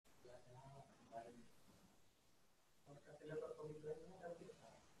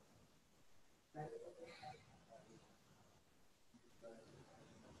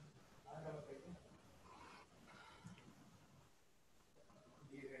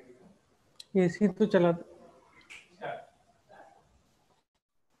AC तो चला।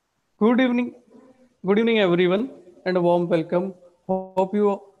 Good evening, everyone, and a warm welcome. Hope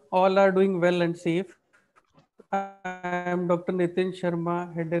you all are doing well and safe. I am Dr. Nitin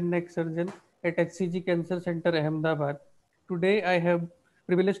Sharma, Head and Neck Surgeon at HCG Cancer Center, Ahmedabad. Today, I have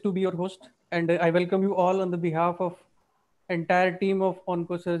privilege to be your host, and I welcome you all on the behalf of entire team of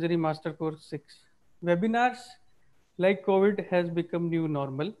Oncosurgery Master Course 6. Webinars like COVID has become new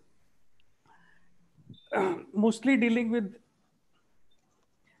normal, mostly dealing with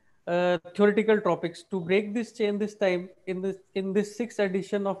theoretical topics. To break this chain this time, in this sixth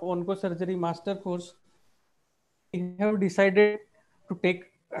edition of Oncosurgery Master Course, we have decided to take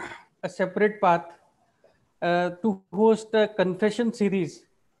a separate path to host a confession series,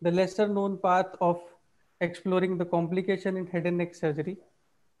 the lesser known path of exploring the complication in head and neck surgery.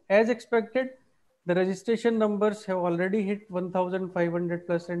 As expected, the registration numbers have already hit 1,500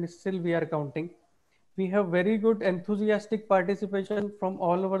 plus, and still we are counting. We have very good enthusiastic participation from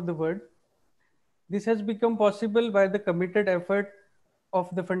all over the world. This has become possible by the committed effort of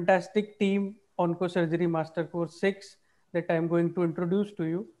the fantastic team Oncosurgery Master Course 6 that I am going to introduce to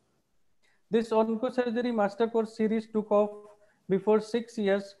you. This Oncosurgery Master Course series took off before 6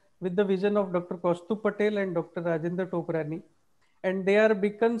 years with the vision of Dr. Kaustup Patel and Dr. Rajendra Toprani, and they are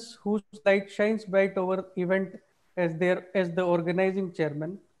beacons whose light shines bright over event as the organizing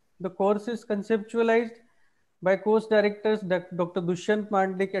chairman. The course is conceptualized by course directors Dr. Dushyant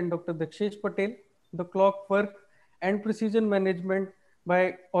Mandlik and Dr. Dakshesh Patel, the clockwork and precision management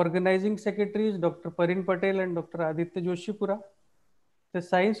by organizing secretaries Dr. Parin Patel and Dr. Aditya Joshipura. The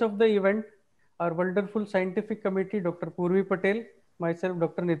science of the event, our wonderful scientific committee, Dr. Purvi Patel, myself,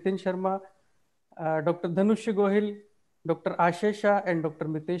 Dr. Nitin Sharma, Dr. Dhanush Gohil, Dr. Ashay Shah, and Dr.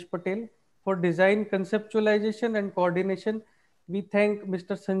 Mitesh Patel. For design, conceptualization, and coordination, we thank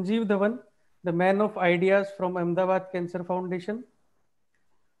Mr. Sanjeev Dhawan, the man of ideas from Ahmedabad Cancer Foundation.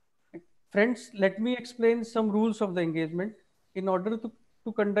 Friends, let me explain some rules of the engagement. In order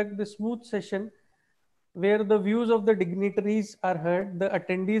to conduct the smooth session, where the views of the dignitaries are heard, the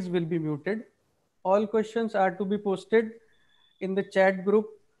attendees will be muted. All questions are to be posted in the chat group,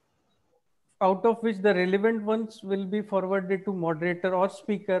 out of which the relevant ones will be forwarded to moderator or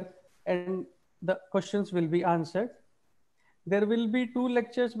speaker, and the questions will be answered. There will be 2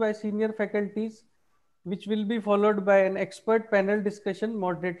 lectures by senior faculties, which will be followed by an expert panel discussion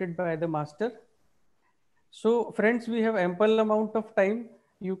moderated by the master. So friends, we have ample amount of time.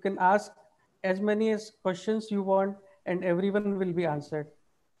 You can ask as many as questions you want, and everyone will be answered.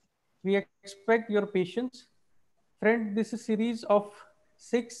 We expect your patience. Friend, this is a series of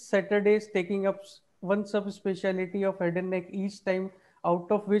 6 Saturdays taking up one subspecialty of head and neck each time,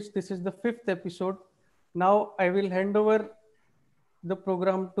 out of which this is the 5th episode. Now I will hand over the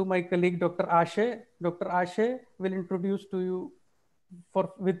program to my colleague, Dr. Ashay. Dr. Ashay will introduce to you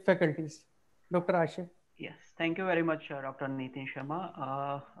with faculties. Dr. Ashay. Yes, thank you very much, Dr. Nitin Sharma.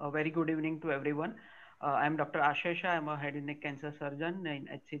 A very good evening to everyone. I'm Dr. Ashay Shah. I'm a head and neck cancer surgeon in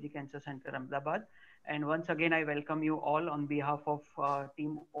HCG Cancer Center, Ahmedabad. And once again, I welcome you all on behalf of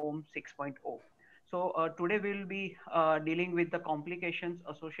Team OM 6.0. So today we'll be dealing with the complications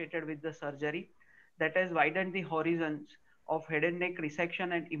associated with the surgery that has widened the horizons of head and neck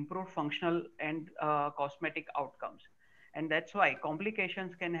resection and improved functional and cosmetic outcomes. And that's why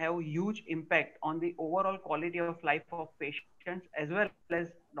complications can have huge impact on the overall quality of life of patients as well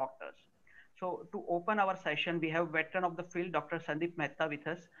as doctors. So to open our session, we have veteran of the field, Dr. Sandeep Mehta with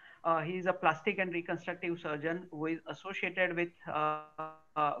us. He is a plastic and reconstructive surgeon who is associated with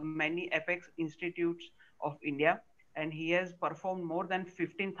many apex institutes of India, and he has performed more than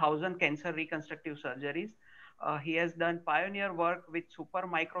 15,000 cancer reconstructive surgeries. He has done pioneer work with super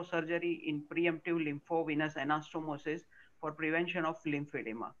microsurgery in preemptive lymphovenous anastomosis for prevention of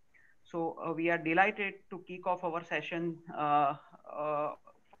lymphedema. So we are delighted to kick off our session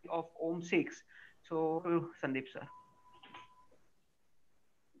of OM 6. So to Sandeep sir.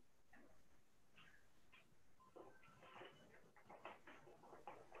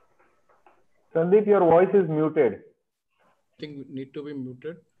 Sandeep, your voice is muted. I think we need to be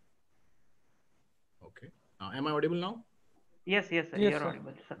muted. Okay. Am I audible now? Yes, sir. Yes, you're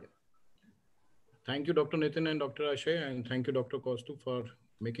audible, sir. Thank you, Dr. Nitin and Dr. Ashay, and thank you, Dr. Kaustup, for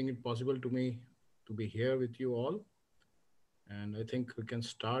making it possible to me to be here with you all. And I think we can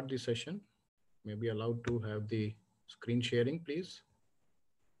start the session. Maybe allowed to have the screen sharing, please.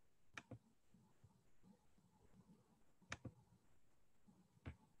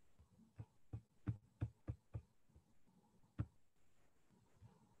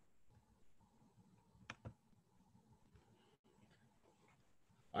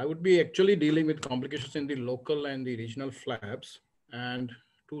 I would be actually dealing with complications in the local and the regional flaps. And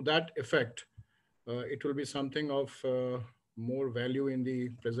to that effect, it will be something of more value in the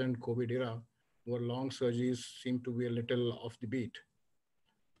present COVID era, where long surgeries seem to be a little off the beat.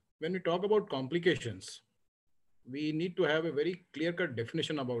 When we talk about complications, we need to have a very clear-cut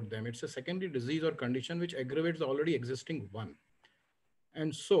definition about them. It's a secondary disease or condition which aggravates the already existing one.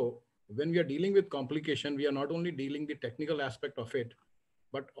 And so when we are dealing with complication, we are not only dealing the technical aspect of it,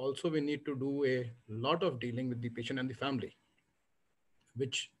 but also we need to do a lot of dealing with the patient and the family,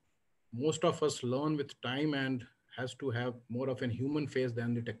 which most of us learn with time and has to have more of a human face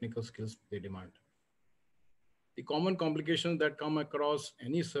than the technical skills they demand. The common complications that come across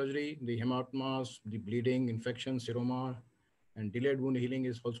any surgery, the hematomas, the bleeding, infection, seroma, and delayed wound healing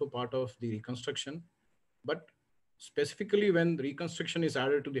is also part of the reconstruction. But specifically when reconstruction is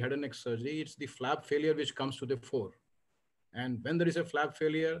added to the head and neck surgery, it's the flap failure which comes to the fore. And when there is a flap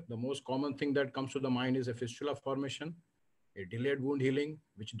failure, the most common thing that comes to the mind is a fistula formation, a delayed wound healing,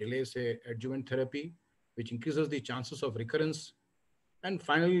 which delays a adjuvant therapy, which increases the chances of recurrence, and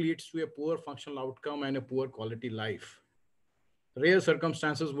finally leads to a poor functional outcome and a poor quality life. Rare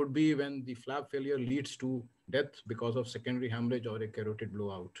circumstances would be when the flap failure leads to death because of secondary hemorrhage or a carotid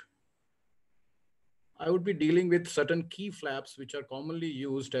blowout. I would be dealing with certain key flaps which are commonly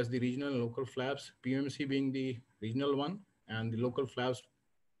used as the regional and local flaps, PMC being the regional one, and the local flaps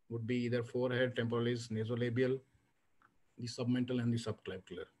would be either forehead, temporalis, nasolabial, the submental, and the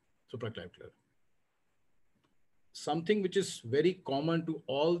subclavicular, supraclavicular. Something which is very common to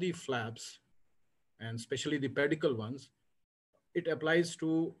all the flaps, and especially the pedicle ones, it applies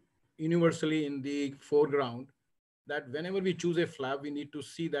to universally in the foreground, that whenever we choose a flap, we need to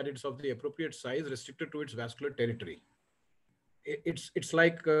see that it's of the appropriate size restricted to its vascular territory. It's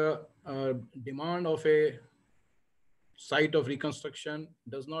like a demand of a site of reconstruction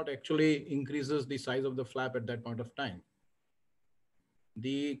does not actually increases the size of the flap at that point of time.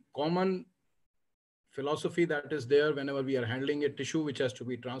 The common philosophy that is there whenever we are handling a tissue which has to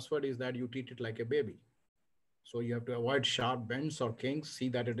be transferred is that you treat it like a baby. So you have to avoid sharp bends or kinks, see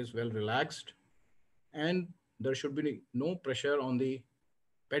that it is well relaxed, and there should be no pressure on the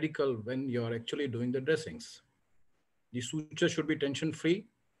pedicle when you are actually doing the dressings. The suture should be tension free.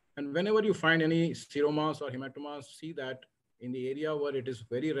 And whenever you find any seromas or hematomas, see that in the area where it is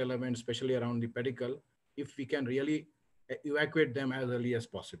very relevant, especially around the pedicle, if we can really evacuate them as early as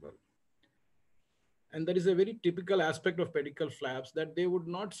possible. And there is a very typical aspect of pedicle flaps that they would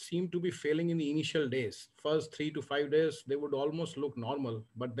not seem to be failing in the initial days. First 3 to 5 days, they would almost look normal,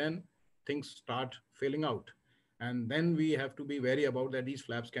 but then things start failing out. And then we have to be wary about that these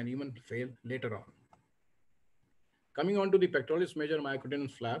flaps can even fail later on. Coming on to the pectoralis major myocardial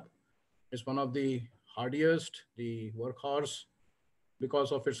flap, it's one of the hardiest, the workhorse,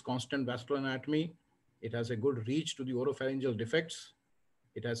 because of its constant vascular anatomy. It has a good reach to the oropharyngeal defects.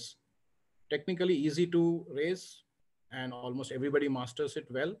 It has technically easy to raise, and almost everybody masters it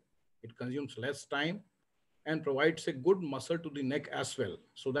well. It consumes less time and provides a good muscle to the neck as well,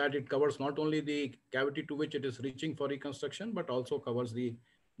 so that it covers not only the cavity to which it is reaching for reconstruction, but also covers the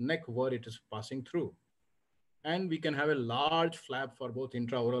neck where it is passing through. And we can have a large flap for both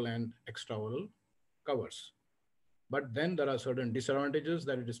intraoral and extraoral covers. But then there are certain disadvantages,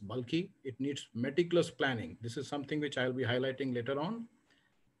 that it is bulky. It needs meticulous planning. This is something which I'll be highlighting later on.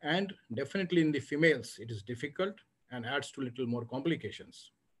 And definitely in the females, it is difficult and adds to little more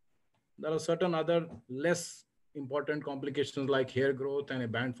complications. There are certain other less important complications like hair growth and a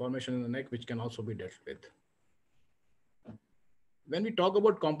band formation in the neck, which can also be dealt with. When we talk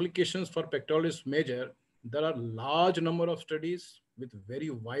about complications for pectoralis major, there are large number of studies with very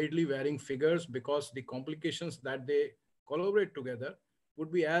widely varying figures, because the complications that they collaborate together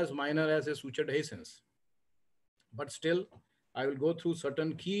would be as minor as a suture dehiscence. But still, I will go through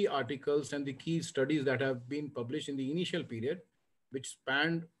certain key articles and the key studies that have been published in the initial period, which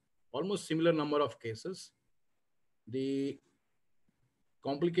spanned almost similar number of cases. The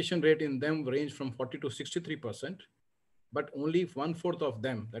complication rate in them ranged from 40 to 63%, but only 1/4 of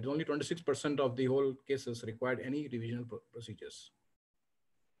them, that is only 26% of the whole cases, required any revisional procedures.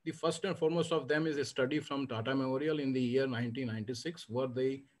 The first and foremost of them is a study from Tata Memorial in the year 1996, where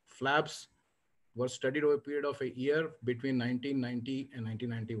the flaps were studied over a period of a year between 1990 and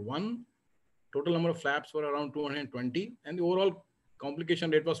 1991. Total number of flaps were around 220, and the overall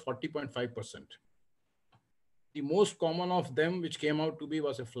complication rate was 40.5%. The most common of them which came out to be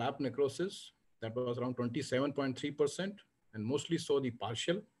was a flap necrosis, that was around 27.3%, and mostly so the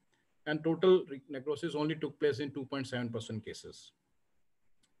partial, and total necrosis only took place in 2.7% cases.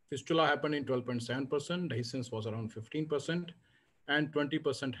 Fistula happened in 12.7%, dehiscence was around 15%, and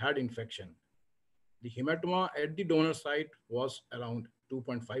 20% had infection. The hematoma at the donor site was around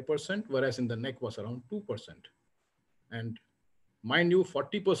 2.5%, whereas in the neck was around 2%. And mind you,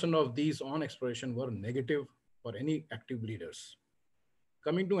 40% of these on exploration were negative for any active bleeders.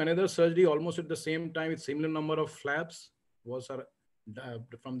 Coming to another surgery, almost at the same time with similar number of flaps, was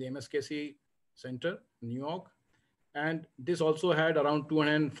from the MSKC Center, New York. And this also had around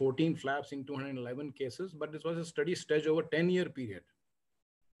 214 flaps in 211 cases, but this was a study staged over 10-year period.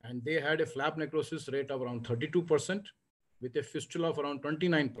 And they had a flap necrosis rate of around 32% with a fistula of around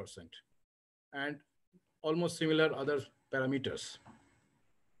 29% and almost similar other parameters.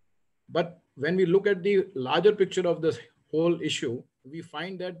 But when we look at the larger picture of this whole issue, we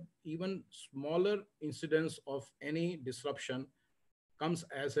find that even smaller incidence of any disruption comes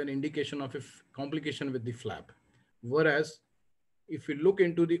as an indication of a complication with the flap. Whereas if we look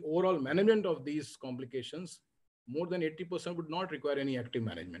into the overall management of these complications, more than 80% would not require any active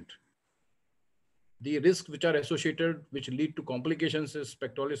management. The risks which are associated, which lead to complications is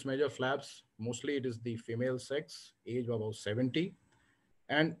pectoralis major flaps. Mostly it is the female sex, age of about 70.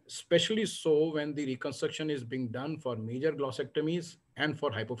 And especially so when the reconstruction is being done for major glossectomies and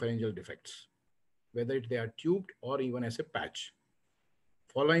for hypopharyngeal defects, whether they are tubed or even as a patch.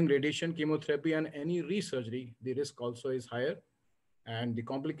 Following radiation, chemotherapy, and any resurgery, the risk also is higher. And the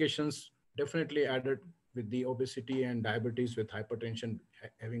complications definitely added with the obesity and diabetes with hypertension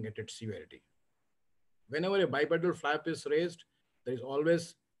having at its severity. Whenever a bipedal flap is raised, there is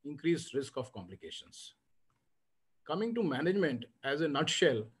always increased risk of complications. Coming to management, as a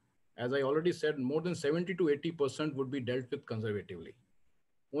nutshell, as I already said, more than 70 to 80% would be dealt with conservatively.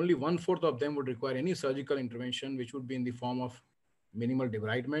 Only 1/4 of them would require any surgical intervention, which would be in the form of minimal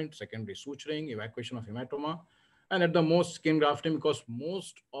debridement, secondary suturing, evacuation of hematoma, and at the most skin grafting, because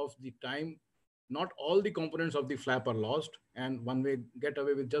most of the time, not all the components of the flap are lost, and one may get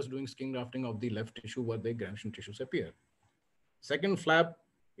away with just doing skin grafting of the left tissue where the granulation tissues appear. Second flap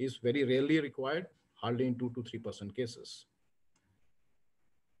is very rarely required, hardly in 2 to 3% cases.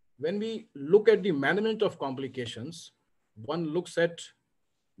 When we look at the management of complications, one looks at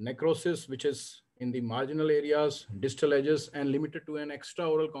necrosis, which is in the marginal areas, distal edges, and limited to an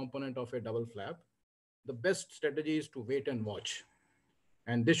extraoral component of a double flap. The best strategy is to wait and watch.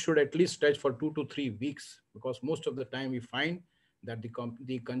 And this should at least stretch for 2 to 3 weeks, because most of the time we find that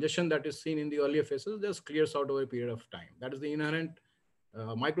the congestion that is seen in the earlier phases just clears out over a period of time. That is the inherent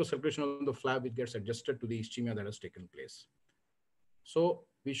microcirculation of the flap which gets adjusted to the ischemia that has taken place. So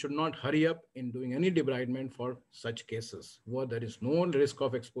we should not hurry up in doing any debridement for such cases where there is no risk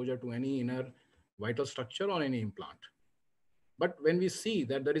of exposure to any inner vital structure or any implant. But when we see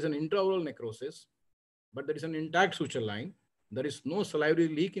that there is an intraoral necrosis, but there is an intact suture line, there is no salivary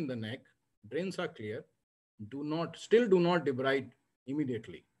leak in the neck, drains are clear, still do not debride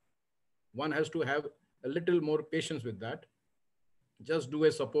immediately. One has to have a little more patience with that. Just do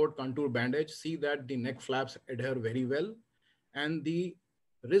a support contour bandage, see that the neck flaps adhere very well, and the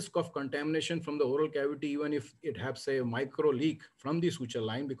risk of contamination from the oral cavity, even if it has a micro leak from the suture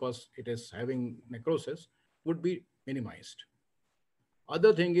line because it is having necrosis, would be minimized.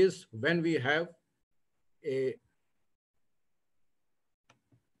 Other thing is when we have a,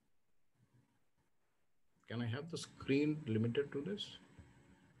 can I have the screen limited to this?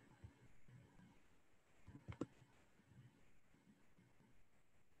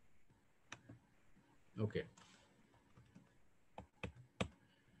 Okay.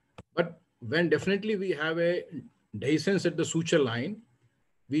 But when definitely we have a dehiscence at the suture line,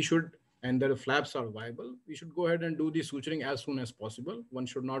 we should, and the flaps are viable, we should go ahead and do the suturing as soon as possible. One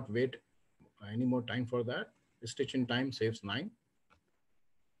should not wait any more time for that. A stitch in time saves 9.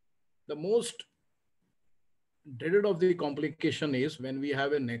 The most dreaded of the complication is when we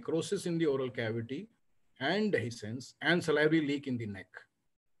have a necrosis in the oral cavity and dehiscence and salivary leak in the neck.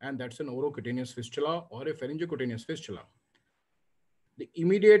 And that's an orocutaneous fistula or a pharyngocutaneous fistula. The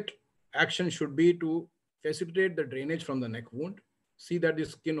immediate action should be to facilitate the drainage from the neck wound. See that the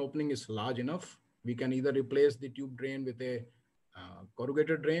skin opening is large enough. We can either replace the tube drain with a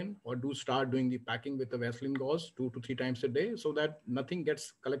corrugated drain or start doing the packing with the Vaseline gauze 2 to 3 times a day so that nothing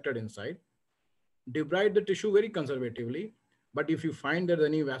gets collected inside. Debride the tissue very conservatively. But if you find that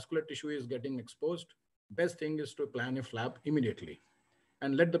any vascular tissue is getting exposed, best thing is to plan a flap immediately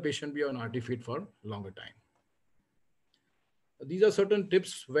and let the patient be on RT feed for longer time. These are certain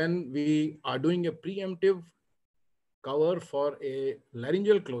tips when we are doing a preemptive cover for a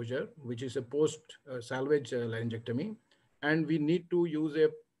laryngeal closure, which is a post-salvage laryngectomy, and we need to use a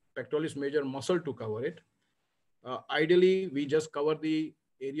pectoralis major muscle to cover it. Ideally, we just cover the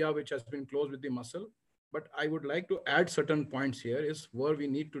area which has been closed with the muscle But I would like to add certain points here is where we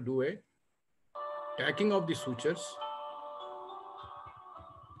need to do a tacking of the sutures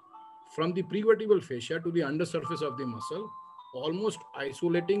from the prevertebral fascia to the undersurface of the muscle, almost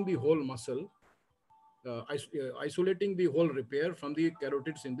isolating the whole muscle, isolating the whole repair from the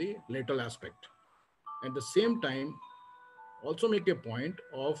carotids in the lateral aspect. At the same time, also make a point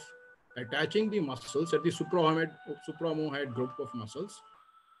of attaching the muscles at the supraomohyoid group of muscles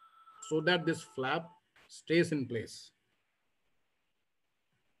so that this flap stays in place.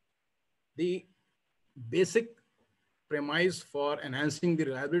 The basic premise for enhancing the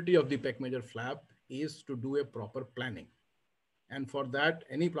reliability of the pec major flap is to do a proper planning. And for that,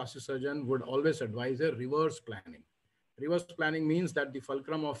 any plastic surgeon would always advise a reverse planning. Reverse planning means that the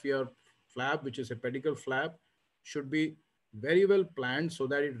fulcrum of your flap, which is a pedicle flap, should be very well planned so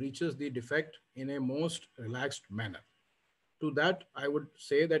that it reaches the defect in a most relaxed manner. To that, I would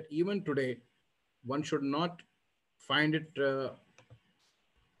say that even today, one should not find it,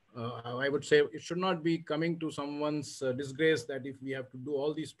 I would say it should not be coming to someone's disgrace that if we have to do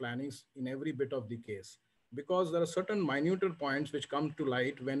all these plannings in every bit of the case, because there are certain minuter points which come to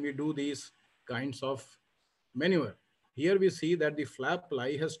light when we do these kinds of maneuver. Here we see that the flap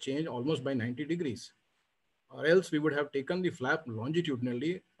lie has changed almost by 90 degrees, or else we would have taken the flap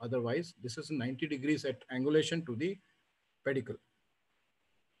longitudinally. Otherwise, this is 90 degrees at angulation to the pedicle.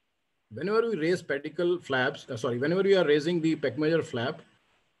 Whenever we raise pedicle flaps, whenever we are raising the pec major flap,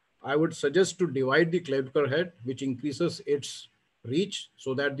 I would suggest to divide the clavicular head, which increases its reach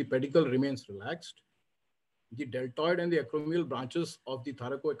so that the pedicle remains relaxed. The deltoid and the acromial branches of the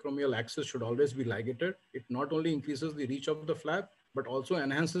thoracoacromial axis should always be ligated. It not only increases the reach of the flap, but also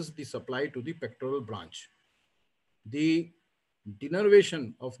enhances the supply to the pectoral branch. The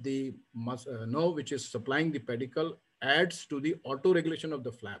denervation of the nerve which is supplying the pedicle adds to the auto-regulation of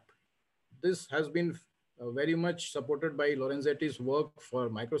the flap. This has been very much supported by Lorenzetti's work for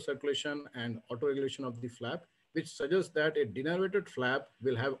microcirculation and auto-regulation of the flap, which suggests that a denervated flap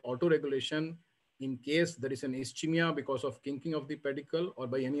will have auto-regulation in case there is an ischemia because of kinking of the pedicle or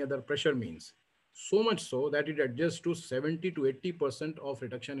by any other pressure means. So much so that it adjusts to 70 to 80% of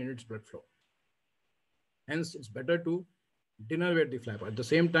reduction in its blood flow. Hence, it's better to denervate the flap. At the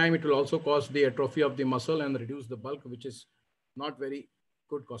same time, it will also cause the atrophy of the muscle and reduce the bulk, which is not very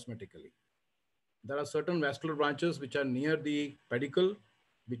good cosmetically. There are certain vascular branches which are near the pedicle,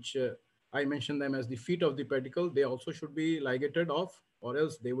 which I mentioned them as the feet of the pedicle. They also should be ligated off, or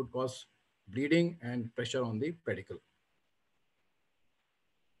else they would cause bleeding and pressure on the pedicle.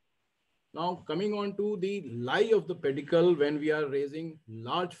 Now, coming on to the lie of the pedicle when we are raising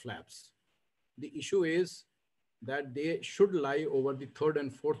large flaps, the issue is that they should lie over the third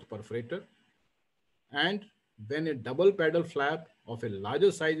and fourth perforator. And when a double pedal flap of a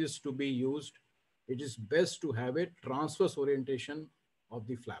larger size is to be used, it is best to have a transverse orientation of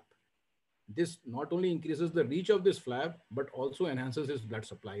the flap. This not only increases the reach of this flap, but also enhances its blood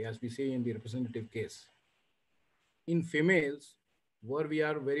supply, as we see in the representative case. In females, where we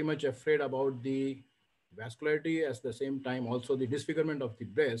are very much afraid about the vascularity, at the same time also the disfigurement of the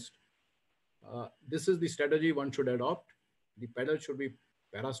breast, this is the strategy one should adopt. The pedal should be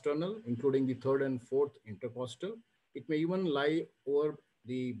parasternal, including the third and fourth intercostal. It may even lie over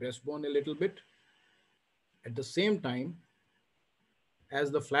the breastbone a little bit. At the same time, as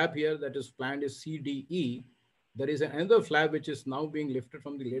the flap here that is planned is CDE, there is another flap which is now being lifted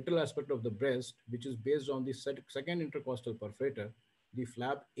from the lateral aspect of the breast, which is based on the second intercostal perforator, the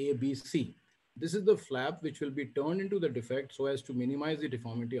flap ABC. This is the flap which will be turned into the defect so as to minimize the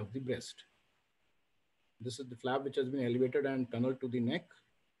deformity of the breast. This is the flap which has been elevated and tunneled to the neck.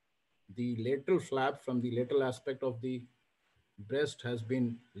 The lateral flap from the lateral aspect of the breast has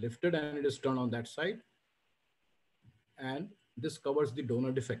been lifted and it is turned on that side. And this covers the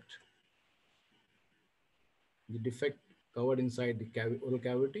donor defect. The defect covered inside the oral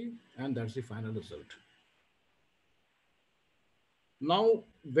cavity, and that's the final result. Now,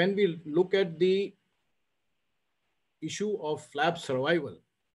 when we look at the issue of flap survival,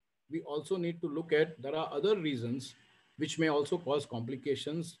 we also need to look at, there are other reasons which may also cause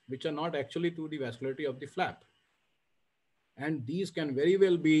complications, which are not actually to the vascularity of the flap. And these can very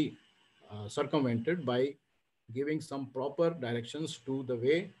well be circumvented by giving some proper directions to the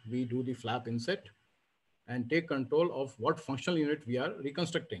way we do the flap inset and take control of what functional unit we are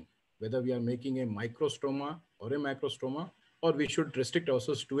reconstructing, whether we are making a microstoma or a macrostoma, or we should restrict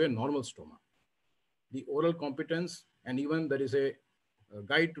ourselves to a normal stoma. The oral competence, and even there is a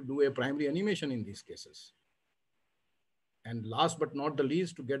guide to do a primary animation in these cases. And last but not the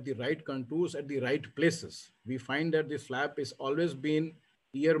least, to get the right contours at the right places. We find that the flap is always been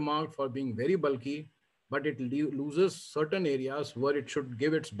earmarked for being very bulky, but it loses certain areas where it should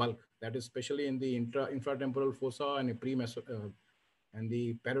give its bulk. That is especially in the infratemporal fossa and and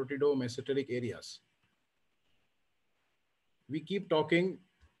the parotidomesenteric areas. We keep talking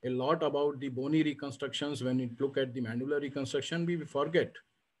a lot about the bony reconstructions. When we look at the mandibular reconstruction, we forget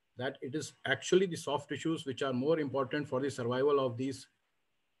that it is actually the soft tissues which are more important for the survival of these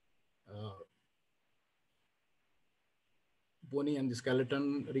bony and the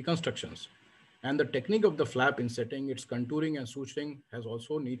skeleton reconstructions. And the technique of the flap insetting, its contouring and suturing has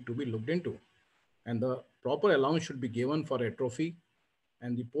also need to be looked into. And the proper allowance should be given for atrophy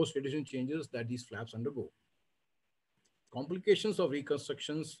and the post-adhesion changes that these flaps undergo. Complications of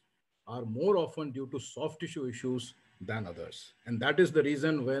reconstructions are more often due to soft tissue issues than others. And that is the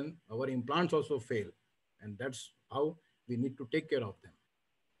reason when our implants also fail. And that's how we need to take care of them.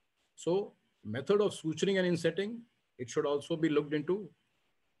 So method of suturing and insetting, it should also be looked into.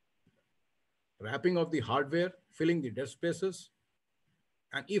 Wrapping of the hardware, filling the dead spaces,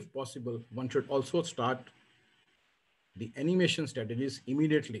 and if possible, one should also start the animation strategies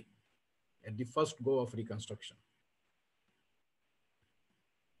immediately at the first go of reconstruction.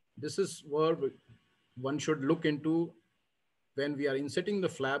 This is where one should look into when we are inserting the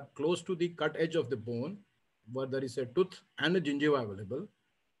flap close to the cut edge of the bone, where there is a tooth and a gingiva available.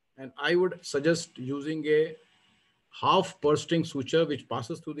 And I would suggest using a half bursting suture which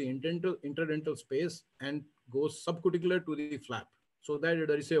passes through the interdental space and goes subcuticular to the flap, so that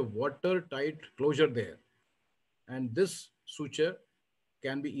there is a watertight closure there. And this suture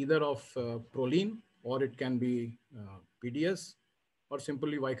can be either of Prolene, or it can be PDS, or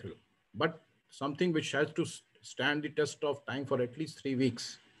simply Vicryl, but something which has to stand the test of time for at least 3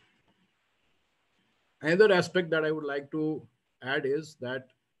 weeks. Another aspect that I would like to add is that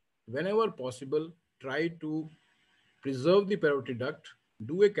whenever possible, try to preserve the parotid duct,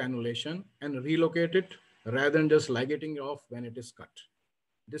 do a cannulation and relocate it rather than just ligating it off when it is cut.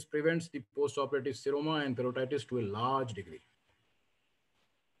 This prevents the postoperative seroma and parotitis to a large degree.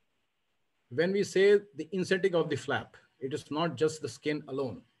 When we say the insetting of the flap, it is not just the skin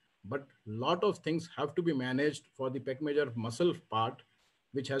alone, but a lot of things have to be managed for the pec major muscle part,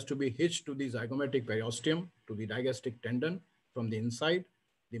 which has to be hitched to the zygomatic periosteum, to the digastric tendon from the inside,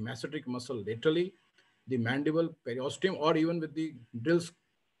 the masseteric muscle laterally, the mandible periosteum, or even with the drills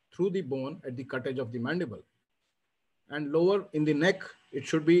through the bone at the cut edge of the mandible. And lower in the neck, it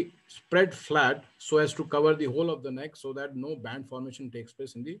should be spread flat so as to cover the whole of the neck, so that no band formation takes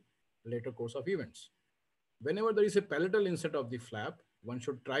place in the later course of events. Whenever there is a palatal inset of the flap, one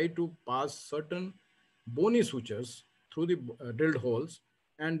should try to pass certain bony sutures through the drilled holes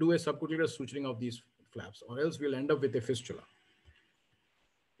and do a subcuticular suturing of these flaps, or else we'll end up with a fistula.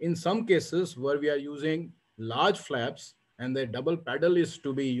 In some cases where we are using large flaps and the double paddle is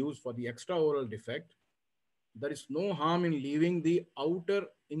to be used for the extraoral defect, there is no harm in leaving the outer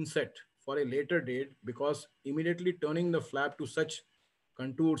inset for a later date, because immediately turning the flap to such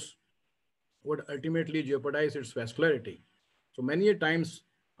contours would ultimately jeopardize its vascularity. So many a times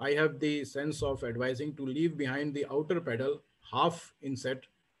I have the sense of advising to leave behind the outer pedal half inset,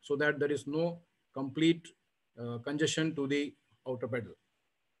 so that there is no complete congestion to the outer pedal.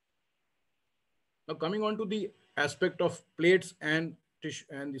 Now coming on to the aspect of plates and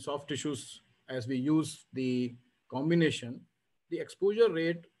the soft tissues, as we use the combination, the exposure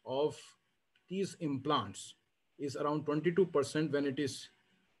rate of these implants is around 22% when it is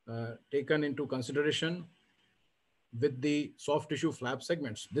taken into consideration with the soft tissue flap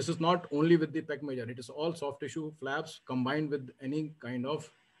segments. This is not only with the pec major, it is all soft tissue flaps combined with any kind of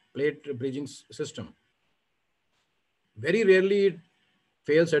plate bridging system. Very rarely it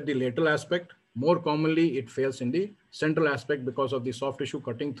fails at the lateral aspect. More commonly, it fails in the central aspect because of the soft tissue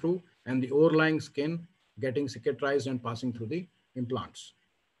cutting through and the overlying skin getting cicatrized and passing through the implants.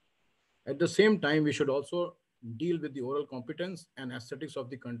 At the same time, we should also deal with the oral competence and aesthetics of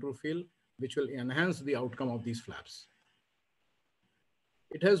the contour field, which will enhance the outcome of these flaps.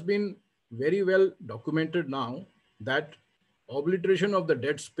 It has been very well documented now that obliteration of the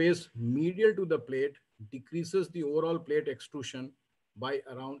dead space medial to the plate decreases the overall plate extrusion by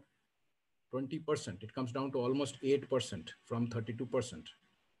around 20%. It comes down to almost 8% from 32%.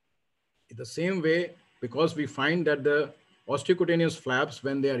 In the same way, because we find that the osteocutaneous flaps,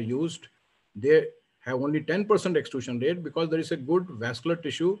 when they are used, they have only 10% extrusion rate, because there is a good vascular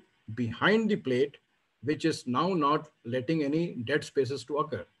tissue behind the plate, which is now not letting any dead spaces to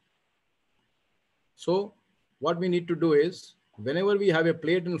occur. So what we need to do is, whenever we have a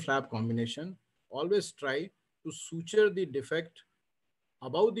plate and flap combination, always try to suture the defect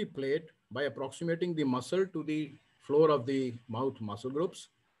above the plate by approximating the muscle to the floor of the mouth muscle groups,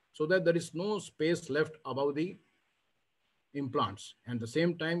 so that there is no space left above the implants, and at the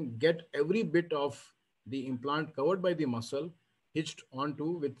same time get every bit of the implant covered by the muscle hitched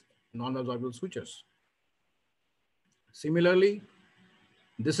onto with non-absorbable sutures. Similarly,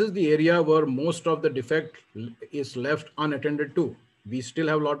 this is the area where most of the defect is left unattended to. We still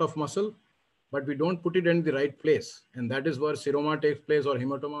have a lot of muscle, but we don't put it in the right place. And that is where seroma takes place or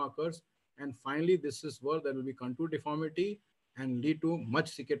hematoma occurs. And finally, this is where there will be contour deformity and lead to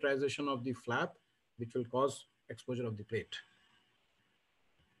much cicatrization of the flap, which will cause exposure of the plate.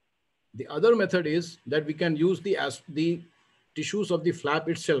 The other method is that we can use the tissues of the flap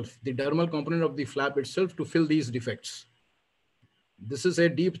itself, the dermal component of the flap itself, to fill these defects. This is a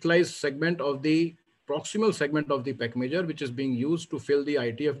deep slice segment of the proximal segment of the pec major, which is being used to fill the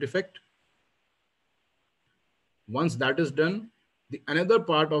ITF defect. Once that is done, the another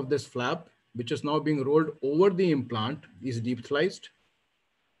part of this flap, which is now being rolled over the implant, is deep sliced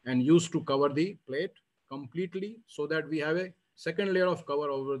and used to cover the plate completely, so that we have a second layer of cover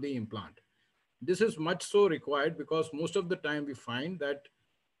over the implant. This is much so required because most of the time we find that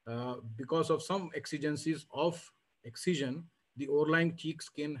because of some exigencies of excision, the overlying cheek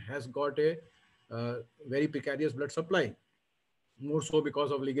skin has got a very precarious blood supply, more so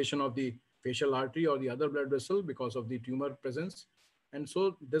because of ligation of the facial artery or the other blood vessel because of the tumor presence. And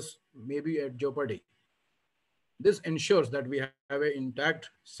so this may be at jeopardy. This ensures that we have an intact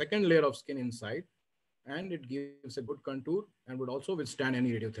second layer of skin inside, and it gives a good contour and would also withstand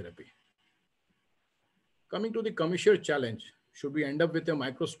any radiotherapy. Coming to the commissure challenge, should we end up with a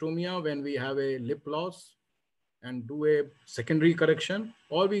microstomia when we have a lip loss and do a secondary correction,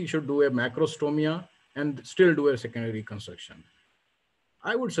 or we should do a macrostomia and still do a secondary reconstruction?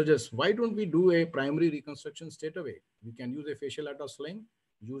 I would suggest, why don't we do a primary reconstruction straight away? We can use a facial atlas sling,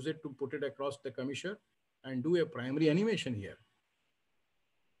 use it to put it across the commissure and do a primary animation here.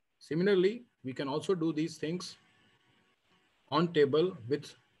 Similarly, we can also do these things on table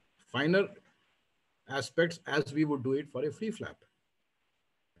with finer aspects as we would do it for a free flap.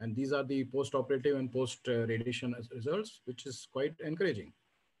 And these are the post-operative and post-radiation results, which is quite encouraging.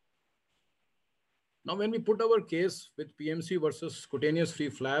 Now, when we put our case with PMC versus cutaneous free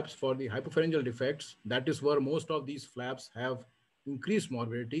flaps for the hypopharyngeal defects, that is where most of these flaps have increased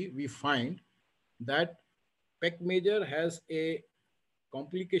morbidity. We find that pec major has a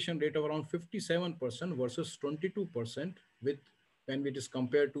complication rate of around 57% versus 22% with when it is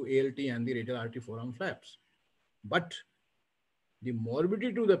compared to ALT and the radial artery forearm flaps. But the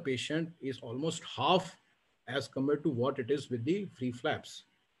morbidity to the patient is almost half as compared to what it is with the free flaps.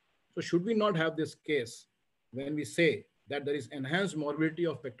 So should we not have this case when we say that there is enhanced morbidity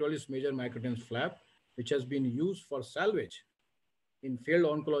of pectoralis major microcutaneous flap, which has been used for salvage in failed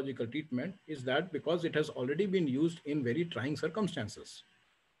oncological treatment, is that because it has already been used in very trying circumstances.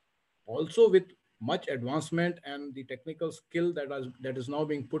 Also, with much advancement and the technical skill that is now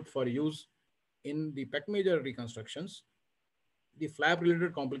being put for use in the pec major reconstructions, the flap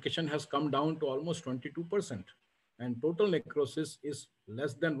related complication has come down to almost 22%, and total necrosis is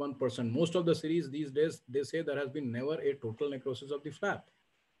less than 1%. Most of the series these days, they say there has been never a total necrosis of the flap.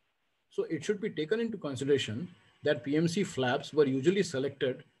 So it should be taken into consideration that PMC flaps were usually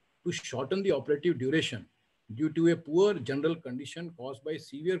selected to shorten the operative duration due to a poor general condition caused by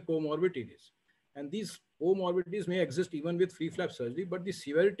severe comorbidities. And these comorbidities may exist even with free flap surgery, but the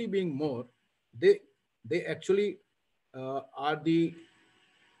severity being more, they actually are the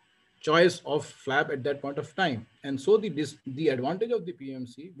choice of flap at that point of time. And so the advantage of the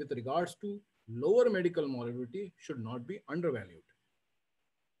PMC with regards to lower medical morbidity should not be undervalued.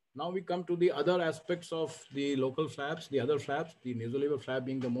 Now we come to the other aspects of the local flaps, the other flaps, the nasolabial flap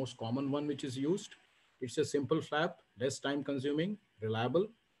being the most common one which is used. It's a simple flap, less time consuming, reliable,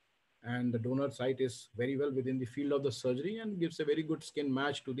 and the donor site is very well within the field of the surgery and gives a very good skin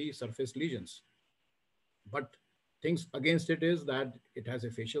match to the surface lesions. But things against it is that it has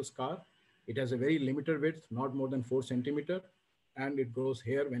a facial scar, it has a very limited width, not more than 4 centimeters, and it grows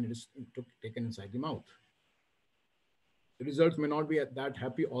hair when it is taken inside the mouth. The results may not be that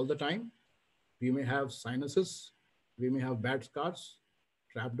happy all the time. We may have sinuses, we may have bad scars,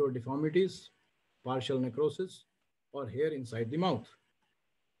 trapdoor deformities, partial necrosis, or hair inside the mouth.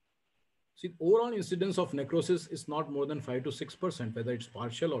 See, overall incidence of necrosis is not more than 5 to 6%, whether it's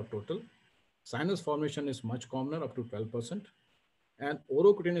partial or total. Sinus formation is much commoner, up to 12%. And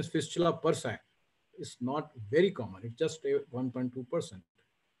orocutaneous fistula per se is not very common. It's just 1.2%.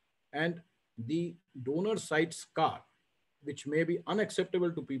 And the donor site scar, which may be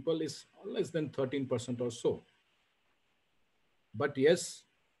unacceptable to people, is less than 13% or so. But yes,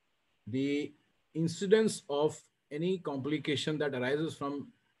 the incidence of any complication that arises from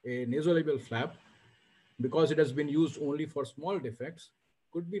a nasolabial flap, because it has been used only for small defects,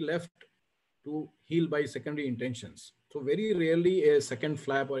 could be left to heal by secondary intentions. So very rarely a second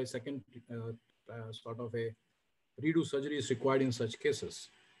flap or a second sort of a redo surgery is required in such cases.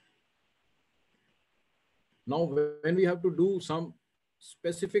 Now, when we have to do some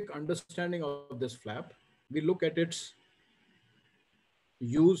specific understanding of this flap, we look at its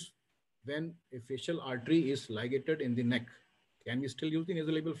use when a facial artery is ligated in the neck. Can we still use the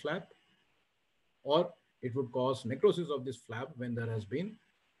nasolabial flap? Or it would cause necrosis of this flap when there has been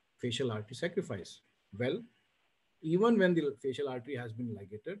facial artery sacrifice. Well, even when the facial artery has been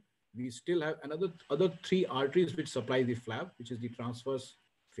ligated, we still have other three arteries which supply the flap, which is the transverse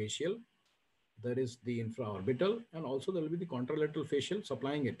facial, there is the infraorbital, and also there will be the contralateral facial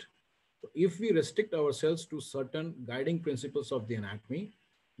supplying it. So if we restrict ourselves to certain guiding principles of the anatomy,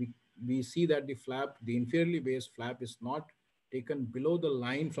 we see that the flap, the inferiorly based flap, is not taken below the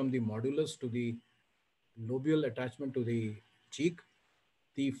line from the modulus to the lobular attachment to the cheek.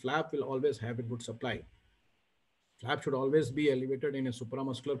 The flap will always have a good supply. Flap should always be elevated in a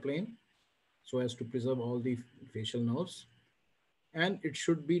supramuscular plane so as to preserve all the facial nerves. And it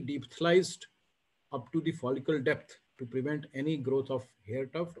should be depthalized up to the follicle depth to prevent any growth of hair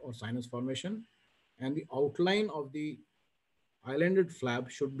tuft or sinus formation. And the outline of the islanded flap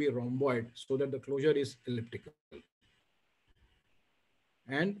should be rhomboid so that the closure is elliptical.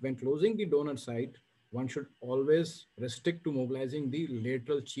 And when closing the donor site, one should always restrict to mobilizing the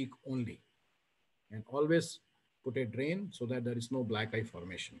lateral cheek only, and always put a drain so that there is no black eye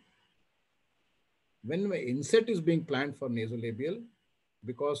formation. When my inset is being planned for nasolabial,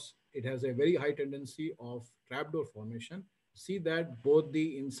 because it has a very high tendency of trapdoor formation, see that both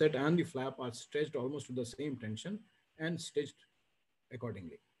the inset and the flap are stretched almost to the same tension and stitched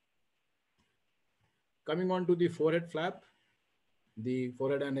accordingly. Coming on to the forehead flap, the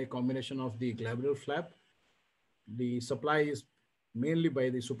forehead and a combination of the glabellar flap, the supply is mainly by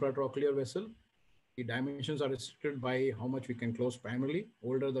the supratrochlear vessel. The dimensions are restricted by how much we can close primarily.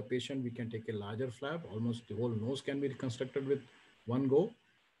 Older the patient, we can take a larger flap. Almost the whole nose can be reconstructed with one go.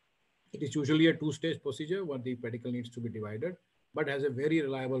 It is usually a two-stage procedure where the pedicle needs to be divided, but has a very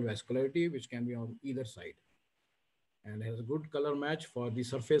reliable vascularity which can be on either side, and has a good color match for the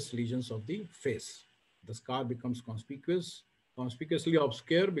surface lesions of the face. The scar becomes conspicuously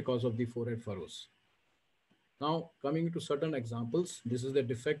obscure because of the forehead furrows. Now, coming to certain examples, this is the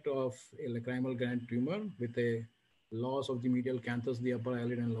defect of a lacrimal gland tumor with a loss of the medial canthus, the upper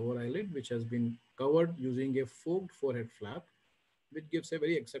eyelid and lower eyelid, which has been covered using a forked forehead flap, which gives a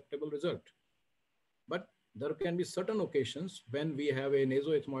very acceptable result. But there can be certain occasions when we have a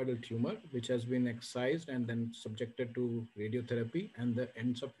nasoethmoidal tumor, which has been excised and then subjected to radiotherapy and that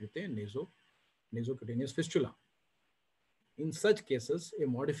ends up with a nasocutaneous fistula. In such cases, a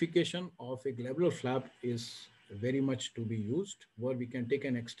modification of a glabellar flap is very much to be used, where we can take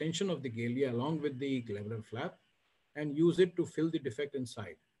an extension of the galea along with the glabellar flap and use it to fill the defect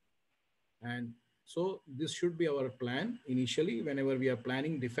inside. And so this should be our plan initially whenever we are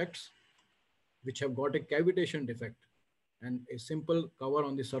planning defects which have got a cavitation defect, and a simple cover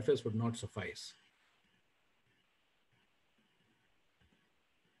on the surface would not suffice.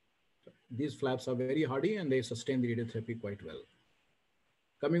 These flaps are very hardy and they sustain the radiotherapy quite well.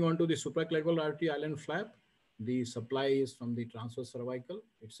 Coming on to the supraclavicular artery island flap, the supply is from the transverse cervical.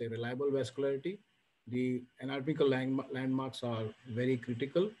 It's a reliable vascularity. The anatomical landmarks are very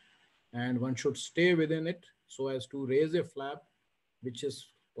critical, and one should stay within it so as to raise a flap which is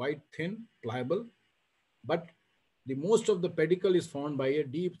quite thin, pliable, but the most of the pedicle is formed by a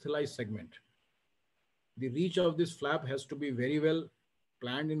deepthalized segment. The reach of this flap has to be very well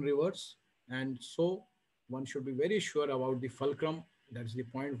planned in reverse, and so one should be very sure about the fulcrum. That's the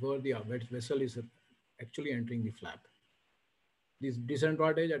point where the vessel is actually entering the flap. This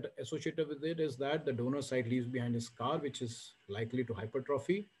disadvantage associated with it is that the donor site leaves behind a scar which is likely to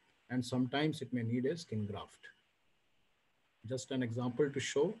hypertrophy, and sometimes it may need a skin graft. Just an example to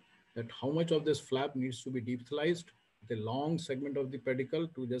show that how much of this flap needs to be deepthalized, the long segment of the pedicle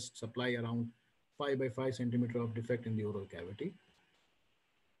to just supply around 5 by 5 centimeter of defect in the oral cavity.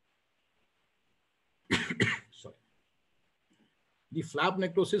 Sorry. The flap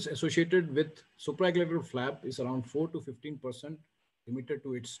necrosis associated with supraglottal flap is around 4 to 15% limited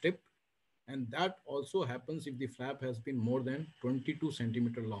to its tip. And that also happens if the flap has been more than 22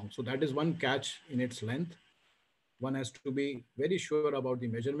 centimeter long. So that is one catch in its length. One has to be very sure about the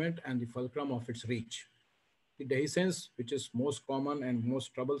measurement and the fulcrum of its reach. The dehiscence, which is most common and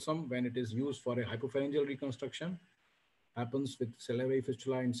most troublesome when it is used for a hypopharyngeal reconstruction, happens with salivary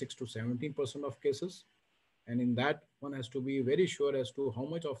fistula in 6 to 17% of cases. And in that, one has to be very sure as to how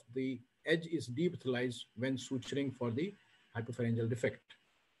much of the edge is deepthalized when suturing for the hypopharyngeal defect.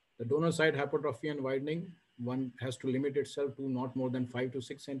 The donor side hypertrophy and widening, one has to limit itself to not more than 5 to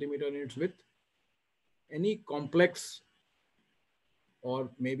 6 centimeter in its width. Any complex or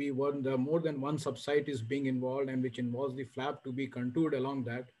maybe more than one subsite is being involved and which involves the flap to be contoured along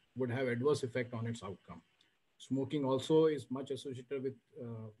that would have adverse effect on its outcome. Smoking also is much associated with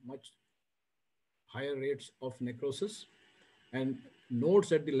much higher rates of necrosis, and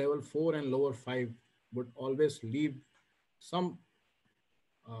nodes at the level 4 and lower 5 would always leave some,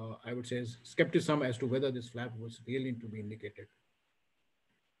 I would say, skepticism as to whether this flap was really to be indicated.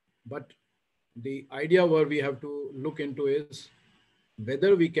 But the idea where we have to look into is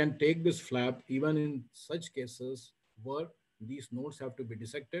whether we can take this flap even in such cases where these nodes have to be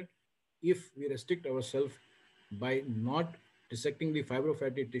dissected if we restrict ourselves by not dissecting the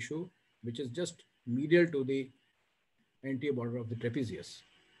fibrofatty tissue, which is just medial to the anterior border of the trapezius.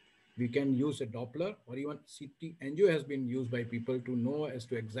 We can use a Doppler or even CT angio has been used by people to know as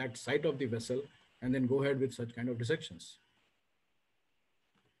to exact site of the vessel and then go ahead with such kind of dissections.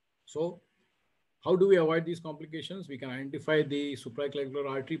 So how do we avoid these complications? We can identify the supraclavicular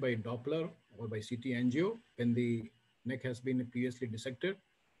artery by Doppler or by CT angio when the neck has been previously dissected.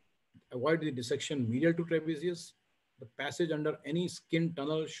 Avoid the dissection medial to trapezius. The passage under any skin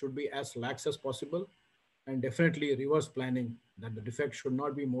tunnel should be as lax as possible, and definitely reverse planning that the defect should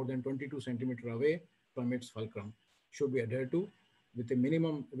not be more than 22 centimeter away from its fulcrum should be adhered to with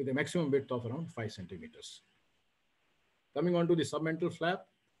a maximum width of around 5 centimeters. Coming on to the submental flap,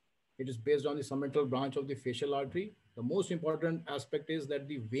 it is based on the submental branch of the facial artery. The most important aspect is that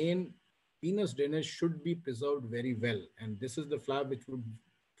the venous drainage should be preserved very well, and this is the flap which would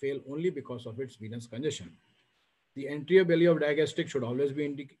fail only because of its venous congestion. The anterior belly of digastric should always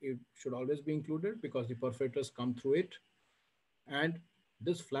be included because the perforators come through it, and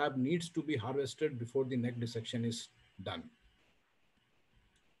this flap needs to be harvested before the neck dissection is done.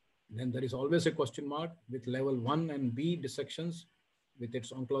 Then there is always a question mark with level 1 and B dissections with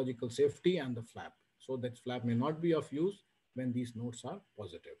its oncological safety and the flap. So that flap may not be of use when these nodes are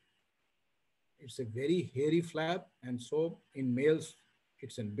positive. It's a very hairy flap, and so in males,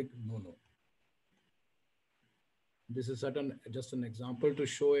 it's a big no-no. This is just an example to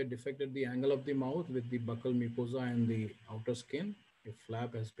show a defect at the angle of the mouth with the buccal mucosa and the outer skin. A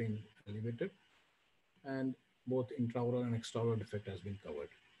flap has been elevated, and both intraoral and extraoral defect has been covered.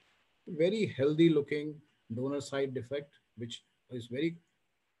 Very healthy looking donor side defect, which is very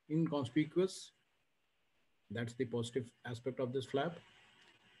inconspicuous. That's the positive aspect of this flap.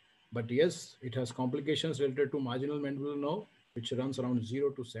 But yes, it has complications related to marginal mandibular nerve, which runs around 0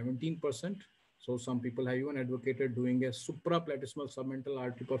 to 17%. So some people have even advocated doing a supraplatysmal submental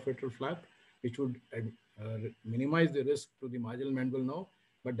artery perforator flap, which would minimize the risk to the marginal mandibular nerve,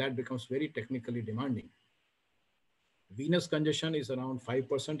 but that becomes very technically demanding. Venous congestion is around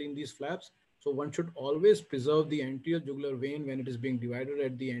 5% in these flaps. So one should always preserve the anterior jugular vein when it is being divided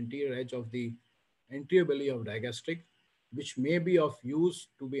at the anterior edge of the anterior belly of digastric, which may be of use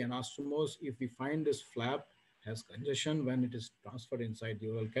to be anastomosed if we find this flap has congestion when it is transferred inside the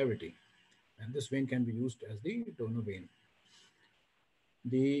oral cavity. And this vein can be used as the donor vein.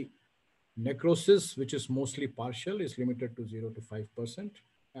 The necrosis, which is mostly partial, is limited to 0 to 5%.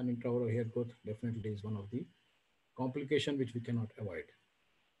 And intraoral hair growth definitely is one of the complications which we cannot avoid.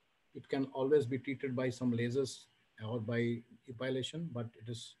 It can always be treated by some lasers or by epilation, but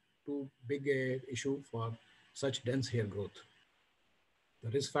it is too big an issue for such dense hair growth. The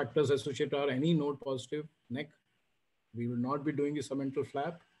risk factors associated are any node positive neck. We will not be doing the submental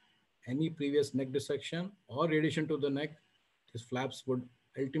flap. Any previous neck dissection or radiation to the neck, these flaps would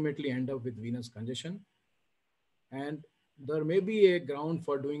ultimately end up with venous congestion. And there may be a ground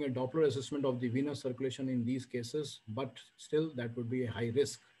for doing a Doppler assessment of the venous circulation in these cases, but still that would be a high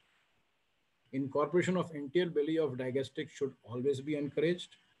risk. Incorporation of anterior belly of digastric should always be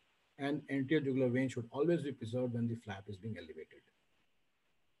encouraged, and anterior jugular vein should always be preserved when the flap is being elevated.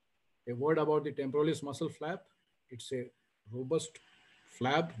 A word about the temporalis muscle flap. It's a robust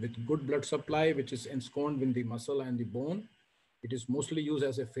flap with good blood supply, which is ensconced in the muscle and the bone. It is mostly used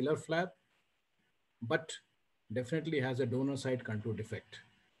as a filler flap, but definitely has a donor side contour defect.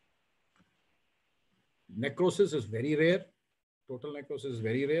 Necrosis is very rare. Total necrosis is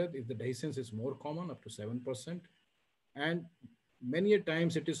very rare. If the dehiscence is more common, up to 7%. And many a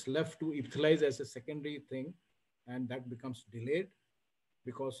times it is left to epithelize as a secondary thing, and that becomes delayed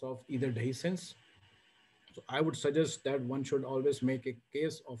because of either dehiscence. So I would suggest that one should always make a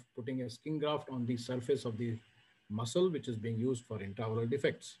case of putting a skin graft on the surface of the muscle, which is being used for intraoral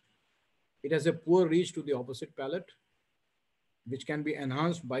defects. It has a poor reach to the opposite palate, which can be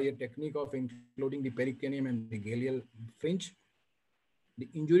enhanced by a technique of including the pericardium and the galeal fringe. The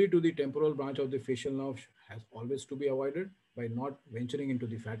injury to the temporal branch of the facial nerve has always to be avoided by not venturing into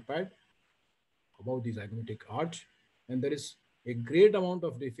the fat pad above the zygomatic arch. And there is a great amount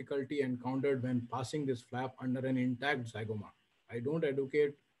of difficulty encountered when passing this flap under an intact zygoma. I don't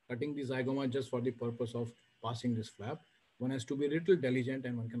advocate cutting the zygoma just for the purpose of passing this flap. One has to be a little diligent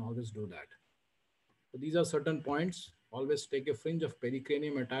and one can always do that. So these are certain points. Always take a fringe of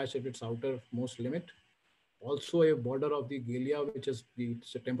pericranium attached at its outermost limit. Also a border of the galea, which is the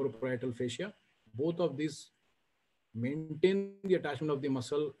temporoparietal fascia. Both of these maintain the attachment of the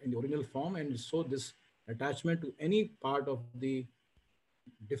muscle in the original form, and so this attachment to any part of the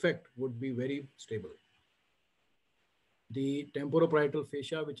defect would be very stable. The temporoparietal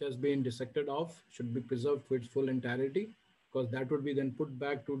fascia, which has been dissected off, should be preserved to its full entirety, because that would be then put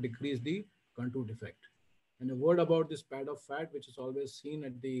back to decrease the contour defect. And a word about this pad of fat, which is always seen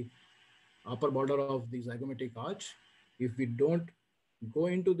at the upper border of the zygomatic arch. If we don't go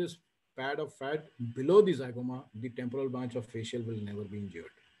into this pad of fat below the zygoma, the temporal branch of facial will never be injured.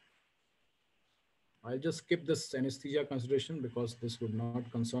 I'll just skip this anesthesia consideration because this would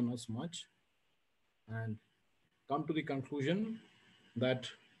not concern us much, and come to the conclusion that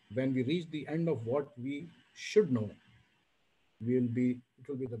when we reach the end of what we should know, it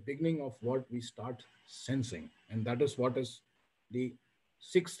will be the beginning of what we start sensing. And that is what is the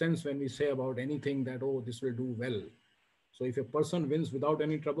sixth sense when we say about anything that, oh, this will do well. So if a person wins without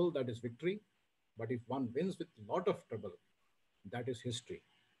any trouble, that is victory. But if one wins with a lot of trouble, that is history.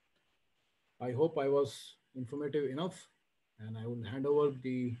 I hope I was informative enough, and I will hand over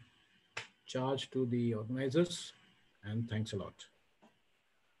the charge to the organizers, and thanks a lot.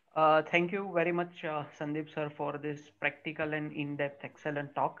 Thank you very much, Sandeep sir, for this practical and in-depth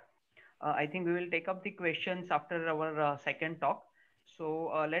excellent talk. I think we will take up the questions after our second talk.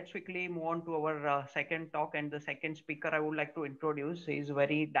 So let's quickly move on to our second talk, and the second speaker I would like to introduce is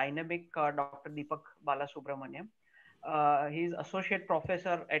very dynamic Dr. Deepak Balasubramaniam. He is associate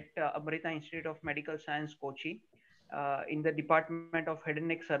professor at Amrita Institute of Medical Science, Kochi, in the Department of Head and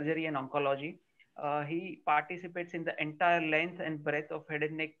Neck Surgery and Oncology. He participates in the entire length and breadth of head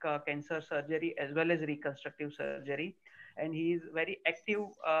and neck cancer surgery as well as reconstructive surgery, and he is very active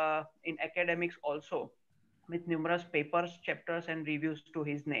in academics also, with numerous papers, chapters, and reviews to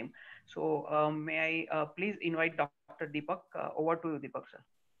his name. So, may I please invite Dr. Deepak? Over to you, Deepak, sir.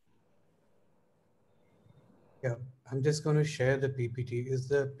 Yeah, I'm just going to share the PPT. Is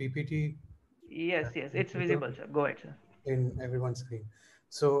the PPT? Yes, it's visible, sir. Go ahead, sir. In everyone's screen.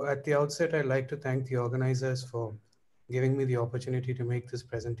 So at the outset, I'd like to thank the organizers for giving me the opportunity to make this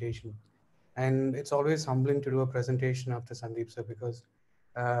presentation. And it's always humbling to do a presentation after Sandeep sir, because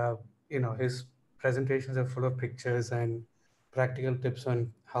his presentations are full of pictures and practical tips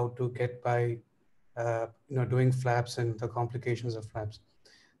on how to get by doing flaps and the complications of flaps.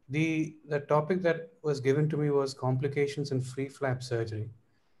 The topic that was given to me was complications in free flap surgery,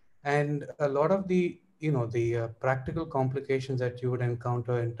 and a lot of the practical complications that you would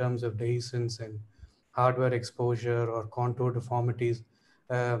encounter in terms of dehiscence and hardware exposure or contour deformities,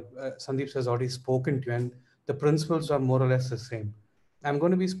 Sandeep has already spoken to, and the principles are more or less the same. I'm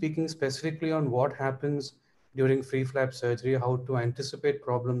going to be speaking specifically on what happens during free flap surgery, how to anticipate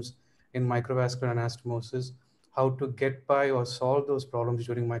problems in microvascular anastomosis, how to get by or solve those problems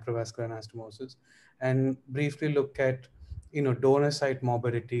during microvascular anastomosis, and briefly look at donor site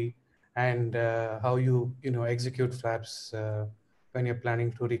morbidity and how you execute flaps when you're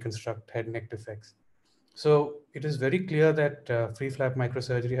planning to reconstruct head and neck defects. So it is very clear that free flap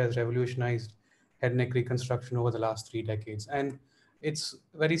microsurgery has revolutionized head and neck reconstruction over the last 3 decades, and it's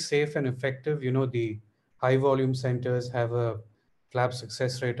very safe and effective. The high volume centers have a flap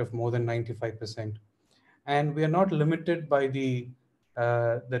success rate of more than 95%, and we are not limited by the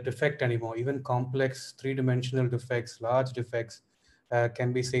defect anymore. Even complex 3-dimensional defects, large defects,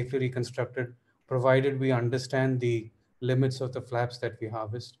 can be safely reconstructed, provided we understand the limits of the flaps that we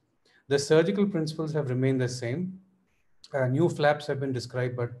harvest. The surgical principles have remained the same. New flaps have been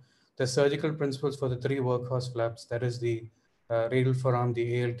described, but the surgical principles for the 3 workhorse flaps, that is the radial forearm,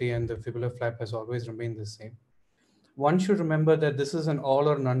 the ALT, and the fibular flap, has always remained the same. One should remember that this is an all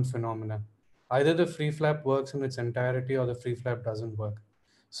or none phenomena. Either the free flap works in its entirety or the free flap doesn't work.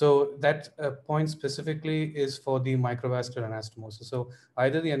 So that point specifically is for the microvascular anastomosis. So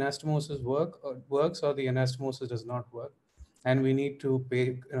either the anastomosis works or the anastomosis does not work, and we need to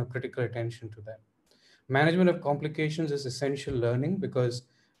pay critical attention to that. Management of complications is essential learning, because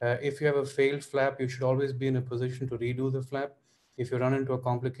if you have a failed flap, you should always be in a position to redo the flap. If you run into a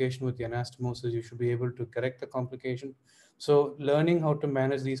complication with the anastomosis, you should be able to correct the complication. So learning how to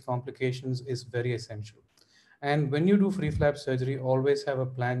manage these complications is very essential. And when you do free flap surgery, always have a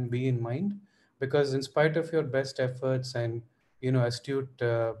plan B in mind, because in spite of your best efforts and astute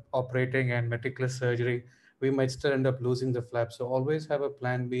operating and meticulous surgery, we might still end up losing the flap. So always have a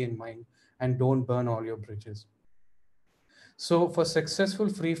plan B in mind and don't burn all your bridges. So for successful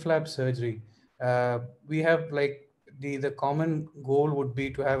free flap surgery, we have like the common goal would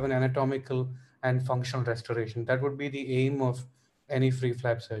be to have an anatomical and functional restoration. That would be the aim of any free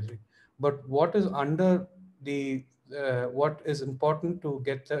flap surgery. But what is under the what is important to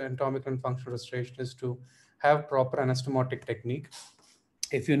get the anatomical and functional restoration is to have proper anastomotic technique.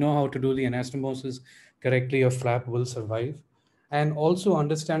 If you know how to do the anastomosis correctly, your flap will survive. And also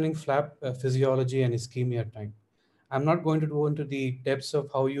understanding flap physiology and ischemia time. I'm not going to go into the depths of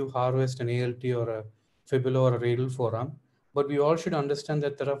how you harvest an ALT or a fibula or a radial forearm, but we all should understand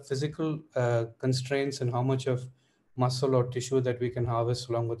that there are physical constraints in how much of muscle or tissue that we can harvest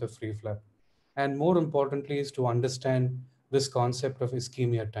along with a free flap. And more importantly is to understand this concept of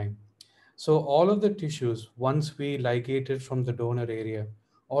ischemia time. So all of the tissues, once we ligate it from the donor area,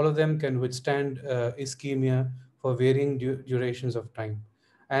 all of them can withstand ischemia for varying durations of time.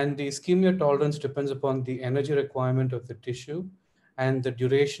 And the ischemia tolerance depends upon the energy requirement of the tissue and the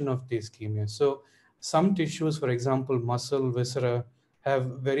duration of the ischemia. So some tissues, for example, muscle, viscera, have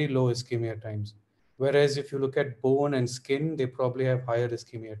very low ischemia times. Whereas if you look at bone and skin, they probably have higher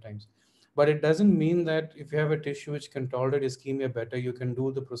ischemia times. But it doesn't mean that if you have a tissue which can tolerate ischemia better, you can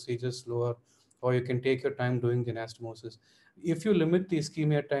do the procedure slower or you can take your time doing the anastomosis. If you limit the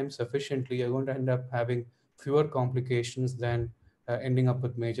ischemia time sufficiently, you're going to end up having fewer complications than ending up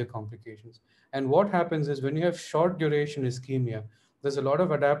with major complications. And what happens is when you have short duration ischemia, there's a lot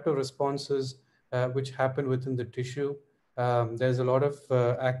of adaptive responses which happen within the tissue. There's a lot of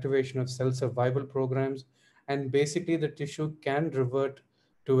activation of cell survival programs. And basically, the tissue can revert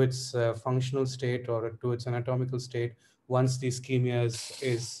to its functional state or to its anatomical state once the ischemia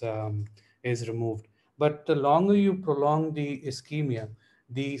is removed. But the longer you prolong the ischemia,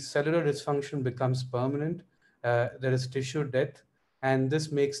 the cellular dysfunction becomes permanent. There is tissue death, and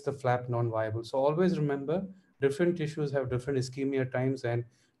this makes the flap non-viable. So always remember, different tissues have different ischemia times, and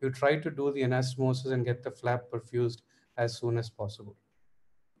you try to do the anastomosis and get the flap perfused as soon as possible.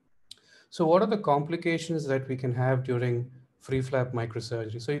 So what are the complications that we can have during free flap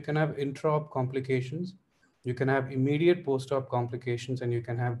microsurgery? So you can have intra-op complications, you can have immediate post-op complications, and you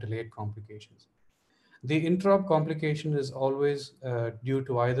can have delayed complications. The intra-op complication is always due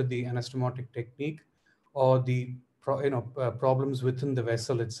to either the anastomotic technique or the problems within the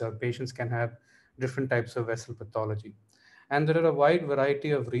vessel itself. Patients can have different types of vessel pathology. And there are a wide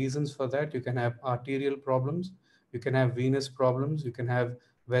variety of reasons for that. You can have arterial problems, you can have venous problems, you can have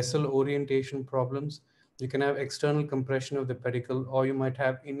vessel orientation problems, you can have external compression of the pedicle, or you might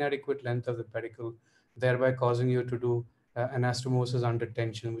have inadequate length of the pedicle, thereby causing you to do anastomosis under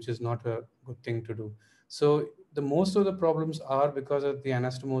tension, which is not a good thing to do. So the most of the problems are because of the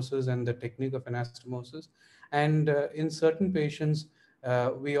anastomosis and the technique of anastomosis. And in certain patients,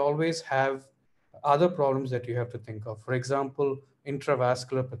 we always have other problems that you have to think of. For example,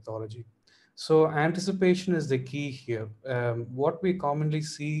 intravascular pathology. So anticipation is the key here. What we commonly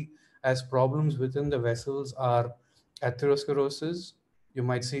see as problems within the vessels are atherosclerosis, you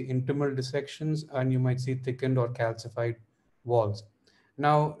might see intimal dissections, and you might see thickened or calcified walls.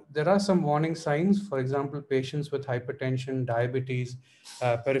 Now, there are some warning signs. For example, patients with hypertension, diabetes,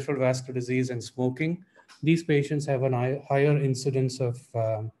 peripheral vascular disease, and smoking. These patients have a higher incidence of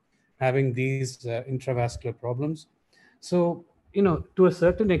having these intravascular problems. So, to a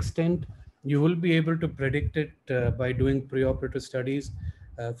certain extent, you will be able to predict it by doing preoperative studies.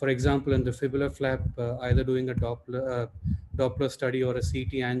 For example, in the fibular flap, either doing a Doppler study or a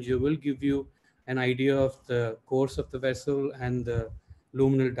CT angio will give you an idea of the course of the vessel and the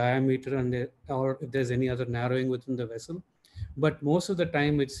luminal diameter, and or if there's any other narrowing within the vessel. But most of the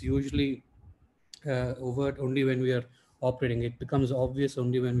time, it's usually overt only when we are operating. It becomes obvious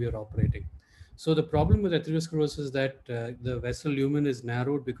only when we are operating. So the problem with atherosclerosis is that the vessel lumen is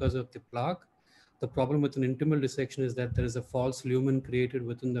narrowed because of the plaque. The problem with an intimal dissection is that there is a false lumen created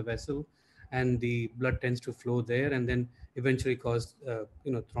within the vessel, and the blood tends to flow there and then eventually cause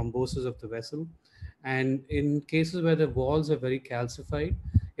thrombosis of the vessel. And in cases where the walls are very calcified,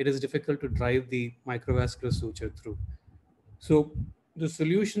 it is difficult to drive the microvascular suture through. So the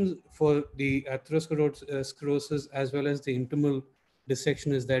solutions for the atherosclerosis as well as the intimal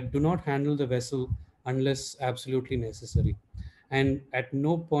dissection is that do not handle the vessel unless absolutely necessary. And at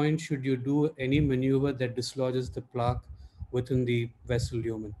no point should you do any maneuver that dislodges the plaque within the vessel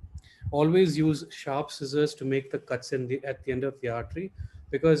lumen. Always use sharp scissors to make the cuts at the end of the artery,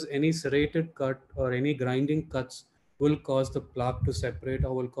 because any serrated cut or any grinding cuts will cause the plaque to separate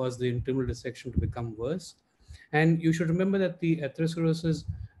or will cause the intimal dissection to become worse. And you should remember that the atherosclerosis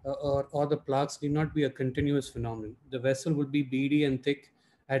or the plaques need not be a continuous phenomenon. The vessel will be beady and thick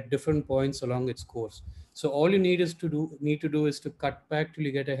at different points along its course. So all you need to do is to cut back till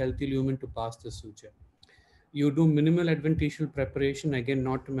you get a healthy lumen to pass the suture. You do minimal adventitial preparation, again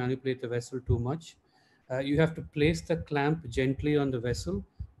not to manipulate the vessel too much. You have to place the clamp gently on the vessel,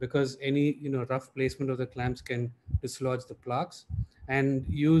 because any rough placement of the clamps can dislodge the plaques. And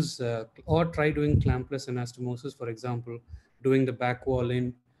use or try doing clampless anastomosis, for example doing the back wall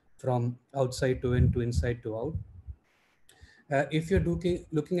in from outside to in to inside to out. If you're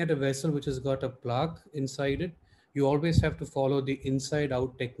looking at a vessel which has got a plaque inside it, you always have to follow the inside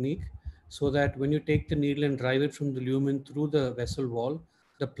out technique, so that when you take the needle and drive it from the lumen through the vessel wall,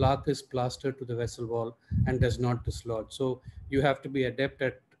 the plaque is plastered to the vessel wall and does not dislodge. So you have to be adept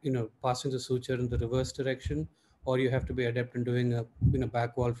at passing the suture in the reverse direction, or you have to be adept in doing a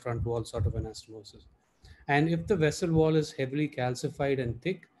back wall front wall sort of anastomosis. And if the vessel wall is heavily calcified and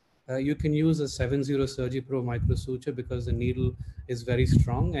thick, you can use a 70 Surgi-Pro microsuture, because the needle is very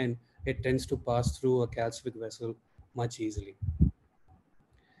strong and it tends to pass through a calcific vessel much easily.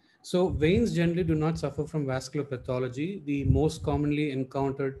 So veins generally do not suffer from vascular pathology. The most commonly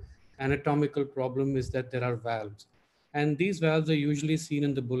encountered anatomical problem is that there are valves. And these valves are usually seen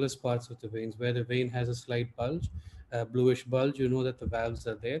in the bullous parts of the veins, where the vein has a slight bulge, a bluish bulge. You know that the valves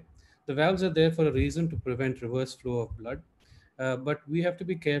are there. The valves are there for a reason, to prevent reverse flow of blood. But we have to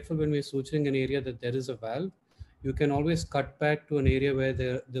be careful when we're suturing an area that there is a valve. You can always cut back to an area where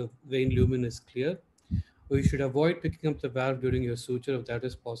the vein lumen is clear. You should avoid picking up the valve during your suture if that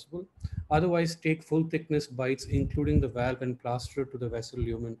is possible. Otherwise, take full thickness bites, including the valve, and plaster it to the vessel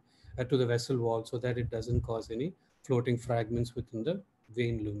lumen, to the vessel wall, so that it doesn't cause any floating fragments within the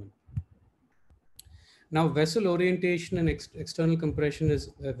vein lumen. Now, vessel orientation and external compression is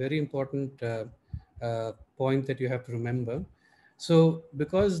a very important point that you have to remember. So,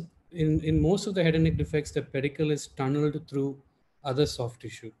 because in most of the head and neck defects, the pedicle is tunneled through other soft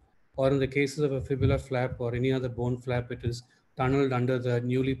tissue, or in the cases of a fibula flap or any other bone flap, it is tunneled under the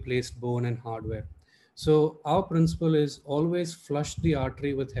newly placed bone and hardware. So, our principle is always flush the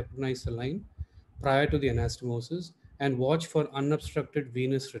artery with heparinized saline prior to the anastomosis, and watch for unobstructed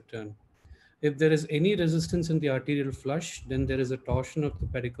venous return. If there is any resistance in the arterial flush, then there is a torsion of the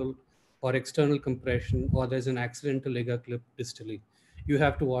pedicle or external compression, or there's an accidental lega clip distally. You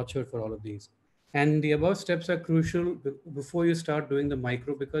have to watch out for all of these. And the above steps are crucial before you start doing the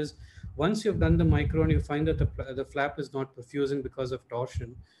micro, because once you've done the micro and you find that the flap is not perfusing because of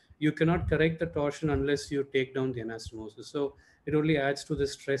torsion, you cannot correct the torsion unless you take down the anastomosis. So it only adds to the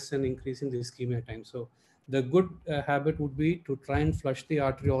stress and increasing the ischemia time. So the good habit would be to try and flush the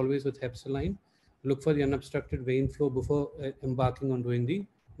artery always with hep saline. Look for the unobstructed vein flow before embarking on doing the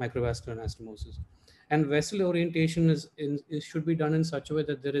microvascular anastomosis. And vessel orientation should be done in such a way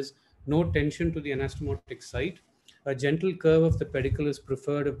that there is no tension to the anastomotic site. A gentle curve of the pedicle is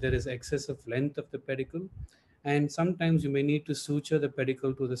preferred if there is excess of length of the pedicle. And sometimes you may need to suture the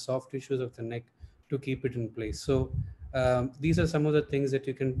pedicle to the soft tissues of the neck to keep it in place. So these are some of the things that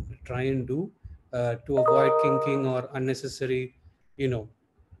you can try and do to avoid kinking or unnecessary,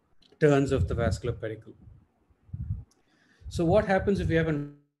 turns of the vascular pedicle. So what happens if you have a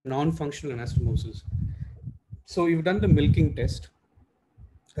non-functional anastomosis? So you've done the milking test,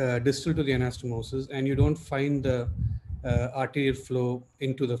 distal to the anastomosis, and you don't find the arterial flow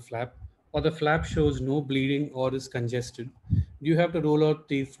into the flap, or the flap shows no bleeding or is congested. You have to rule out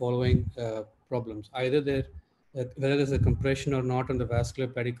the following problems. Either whether there's a compression or not on the vascular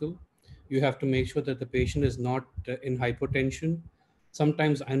pedicle. You have to make sure that the patient is not in hypotension.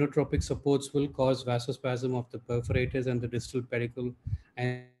 Sometimes inotropic supports will cause vasospasm of the perforators and the distal pedicle,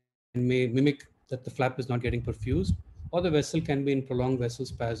 and may mimic that the flap is not getting perfused, or the vessel can be in prolonged vessel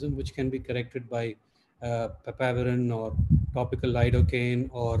spasm, which can be corrected by papaverine or topical lidocaine,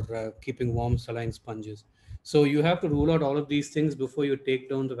 or keeping warm saline sponges. So you have to rule out all of these things before you take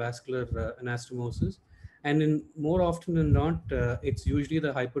down the vascular anastomosis. And in more often than not, it's usually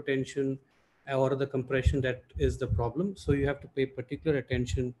the hypotension or the compression that is the problem. So you have to pay particular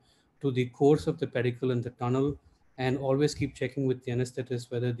attention to the course of the pedicle and the tunnel, and always keep checking with the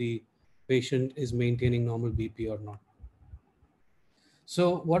anesthetist whether the patient is maintaining normal BP or not.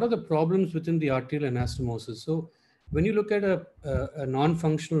 So what are the problems within the arterial anastomosis? So when you look at a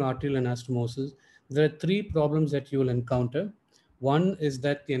non-functional arterial anastomosis, there are three problems that you will encounter. One is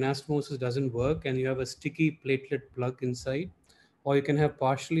that the anastomosis doesn't work and you have a sticky platelet plug inside, or you can have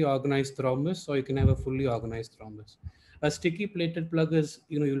partially organized thrombus, or you can have a fully organized thrombus. A sticky platelet plug is,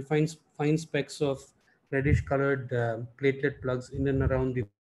 you'll find fine specks of reddish colored platelet plugs in and around the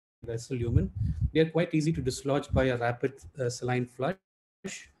vessel lumen. They are quite easy to dislodge by a rapid saline flush,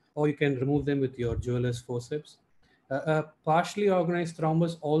 or you can remove them with your jeweler's forceps. A partially organized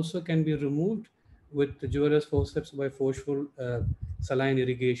thrombus also can be removed with the jeweler's forceps by forceful saline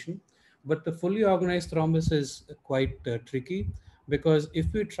irrigation. But the fully organized thrombus is quite tricky, because if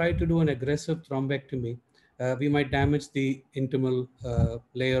we try to do an aggressive thrombectomy, we might damage the intimal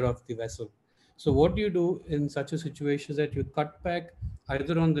layer of the vessel. So what you do in such a situation is that you cut back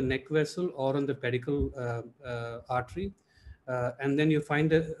either on the neck vessel or on the pedicle artery, and then you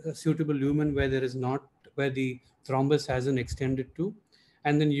find a suitable lumen where there is not, where the thrombus hasn't extended to,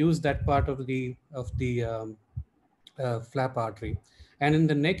 and then use that part of the flap artery. And in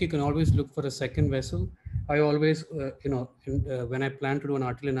the neck, you can always look for a second vessel. I always, when I plan to do an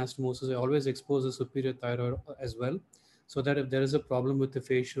arterial anastomosis, I always expose the superior thyroid as well, so that if there is a problem with the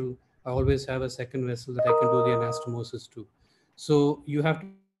facial, I always have a second vessel that I can do the anastomosis to. So you have to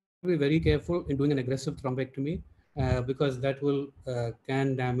be very careful in doing an aggressive thrombectomy, because that will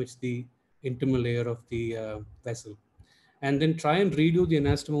can damage the intimal layer of the vessel. And then try and redo the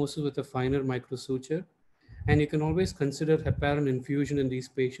anastomosis with a finer microsuture. And you can always consider heparin infusion in these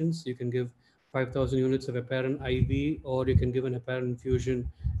patients. You can give 5,000 units of heparin IV, or you can give an heparin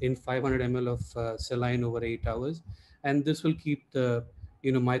infusion in 500 ml of saline over 8 hours. And this will keep the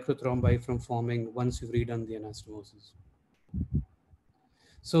microthrombi from forming once you've redone the anastomosis.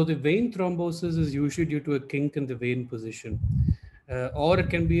 So the vein thrombosis is usually due to a kink in the vein position, or it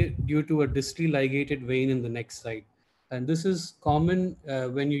can be due to a distally ligated vein in the neck side. And this is common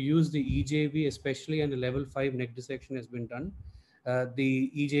when you use the EJV, especially and the level 5 neck dissection has been done. The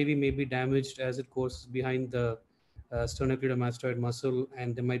EJV may be damaged as it courses behind the sternocleidomastoid muscle,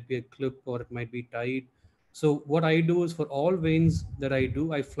 and there might be a clip or it might be tied. So what I do is, for all veins that I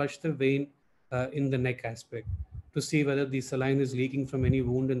do, I flush the vein in the neck aspect to see whether the saline is leaking from any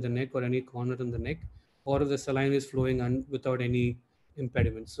wound in the neck or any corner in the neck, or if the saline is flowing without any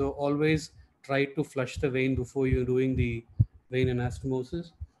impediment. So always try to flush the vein before you're doing the vein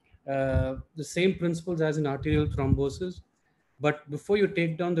anastomosis. The same principles as in arterial thrombosis, but before you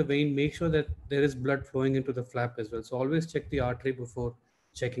take down the vein, make sure that there is blood flowing into the flap as well. So always check the artery before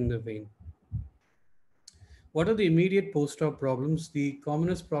checking the vein. What are the immediate post-op problems? The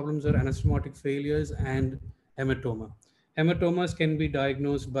commonest problems are anastomotic failures and hematoma. Hematomas can be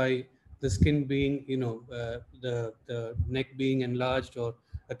diagnosed by the skin being, the neck being enlarged, or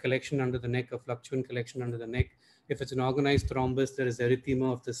a collection under the neck, a fluctuant collection under the neck. If it's an organized thrombus, there is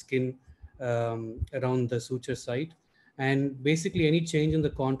erythema of the skin around the suture site. And basically any change in the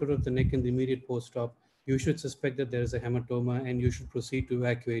contour of the neck in the immediate post-op, you should suspect that there is a hematoma and you should proceed to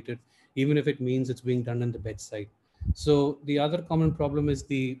evacuate it, even if it means it's being done in the bedside. So the other common problem is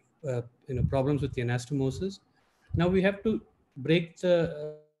the problems with the anastomosis. Now we have to break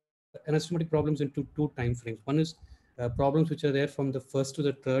the anastomotic problems into two time frames. One is problems which are there from the first to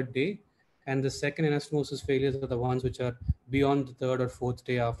the third day, and the second anastomosis failures are the ones which are beyond the third or fourth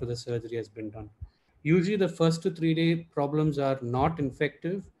day after the surgery has been done. Usually the first to 3 day problems are not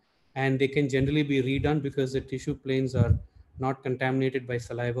infective, and they can generally be redone because the tissue planes are not contaminated by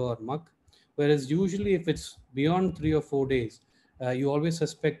saliva or muck. Whereas usually if it's beyond 3 or 4 days, you always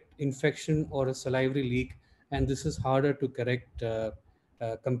suspect infection or a salivary leak, and this is harder to correct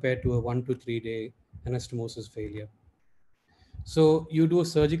compared to a 1 to 3 day anastomosis failure. So you do a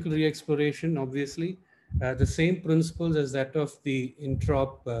surgical re-exploration, obviously, the same principles as that of the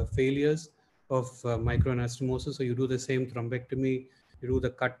intraop failures of microanastomosis. So you do the same thrombectomy, you do the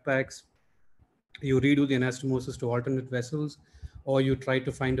cutbacks, you redo the anastomosis to alternate vessels, or you try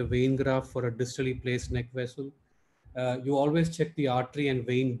to find a vein graft for a distally placed neck vessel. You always check the artery and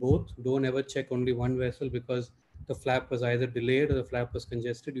vein both. Don't ever check only one vessel, because the flap was either delayed or the flap was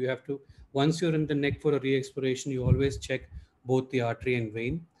congested. You have to, once you're in the neck for a re-exploration, you always check both the artery and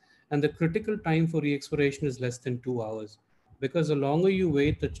vein. And the critical time for re-exploration is less than 2 hours, because the longer you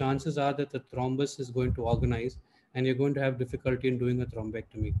wait, the chances are that the thrombus is going to organize and you're going to have difficulty in doing a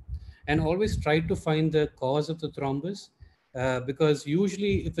thrombectomy. And always try to find the cause of the thrombus, because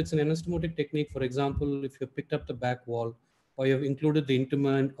usually if it's an anastomotic technique, for example, if you've picked up the back wall, or you've included the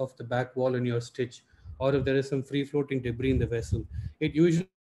intima of the back wall in your stitch, or if there is some free floating debris in the vessel, it usually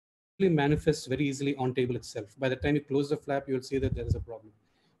manifests very easily on table itself. By the time you close the flap, you'll see that there is a problem.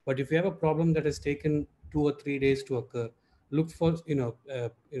 But if you have a problem that has taken 2 or 3 days to occur, look for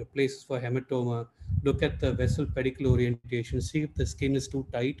places for hematoma, look at the vessel pedicle orientation, see if the skin is too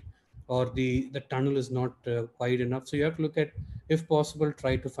tight or the tunnel is not wide enough. So you have to look at, if possible,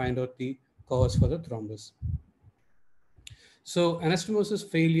 try to find out the cause for the thrombus. So anastomosis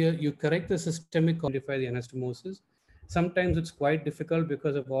failure, you correct the systemic, identify the anastomosis. Sometimes it's quite difficult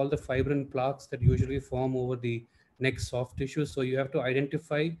because of all the fibrin plaques that usually form over the neck soft tissue. So you have to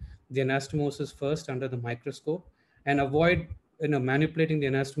identify the anastomosis first under the microscope and avoid manipulating the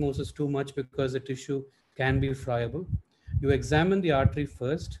anastomosis too much because the tissue can be friable. You examine the artery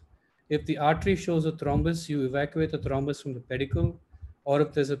first. If the artery shows a thrombus, you evacuate the thrombus from the pedicle, or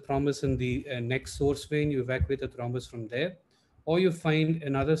if there's a thrombus in the neck source vein, you evacuate the thrombus from there, or you find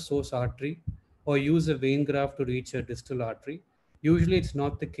another source artery, or use a vein graft to reach a distal artery. Usually it's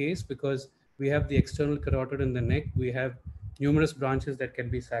not the case because we have the external carotid in the neck. We have numerous branches that can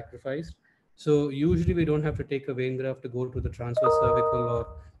be sacrificed. So usually we don't have to take a vein graft to go to the transverse cervical or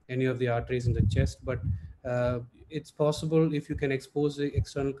any of the arteries in the chest, but it's possible if you can expose the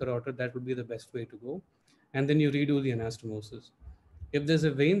external carotid, that would be the best way to go. And then you redo the anastomosis. If there's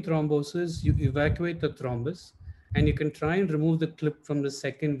a vein thrombosis, you evacuate the thrombus and you can try and remove the clip from the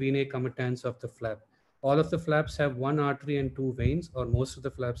second venae comitans of the flap. All of the flaps have one artery and two veins, or most of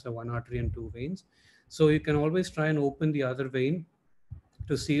the flaps have one artery and two veins. So you can always try and open the other vein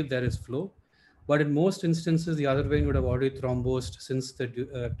to see if there is flow. But in most instances, the other vein would have already thrombosed since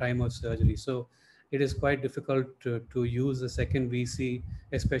the time of surgery. So it is quite difficult to use the second VC,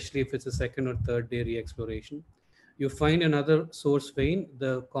 especially if it's a second or third day re-exploration. You find another source vein.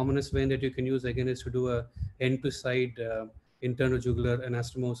 The commonest vein that you can use again is to do a end to side internal jugular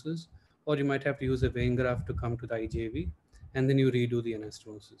anastomosis, or you might have to use a vein graft to come to the IJV, and then you redo the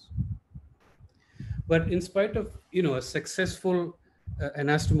anastomosis. But in spite of a successful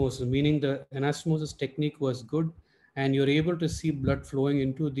anastomosis, meaning the anastomosis technique was good and you're able to see blood flowing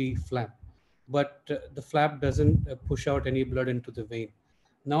into the flap, but the flap doesn't push out any blood into the vein.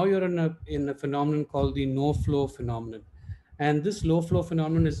 Now you're in a phenomenon called the no flow phenomenon. And this low flow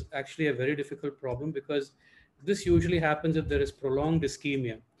phenomenon is actually a very difficult problem because this usually happens if there is prolonged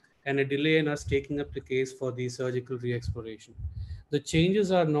ischemia and a delay in us taking up the case for the surgical re-exploration. The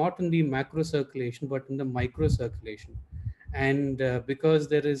changes are not in the macro circulation, but in the micro circulation. And because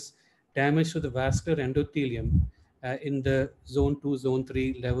there is damage to the vascular endothelium in the zone 2, zone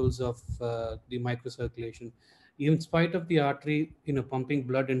 3 levels of the microcirculation, in spite of the artery pumping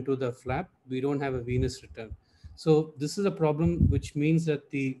blood into the flap, we don't have a venous return. So this is a problem, which means that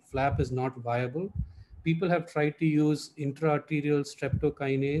the flap is not viable. People have tried to use intraarterial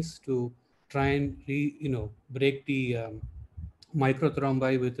streptokinase to try and break the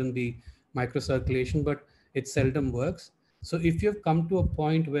microthrombi within the microcirculation, but it seldom works. So if you've come to a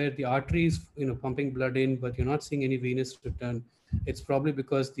point where the artery is pumping blood in, but you're not seeing any venous return, it's probably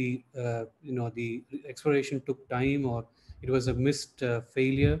because the the exploration took time, or it was a missed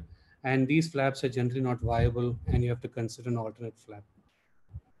failure, and these flaps are generally not viable, and you have to consider an alternate flap.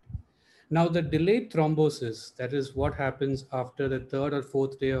 Now, the delayed thrombosis, that is what happens after the third or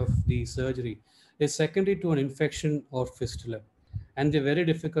fourth day of the surgery, is secondary to an infection or fistula. And they're very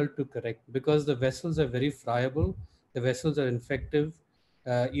difficult to correct because the vessels are very friable, the vessels are infective.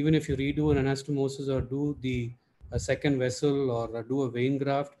 Even if you redo an anastomosis or do the second vessel or do a vein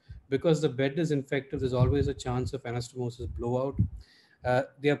graft, because the bed is infective, there's always a chance of anastomosis blowout.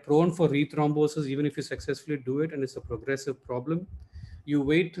 They are prone for rethrombosis even if you successfully do it, and it's a progressive problem. You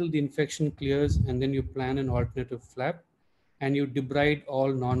wait till the infection clears and then you plan an alternative flap, and you debride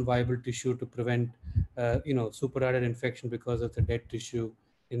all non-viable tissue to prevent superadded infection because of the dead tissue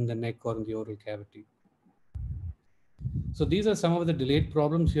in the neck or in the oral cavity. So these are some of the delayed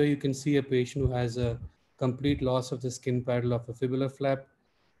problems. Here you can see a patient who has a complete loss of the skin paddle of a fibular flap.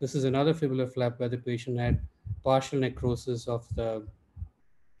 This is another fibular flap where the patient had partial necrosis of the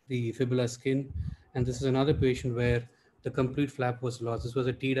fibular skin. And this is another patient where the complete flap was lost. This was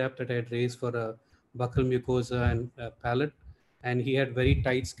a Tdap that I had raised for a buccal mucosa and palate. And he had very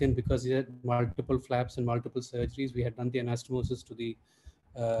tight skin because he had multiple flaps and multiple surgeries. We had done the anastomosis to the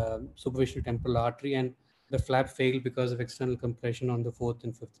superficial temporal artery, and the flap failed because of external compression on the fourth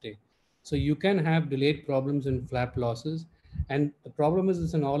and fifth day. So you can have delayed problems in flap losses. And the problem is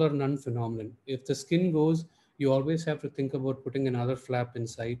it's an all or none phenomenon. If the skin goes, you always have to think about putting another flap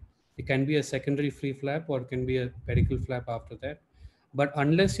inside. It can be a secondary free flap or it can be a pedicle flap after that. But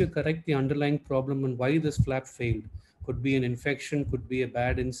unless you correct the underlying problem and why this flap failed, could be an infection, could be a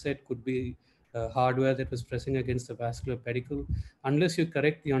bad inset, could be hardware that was pressing against the vascular pedicle. Unless you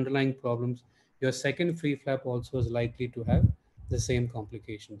correct the underlying problems, your second free flap also is likely to have the same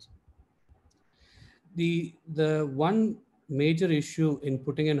complications. The one major issue in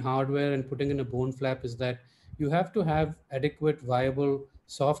putting in hardware and putting in a bone flap is that you have to have adequate viable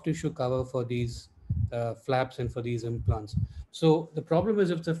soft tissue cover for these flaps and for these implants. So the problem is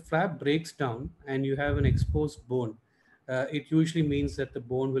if the flap breaks down and you have an exposed bone, it usually means that the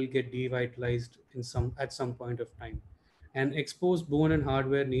bone will get devitalized at some point of time. And exposed bone and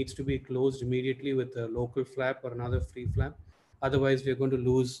hardware needs to be closed immediately with a local flap or another free flap. Otherwise, we're going to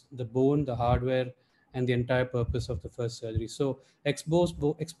lose the bone, the hardware, and the entire purpose of the first surgery. So exposed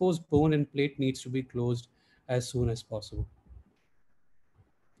bone and plate needs to be closed as soon as possible.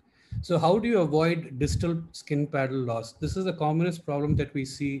 So how do you avoid distal skin paddle loss? This is the commonest problem that we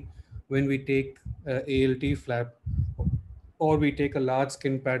see when we take ALT flap or we take a large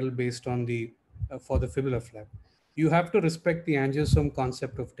skin paddle based on the for the fibular flap. You have to respect the angiosome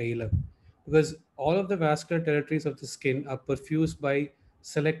concept of Taylor because all of the vascular territories of the skin are perfused by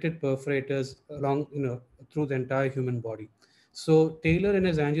selected perforators along through the entire human body. So Taylor in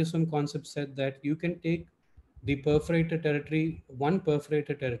his angiosome concept said that you can take the perforated territory, one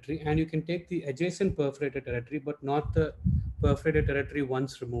perforated territory, and you can take the adjacent perforated territory, but not the perforated territory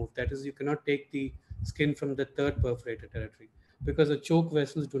once removed. That is, you cannot take the skin from the third perforated territory because the choke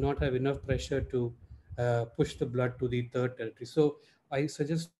vessels do not have enough pressure to push the blood to the third territory. So I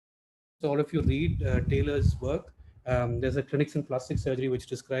suggest all of you read Taylor's work. There's a Clinics in Plastic Surgery which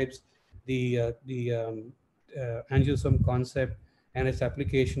describes the angiosome concept and its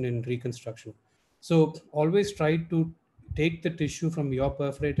application in reconstruction. So always try to take the tissue from your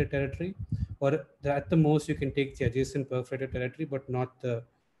perforated territory, or at the most you can take the adjacent perforated territory, but not the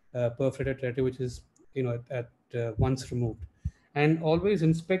perforated territory, which is at once removed. And always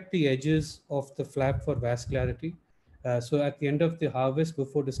inspect the edges of the flap for vascularity. So at the end of the harvest,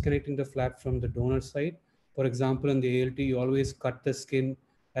 before disconnecting the flap from the donor side, for example, in the ALT, you always cut the skin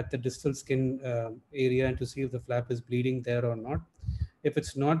at the distal skin area and to see if the flap is bleeding there or not. If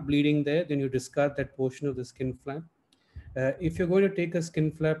it's not bleeding there, then you discard that portion of the skin flap. If you're going to take a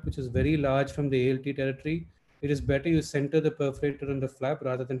skin flap which is very large from the ALT territory, it is better you center the perforator on the flap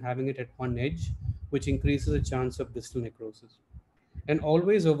rather than having it at one edge, which increases the chance of distal necrosis. And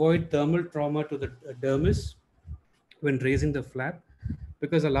always avoid thermal trauma to the dermis when raising the flap,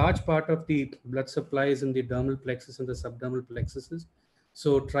 because a large part of the blood supply is in the dermal plexus and the subdermal plexuses.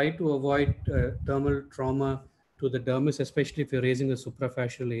 So try to avoid thermal trauma to the dermis, especially if you're raising a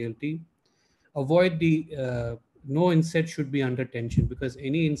suprafascial ALT. Avoid the no inset should be under tension, because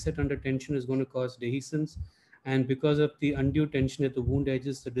any inset under tension is going to cause dehiscence, and because of the undue tension at the wound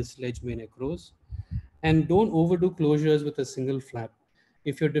edges, the distal edge may necrose. And don't overdo closures with a single flap.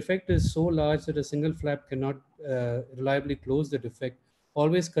 If your defect is so large that a single flap cannot reliably close the defect,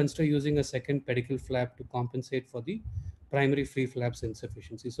 always consider using a second pedicle flap to compensate for the primary free flap's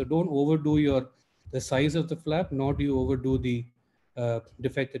insufficiency. So don't overdo the size of the flap, nor do you overdo the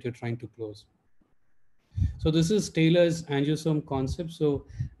defect that you're trying to close. So this is Taylor's angiosome concept. So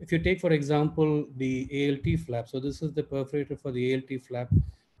if you take, for example, the ALT flap, so this is the perforator for the ALT flap.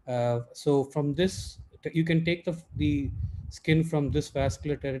 So from this, you can take the skin from this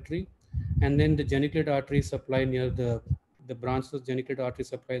vascular territory, and then the geniculate artery supply near the branch of geniculate artery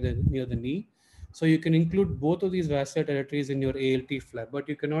supply near the knee. So you can include both of these vascular territories in your ALT flap, but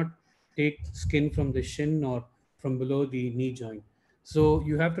you cannot take skin from the shin or from below the knee joint. So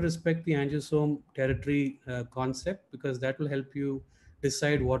you have to respect the angiosome territory concept, because that will help you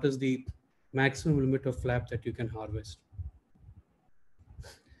decide what is the maximum limit of flap that you can harvest.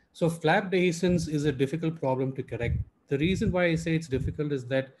 So flap dehiscence is a difficult problem to correct. The reason why I say it's difficult is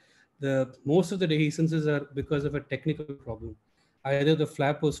that most of the dehiscences are because of a technical problem. Either the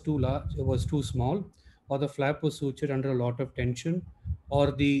flap was too large, was too small, or the flap was sutured under a lot of tension,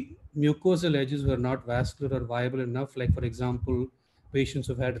 or the mucosal edges were not vascular or viable enough. Like for example, patients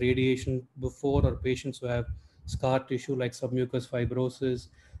who've had radiation before, or patients who have scar tissue like submucous fibrosis,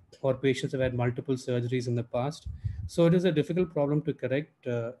 or patients have had multiple surgeries in the past. So it is a difficult problem to correct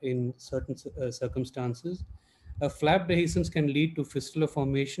in certain circumstances. A flap dehiscence can lead to fistula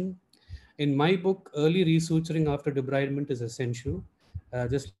formation. In my book, early resuturing after debridement is essential.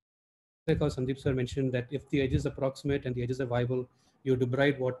 Just like how Sandeep sir mentioned, that if the edge is approximate and the edges are viable, you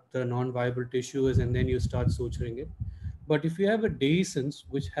debride what the non-viable tissue is, and then you start suturing it. But if you have a dehiscence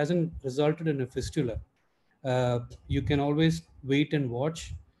which hasn't resulted in a fistula, you can always wait and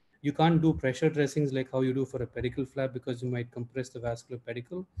watch. You can't do pressure dressings like how you do for a pedicle flap, because you might compress the vascular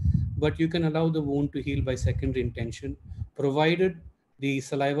pedicle, but you can allow the wound to heal by secondary intention, provided the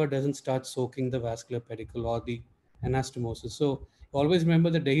saliva doesn't start soaking the vascular pedicle or the anastomosis. So always remember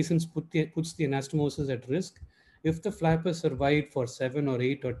that dehiscence puts the anastomosis at risk. If the flap has survived for 7 or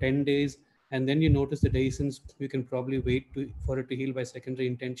 8 or 10 days, and then you notice the dehiscence, you can probably wait for it to heal by secondary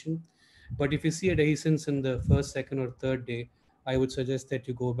intention. But if you see a dehiscence in the first, second, or third day, I would suggest that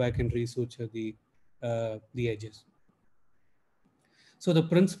you go back and resuture the edges. So the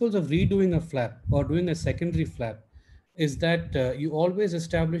principles of redoing a flap or doing a secondary flap is that you always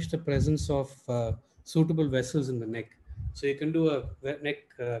establish the presence of suitable vessels in the neck. So you can do a neck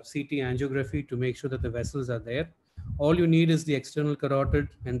CT angiography to make sure that the vessels are there. All you need is the external carotid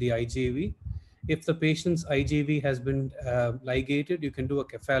and the IJV. If the patient's IJV has been ligated, you can do a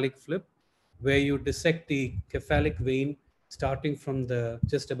cephalic flip where you dissect the cephalic vein starting from the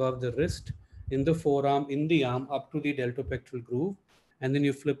just above the wrist in the forearm, in the arm, up to the deltopectoral groove, and then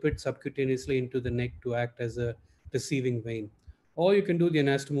you flip it subcutaneously into the neck to act as a receiving vein. Or you can do the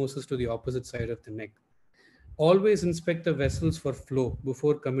anastomosis to the opposite side of the neck. Always inspect the vessels for flow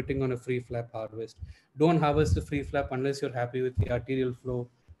before committing on a free flap harvest. Don't harvest the free flap unless you're happy with the arterial flow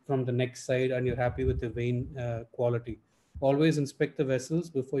from the neck side and you're happy with the vein quality. Always inspect the vessels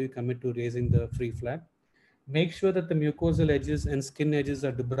before you commit to raising the free flap. Make sure that the mucosal edges and skin edges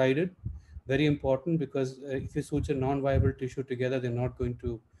are debrided. Very important, because if you suture non-viable tissue together, they're not going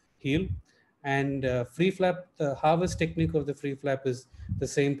to heal. And free flap, the harvest technique of the free flap is the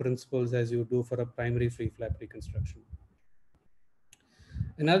same principles as you do for a primary free flap reconstruction.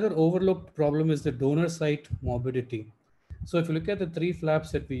 Another overlooked problem is the donor site morbidity. So if you look at the three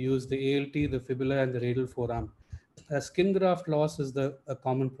flaps that we use, the ALT, the fibula, and the radial forearm, skin graft loss is a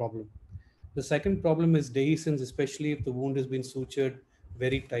common problem. The second problem is dehiscence, especially if the wound has been sutured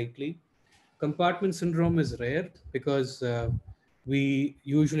very tightly. Compartment syndrome is rare because we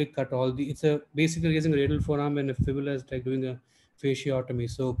usually cut all the, it's a basically raising a radial forearm and a fibula is like doing a fasciotomy.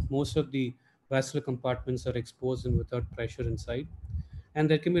 So most of the vascular compartments are exposed and without pressure inside. And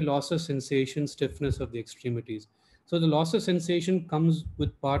there can be loss of sensation, stiffness of the extremities. So the loss of sensation comes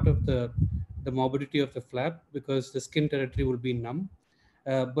with part of the morbidity of the flap because the skin territory will be numb.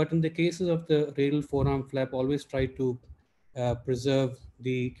 But in the cases of the radial forearm flap, always try to preserve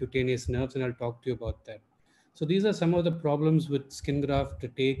the cutaneous nerves, and I'll talk to you about that. So these are some of the problems with skin graft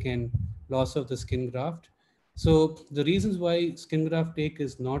take and loss of the skin graft. So the reasons why skin graft take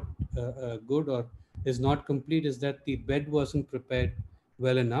is not good or is not complete is that the bed wasn't prepared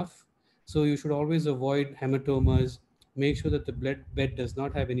well enough. So you should always avoid hematomas, make sure that the bed does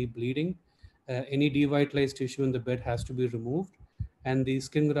not have any bleeding. Any devitalized tissue in the bed has to be removed, and the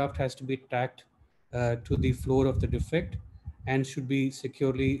skin graft has to be tacked to the floor of the defect and should be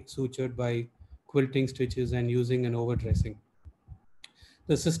securely sutured by quilting stitches and using an overdressing.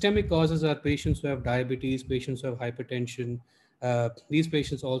 The systemic causes are patients who have diabetes, patients who have hypertension. These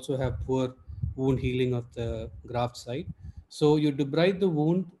patients also have poor wound healing of the graft site. So you debride the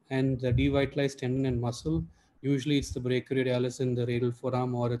wound and the devitalized tendon and muscle. Usually it's the brachioradialis in the radial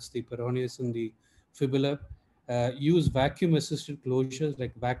forearm or it's the peroneus in the fibula. Use vacuum assisted closures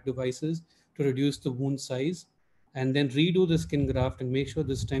like VAC devices to reduce the wound size, and then redo the skin graft and make sure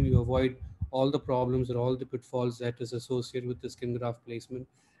this time you avoid all the problems or all the pitfalls that is associated with the skin graft placement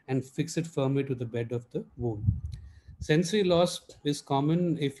and fix it firmly to the bed of the wound. Sensory loss is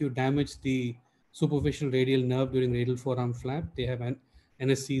common if you damage the superficial radial nerve during radial forearm flap. They have an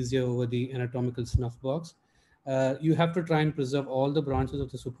anesthesia over the anatomical snuff box. You have to try and preserve all the branches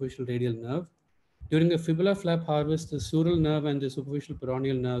of the superficial radial nerve. During a fibula flap harvest, the sural nerve and the superficial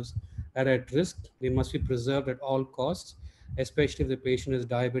peroneal nerves are at risk. They must be preserved at all costs, especially if the patient is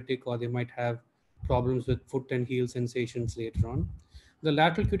diabetic or they might have problems with foot and heel sensations later on. The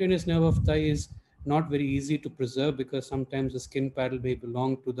lateral cutaneous nerve of thigh is not very easy to preserve because sometimes the skin paddle may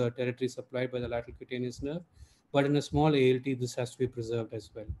belong to the territory supplied by the lateral cutaneous nerve, but in a small ALT, this has to be preserved as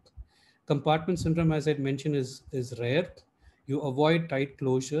well. Compartment syndrome, as I mentioned, is rare. You avoid tight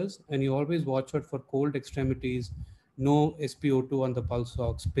closures and you always watch out for cold extremities, no SpO2 on the pulse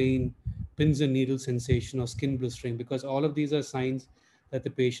ox, pain, pins and needle sensation, or skin blistering, because all of these are signs that the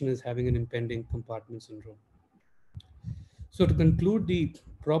patient is having an impending compartment syndrome. So to conclude, the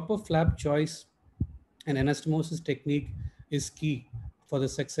proper flap choice and anastomosis technique is key for the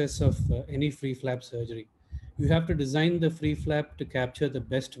success of any free flap surgery. You have to design the free flap to capture the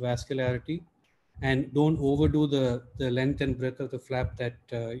best vascularity and don't overdo the length and breadth of the flap that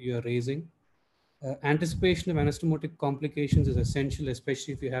you're raising. Anticipation of anastomotic complications is essential,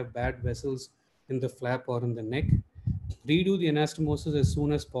 especially if you have bad vessels in the flap or in the neck. Redo the anastomosis as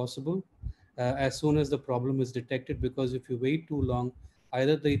soon as possible, as soon as the problem is detected, because if you wait too long,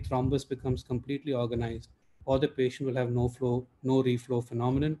 either the thrombus becomes completely organized or the patient will have no flow, no reflow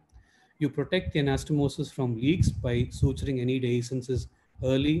phenomenon. You protect the anastomosis from leaks by suturing any dehiscences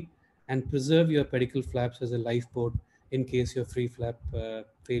early and preserve your pedicle flaps as a lifeboat in case your free flap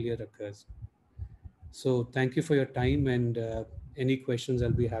failure occurs. So thank you for your time, and any questions,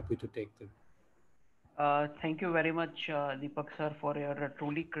 I'll be happy to take them. Thank you very much, Deepak sir, for your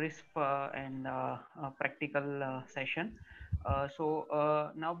truly crisp and practical session.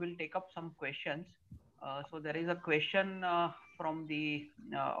 Now we'll take up some questions. So there is a question from the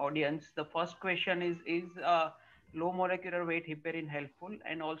audience. The first question is low molecular weight heparin helpful?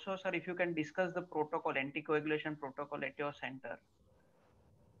 And also, sir, if you can discuss the protocol, anticoagulation protocol at your center.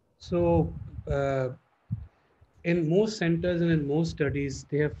 So in most centers and in most studies,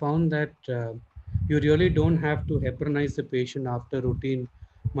 they have found that you really don't have to heparinize the patient after routine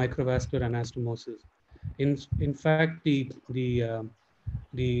microvascular anastomosis. In fact, the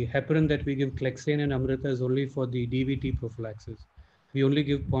heparin that we give, Clexane and Amrita, is only for the DVT prophylaxis. We only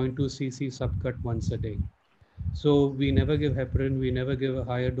give 0.2 cc subcut once a day. So we never give heparin, we never give a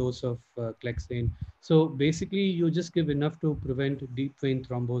higher dose of Clexane. So basically, you just give enough to prevent deep vein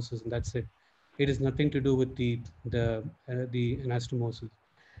thrombosis, and that's it. It is nothing to do with the anastomosis.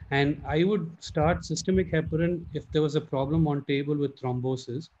 And I would start systemic heparin if there was a problem on table with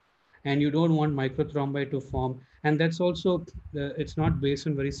thrombosis, and you don't want microthrombi to form. And that's also, it's not based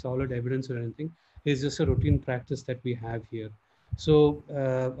on very solid evidence or anything. It's just a routine practice that we have here. So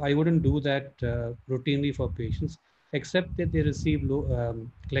I wouldn't do that routinely for patients, except that they receive low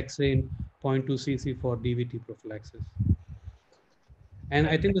Clexane 0.2 cc for DVT prophylaxis. And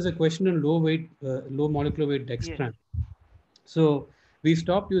I think there's a question on low molecular weight dextran. Yes. So we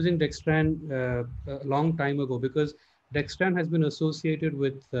stopped using dextran a long time ago because dextran has been associated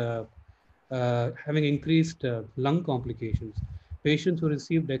with having increased lung complications. Patients who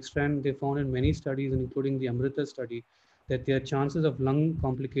received dextran, they found in many studies, including the Amrita study, that their chances of lung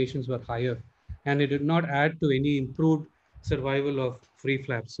complications were higher, and it did not add to any improved survival of free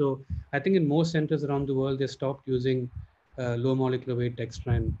flaps. So I think in most centers around the world, they stopped using low molecular weight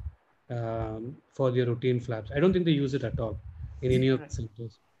dextran for their routine flaps. I don't think they use it at all in any of the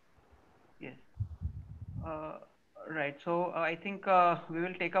centers. Yes. Right. So I think we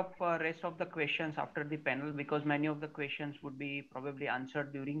will take up rest of the questions after the panel, because many of the questions would be probably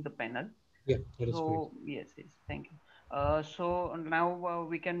answered during the panel. Yeah, that is great. So yes, thank you. So now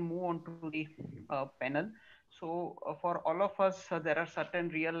we can move on to the panel. So for all of us, there are certain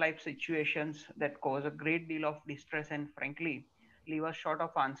real life situations that cause a great deal of distress and frankly leave us short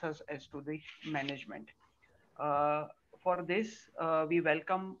of answers as to the management. For this, we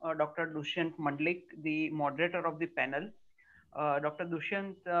welcome Dr. Dushyant Mandlik, the moderator of the panel. Dr.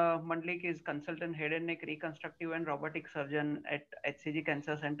 Dushyant Mandlik is consultant head and neck reconstructive and robotic surgeon at HCG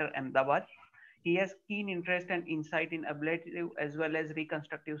Cancer Center, Ahmedabad. He has keen interest and insight in ablative as well as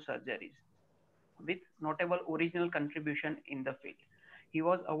reconstructive surgeries, with notable original contribution in the field. He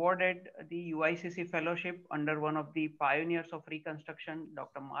was awarded the UICC fellowship under one of the pioneers of reconstruction,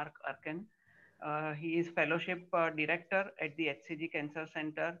 Dr. Mark Arkin. He is fellowship director at the HCG Cancer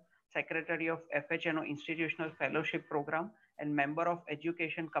Center, secretary of FHNO Institutional Fellowship Program, and member of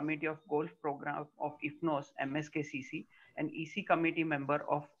Education Committee of Golf Program of IFNOS MSKCC, and EC Committee member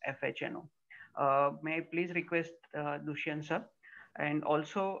of FHNO. May I please request Dushyant sir? And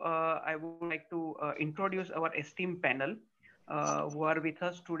also, I would like to introduce our esteemed panel who are with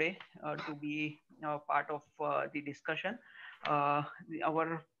us today to be part of the discussion.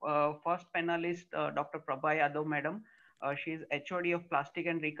 Our first panelist, Dr. Prabha Yadav, madam. She is HOD of Plastic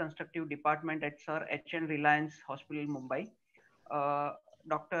and Reconstructive Department at Sir H.N. Reliance Hospital, Mumbai.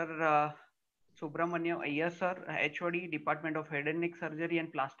 Dr. Subramaniam Iyer, sir, HOD, Department of Head and Neck Surgery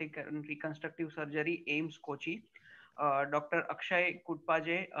and Plastic and Reconstructive Surgery, AIMS, Kochi. Dr. Akshay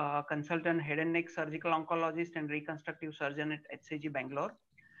Kutpaje, Consultant Head and Neck Surgical Oncologist and Reconstructive Surgeon at HCG, Bangalore.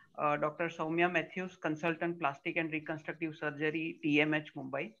 Dr. Soumya Matthews, Consultant Plastic and Reconstructive Surgery, TMH,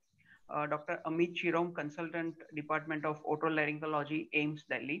 Mumbai. Dr. Amit Chirom, Consultant Department of Otolaryngology, AIMS,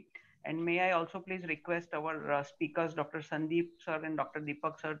 Delhi. And may I also please request our speakers, Dr. Sandeep sir and Dr.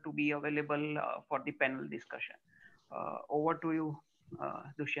 Deepak sir, to be available for the panel discussion. Over to you,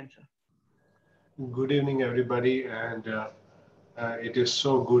 Dushyant sir. Good evening, everybody, and it is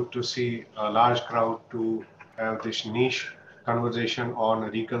so good to see a large crowd to have this niche conversation on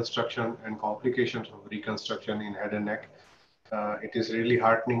reconstruction and complications of reconstruction in head and neck. It is really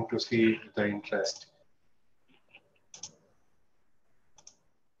heartening to see the interest.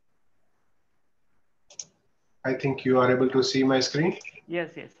 I think you are able to see my screen?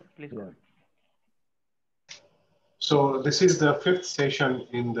 Yes, sir. Please go ahead. So this is the 5th session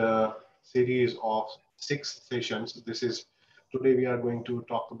in the series of 6 sessions. Today we are going to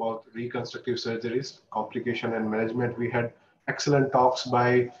talk about reconstructive surgeries, complication and management. We had excellent talks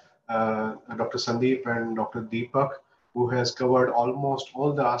by Dr. Sandeep and Dr. Deepak, who has covered almost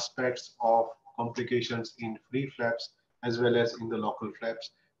all the aspects of complications in free flaps as well as in the local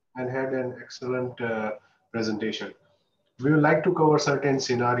flaps, and had an excellent presentation. We would like to cover certain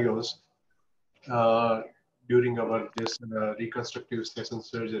scenarios during our this reconstructive session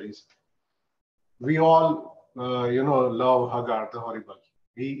surgeries. We all, love Hagar the Horrible.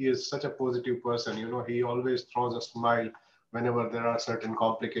 He is such a positive person. He always throws a smile whenever there are certain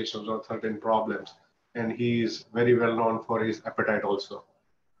complications or certain problems. And he is very well known for his appetite also.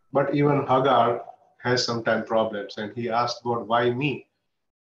 But even Hagar has sometimes problems. And he asked God, why me?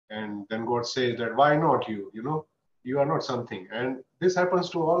 And then God says that, why not you? You are not something. And this happens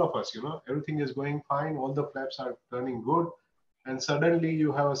to all of us. Everything is going fine. All the flaps are turning good. And suddenly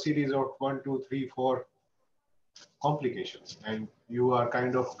you have a series of 1, 2, 3, 4 complications, and you are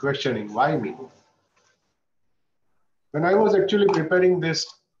kind of questioning, why me? When I was actually preparing this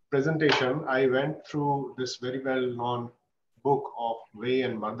presentation, I went through this very well-known book of Way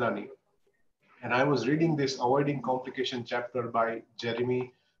and Mardani, and I was reading this Avoiding Complication chapter by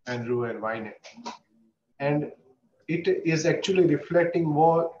Jeremy, Andrew, and Wynette. And it is actually reflecting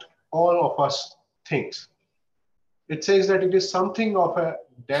what all of us thinks. It says that it is something of a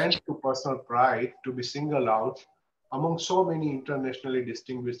dent to personal pride to be singled out among so many internationally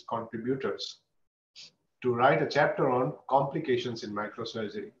distinguished contributors to write a chapter on complications in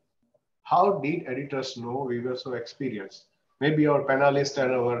microsurgery. How did editors know we were so experienced? Maybe our panelists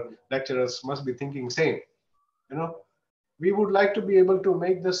and our lecturers must be thinking same. We would like to be able to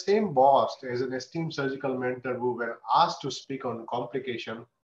make the same boast as an esteemed surgical mentor who, when asked to speak on complication,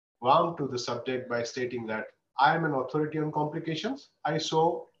 warmed to the subject by stating that I am an authority on complications. I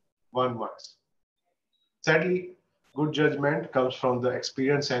saw one once. Sadly, good judgment comes from the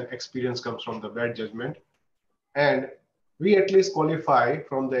experience, and experience comes from the bad judgment. And we at least qualify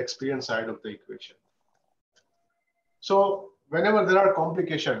from the experience side of the equation. So whenever there are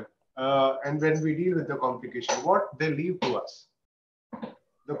complications, and when we deal with the complication, what they leave to us?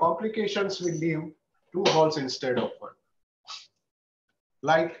 The complications will leave 2 holes instead of 1.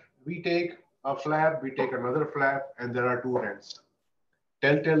 Like we take a flap, we take another flap, and there are 2 rents.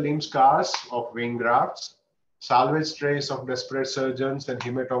 Telltale limb scars of vein grafts, salvage trace of desperate surgeons and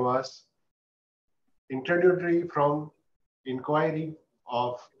hematomas, introductory from inquiry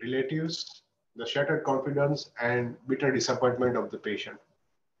of relatives, the shattered confidence and bitter disappointment of the patient.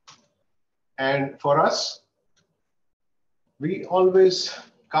 And for us, we always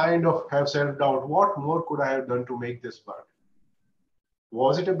kind of have self-doubt. What more could I have done to make this work?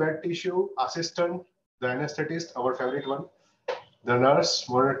 Was it a bad tissue, assistant, the anesthetist, our favorite one, the nurse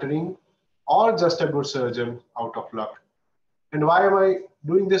monitoring, or just a good surgeon out of luck? And why am I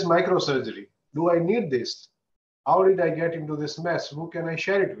doing this microsurgery? Do I need this? How did I get into this mess? Who can I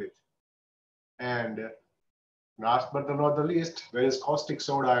share it with? And last but not the least, where is caustic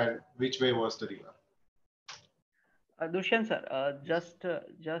soda and which way was the river? Dushyant sir,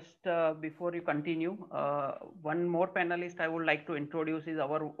 just before you continue, one more panelist I would like to introduce is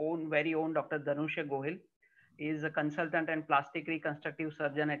our very own Dr. Dhanusha Gohil. He is a consultant and plastic reconstructive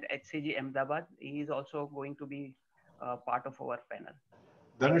surgeon at HCG Ahmedabad. He is also going to be part of our panel.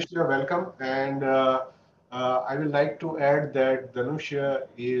 Dhanusha, welcome. And I would like to add that Dhanusha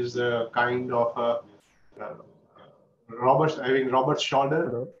is a kind of Robert's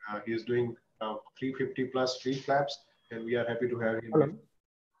shoulder. He is doing 350 plus free flaps, and we are happy to have him.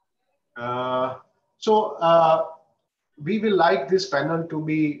 We will like this panel to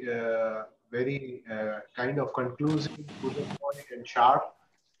be very kind of conclusive, to the point, and sharp,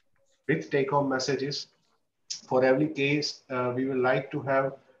 with take-home messages. For every case, we will like to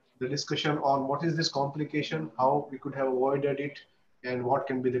have the discussion on what is this complication, how we could have avoided it, and what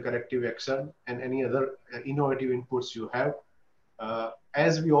can be the corrective action, and any other innovative inputs you have.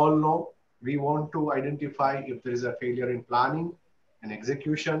 As we all know, we want to identify if there is a failure in planning and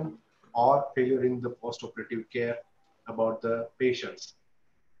execution, or failure in the post-operative care about the patients.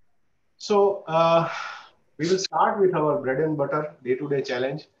 So we will start with our bread and butter day-to-day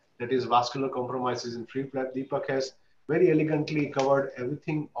challenge, that is vascular compromises in free flap. Deepak has very elegantly covered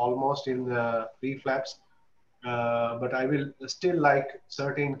everything almost in the free flaps, but I will still like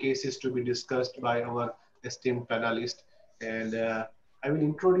certain cases to be discussed by our esteemed panelist. And I will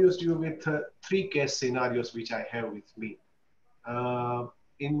introduce you with 3 case scenarios which I have with me.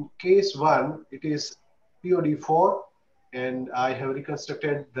 In case 1, it is POD4, and I have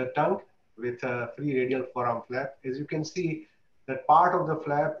reconstructed the tongue with a free radial forearm flap. As you can see, that part of the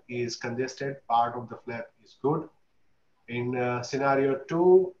flap is congested, part of the flap is good. In scenario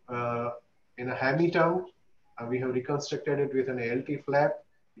 2, in a hemi tongue, we have reconstructed it with an ALT flap.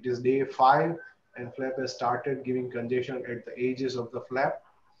 It is day 5, and flap has started giving congestion at the edges of the flap.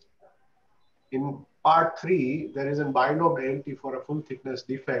 In part 3, there is a bilobed LT for a full thickness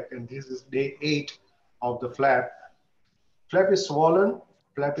defect, and this is day 8 of the flap. Flap is swollen,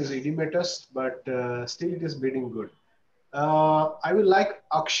 flap is edematous, but still it is bleeding good. I would like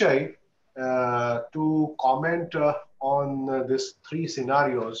Akshay to comment on these 3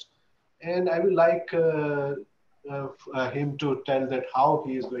 scenarios, and I would like him to tell that how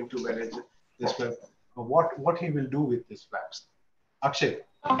he is going to manage this flap, what he will do with these flaps. Akshay.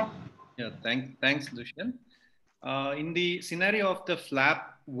 Yeah, thanks, Dushyant. In the scenario of the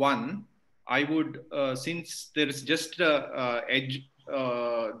flap 1, I would, since there is just edge,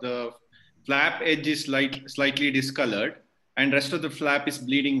 the flap edge is slightly discolored and rest of the flap is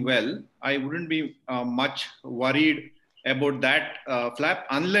bleeding well, I wouldn't be much worried about that flap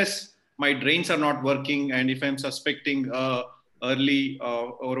unless my drains are not working and if I'm suspecting early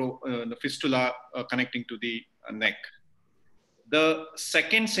or the fistula connecting to the neck. The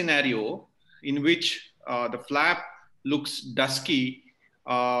second scenario in which the flap looks dusky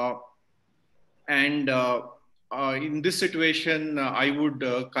and in this situation, I would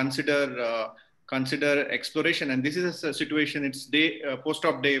consider exploration. And this is a situation, it's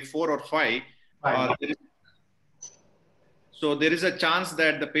post-op day 4 or 5. So there is a chance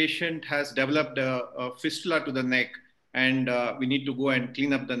that the patient has developed a fistula to the neck and we need to go and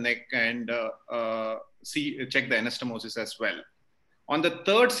clean up the neck and check the anastomosis as well. On the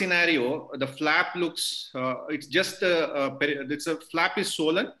third scenario, the flap looks, it's just, flap is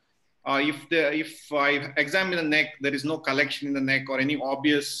swollen. If I examine the neck, there is no collection in the neck or any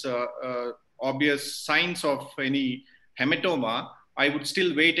obvious signs of any hematoma, I would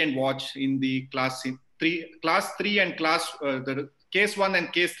still wait and watch in the class 3 and the case 1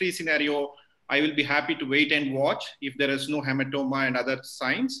 and case 3 scenario. I will be happy to wait and watch if there is no hematoma and other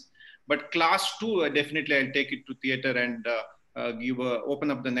signs. But class 2, definitely I'll take it to theater and open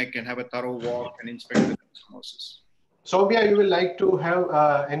up the neck and have a thorough walk and inspect the anastomosis. Soumya, you will like to have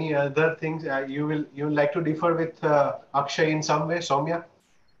any other things? You will like to differ with Akshay in some way, Soumya?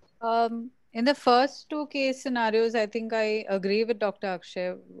 In the first 2 case scenarios, I think I agree with Dr.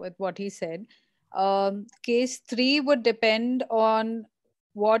 Akshay with what he said. Case 3 would depend on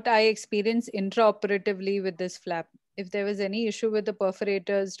what I experience intraoperatively with this flap. If there was any issue with the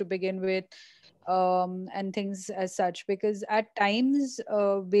perforators to begin with, and things as such, because at times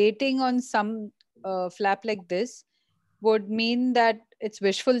waiting on some flap like this would mean that it's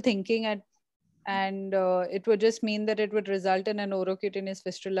wishful thinking and it would just mean that it would result in an orocutaneous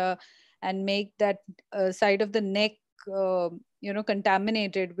fistula and make that side of the neck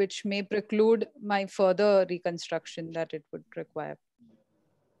contaminated, which may preclude my further reconstruction that it would require.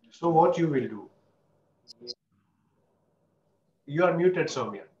 So what you will do? You are muted,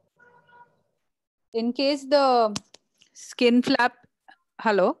 Soumya. In case the skin flap,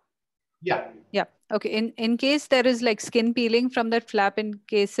 hello? Yeah. Yeah, okay. In case there is like skin peeling from that flap in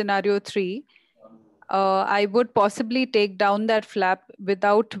case scenario 3, I would possibly take down that flap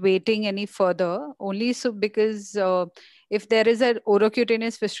without waiting any further, only so because if there is an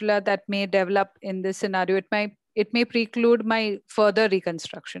orocutaneous fistula that may develop in this scenario, it may preclude my further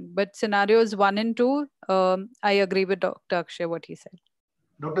reconstruction. But scenarios 1 and 2, I agree with Dr. Akshay what he said.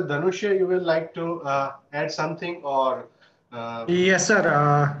 Dr. Dhanusha, you will like to add something or? Yes, sir.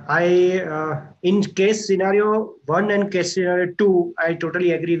 In case scenario 1 and case scenario 2, I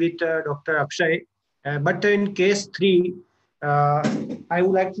totally agree with Dr. Akshay. But in case 3, I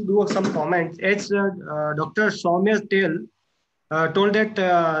would like to do some comments. As Dr. Soumya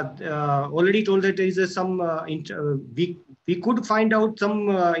already told that there is some we could find out some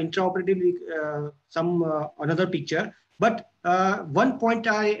intraoperative another picture. But one point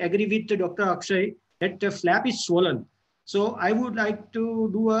I agree with Dr. Akshay that the flap is swollen. So I would like to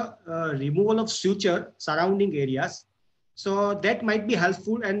do a removal of suture surrounding areas. So that might be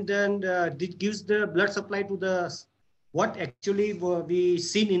helpful, and then it gives the blood supply to the what actually we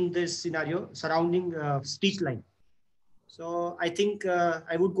seen in this scenario surrounding stitch line. So I think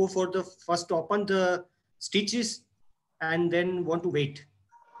I would go for the first open the stitches and then want to wait.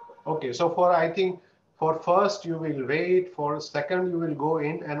 Okay, so I think for first you will wait, for second you will go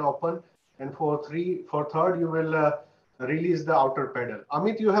in and open, and for third you will release the outer pedal.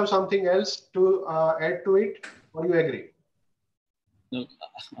 Amit, you have something else to add to it, or you agree? No,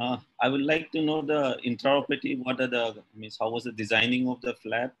 I would like to know the intraoperative, how was the designing of the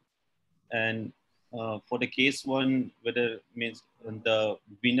flap, and for the case 1, whether the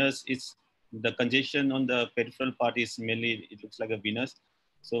venous is the congestion on the peripheral part is mainly, it looks like a venous.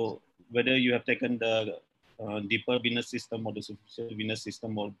 So whether you have taken the deeper venous system or the superficial venous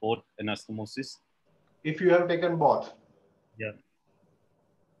system or both anastomosis. If you have taken both. Yeah.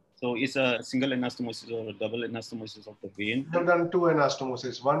 So it's a single anastomosis or a double anastomosis of the vein. I've done 2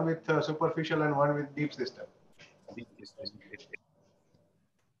 anastomosis, one with superficial and one with deep system.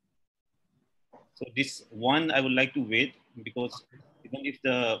 So this one I would like to wait, because even if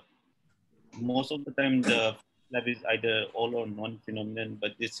most of the time the flap is either all or non phenomenon,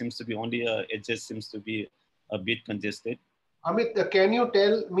 but this seems to be only edges seems to be a bit congested. Amit, can you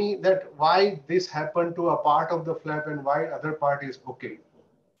tell me that why this happened to a part of the flap and why other part is okay?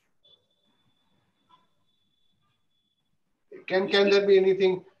 Can there be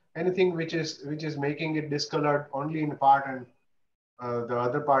anything which is making it discolored only in part and the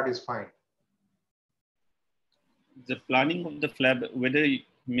other part is fine? The planning of the flap, whether it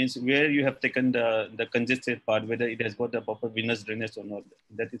means where you have taken the congested part, whether it has got the proper venous drainage or not,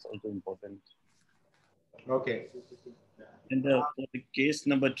 that is also important. Okay. And for the case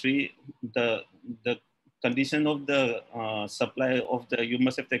number 3, the condition of the supply of you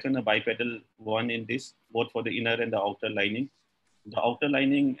must have taken a bipedal one in this, both for the inner and the outer lining. The outer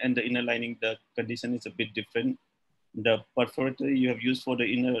lining and the inner lining, the condition is a bit different. The perforator you have used for the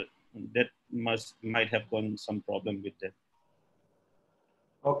inner, that might have gone some problem with that.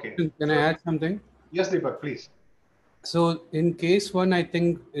 Okay. Can I add something? Yes, Deepak, please. So in case 1, I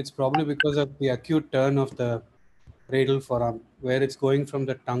think it's probably because of the acute turn of the radial forearm, where it's going from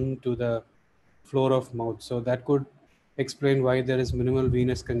the tongue to the floor of mouth. So that could explain why there is minimal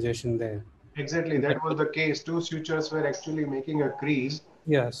venous congestion there. Exactly, that was the case. 2 sutures were actually making a crease.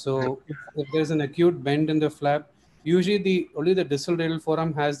 Yeah, so if there's an acute bend in the flap, usually only the distal radial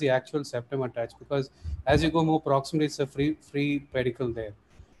forearm has the actual septum attached, because as you go more proximally, it's a free pedicle there.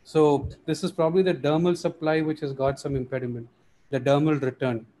 So this is probably the dermal supply which has got some impediment, the dermal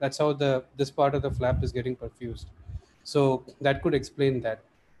return. That's how this part of the flap is getting perfused. So that could explain that.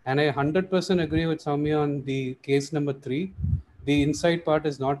 And I 100% agree with Soumya on the case number 3. The inside part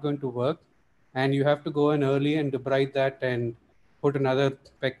is not going to work, and you have to go in early and debride that and put another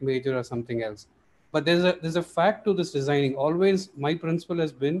pec major or something else. But there's a fact to this designing. Always my principle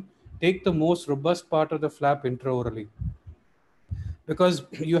has been take the most robust part of the flap intraorally, because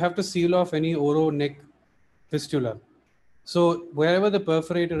you have to seal off any oro neck fistula. So wherever the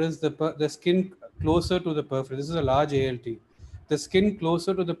perforator is, the skin closer to the perforator, this is a large ALT, the skin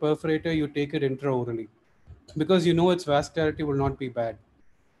closer to the perforator, you take it intraorally, because you know its vascularity will not be bad.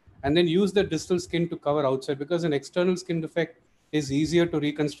 And then use the distal skin to cover outside, because an external skin defect is easier to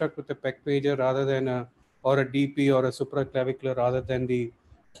reconstruct with a pec major rather than a DP or a supraclavicular rather than the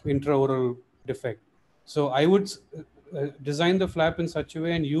intraoral defect. So I would design the flap in such a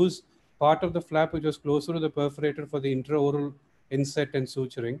way and use part of the flap which was closer to the perforator for the intraoral inset and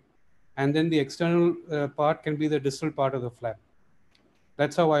suturing, and then the external part can be the distal part of the flap.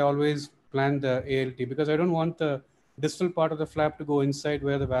 That's how I always plan the ALT, because I don't want the distal part of the flap to go inside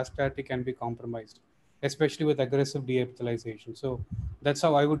where the vascularity can be compromised, especially with aggressive deepithelialization. So that's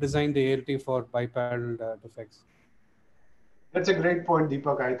how I would design the ALT for bipedal defects. That's a great point,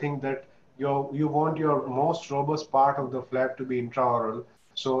 Deepak. I think that you want your most robust part of the flap to be intraoral,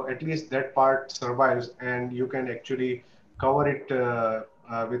 so at least that part survives, and you can actually cover it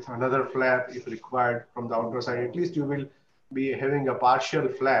with another flap if required from the outer side. At least you will be having a partial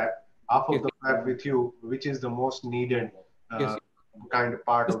flap, half of the flap with you, which is the most needed kind of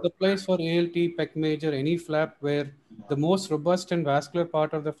part. This applies for ALT, pec major, any flap where the most robust and vascular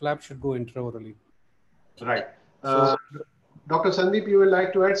part of the flap should go intraorally. Right. Dr. Sandeep, you would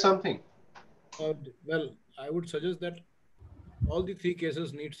like to add something? Well, I would suggest that all the 3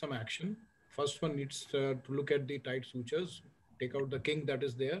 cases need some action. First one needs to look at the tight sutures, take out the kink that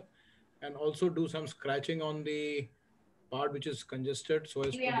is there, and also do some scratching on the part which is congested so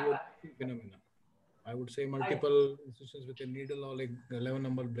as to do a phenomena. I would say multiple incisions with a needle or like 11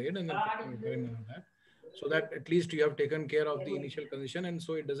 number blade, and then on that, so that at least you have taken care of the initial condition and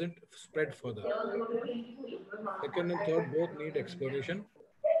so it doesn't spread further. Second and third both need exploration.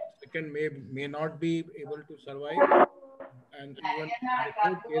 Second may not be able to survive, and even the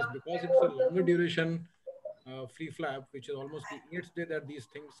third case, because it's a longer duration free flap, which is almost the 8th day that these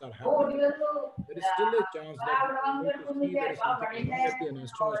things are happening, there is still a chance that we are able to see there is something wrong with the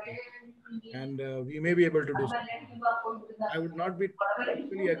anastomosis, and we may be able to do something. I would not be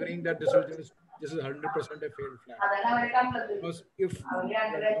totally agreeing that this is 100% a failed flap, because if the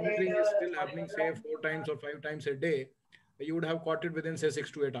monitoring is still happening, say 4 times or 5 times a day, you would have caught it within say 6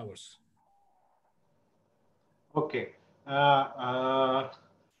 to 8 hours. Okay.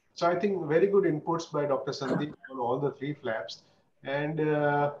 So I think very good inputs by Dr. Sandeep on all the 3 flaps. And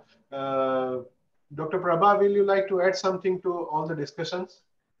Dr. Prabha, will you like to add something to all the discussions?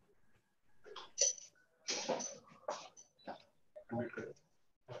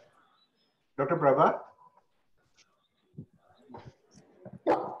 Dr. Prabha?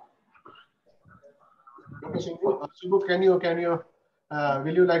 Dr. Subbu, can you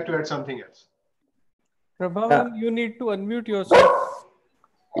will you like to add something else? Prabha, you need to unmute yourself.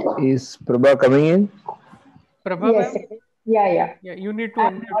 Is Prabha coming in? Prabha, Yes. ma'am? Yeah. Yeah, you need to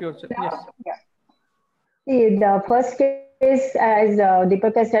unmute yourself. Yes. Yeah. See, the first case, as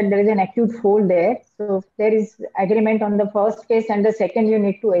Deepak has said, there is an acute fold there. So there is agreement on the first case, and the second you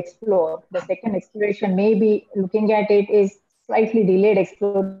need to explore. The second exploration, maybe looking at it, is slightly delayed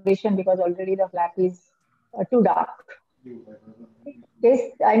exploration because already the flap is too dark. This,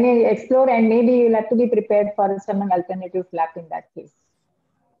 I mean, explore, and maybe you'll have to be prepared for some alternative flap in that case.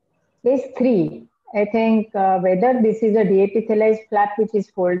 Case 3, I think whether this is a deepithelialized flap which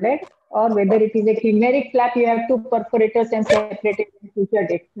is folded or whether it is a chimeric flap, you have two perforators and separated and featured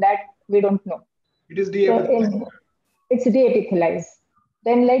it. That we don't know. It is deepithelialized. It's deepithelialized.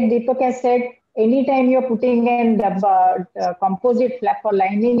 Then, like Deepak has said, anytime you're putting in the composite flap for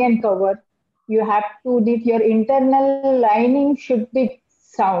lining and cover, you have to, your internal lining should be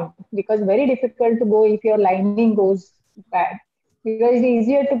sound, because very difficult to go if your lining goes bad. Because it's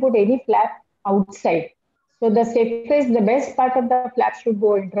easier to put any flap outside. So the safest, the best part of the flap should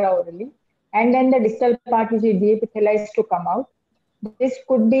go intraorally, and then the distal part which is deepithelialized to come out. This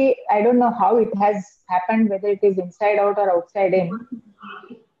could be, I don't know how it has happened, whether it is inside out or outside in.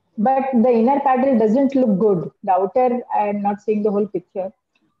 But the inner paddle doesn't look good. The outer, I am not seeing the whole picture.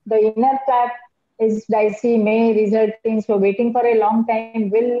 The inner flap is dicey, may result in, so waiting for a long time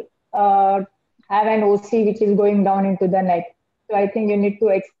will have an OC which is going down into the neck. So I think you need to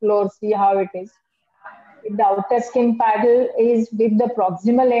explore, see how it is. If the outer skin paddle is with the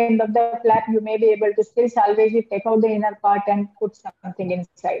proximal end of the flap, you may be able to still salvage it, take out the inner part and put something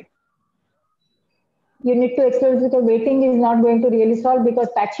inside. You need to explore, because waiting is not going to really solve, because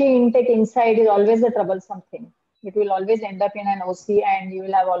patchy intake inside is always a troublesome thing. It will always end up in an OC, and you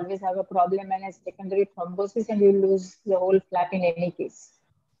will always have a problem and a secondary thrombosis, and you will lose the whole flap in any case.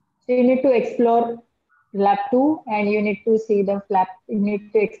 So you need to explore flap 2, and you need to see the flap, you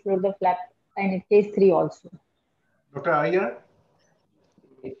need to explore the flap and in case 3 also. Dr. Iyer?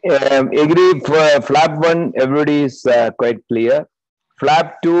 Agree, for flap 1, everybody is quite clear.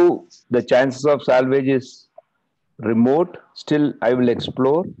 Flap 2, the chances of salvage is remote. Still, I will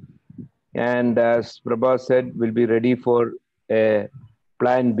explore. And as Prabha said, we'll be ready for a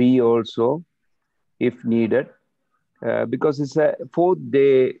plan B also, if needed. Because it's a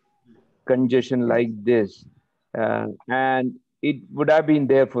 4th-day congestion like this. And it would have been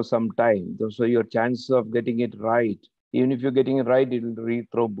there for some time. So your chances of getting it right, even if you're getting it right, it will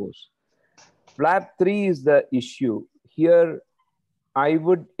re-thrombose. Flap 3 is the issue. Here, I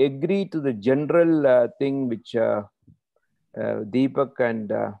would agree to the general thing which Deepak and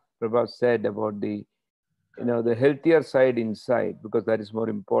Prabha said about the, the healthier side inside, because that is more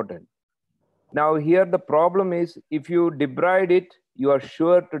important. Now here the problem is, if you debride it, you are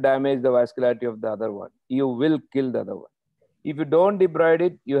sure to damage the vascularity of the other one. You will kill the other one. If you don't debride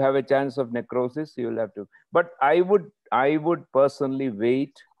it, you have a chance of necrosis. You will have to. But I would personally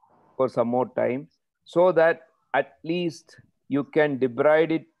wait for some more time, so that at least you can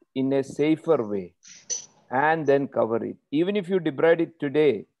debride it in a safer way and then cover it. Even if you debride it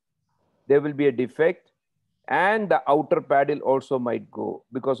today, there will be a defect, and the outer paddle also might go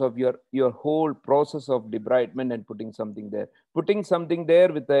because of your whole process of debridement and putting something there. Putting something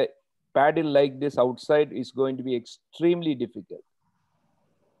there with a paddle like this outside is going to be extremely difficult.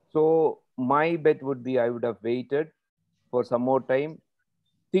 So my bet would be I would have waited for some more time,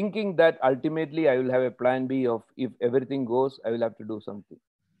 thinking that ultimately I will have a plan B of, if everything goes, I will have to do something.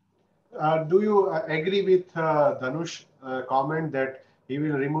 Do you agree with Dhanush's comment that he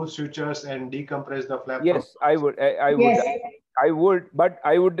will remove sutures and decompress the flap? Yes, I would. I would, but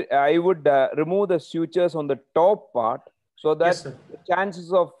I would remove the sutures on the top part, so that the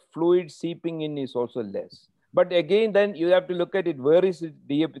chances of fluid seeping in is also less. But again, then you have to look at it. Where is it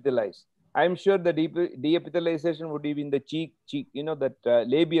deepithelized? I'm sure the deepithelization would be in the cheek, that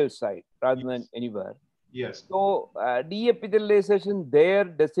labial side rather than anywhere. Yes. So deepithelization there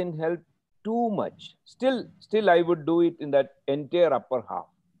doesn't help too much. Still, I would do it in that entire upper half.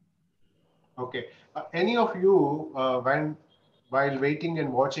 Okay. Any of you, while waiting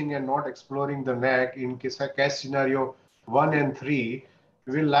and watching and not exploring the neck in case scenario 1 and 3,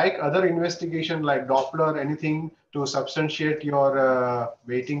 will like other investigation like Doppler, anything to substantiate your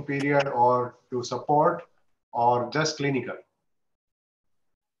waiting period or to support, or just clinical?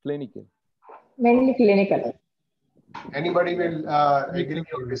 Clinical. Mainly clinical. Anybody will agree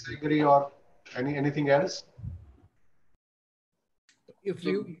or disagree, or anything else?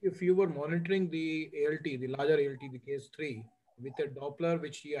 if you were monitoring the ALT, the larger ALT, the case 3, with a Doppler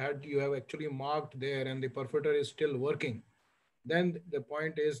which you have actually marked there, and the perforator is still working, then the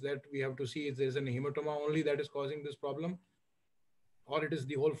point is that we have to see if there is an hematoma only that is causing this problem, or it is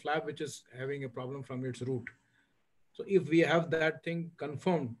the whole flap which is having a problem from its root. So if we have that thing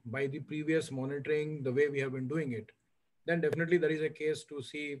confirmed by the previous monitoring, the way we have been doing it, then definitely there is a case to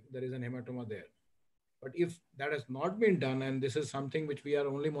see if there is an hematoma there. But if that has not been done, and this is something which we are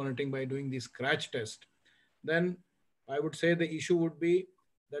only monitoring by doing the scratch test, then I would say the issue would be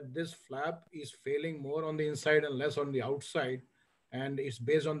that this flap is failing more on the inside and less on the outside, and it's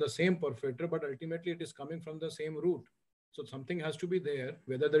based on the same perforator, but ultimately it is coming from the same root. So something has to be there,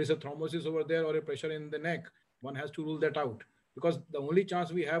 whether there is a thrombosis over there or a pressure in the neck, one has to rule that out, because the only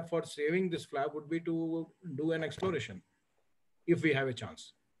chance we have for saving this flap would be to do an exploration, if we have a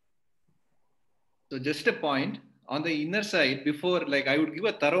chance. So just a point on the inner side, before, like, I would give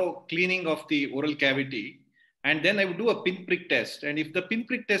a thorough cleaning of the oral cavity, and then I would do a pinprick test. And if the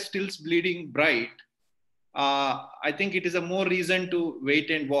pinprick test still is bleeding bright, I think it is a more reason to wait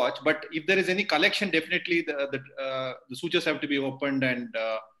and watch. But if there is any collection, definitely the sutures have to be opened and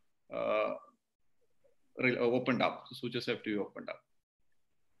opened up. The sutures have to be opened up.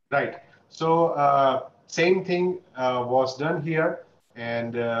 Right. So same thing was done here,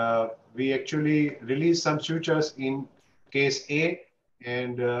 and we actually released some sutures in case A,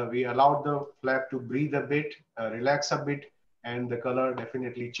 and we allowed the flap to breathe a bit, relax a bit, and the color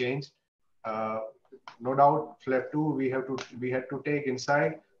definitely changed. No doubt, flap 2 we had to take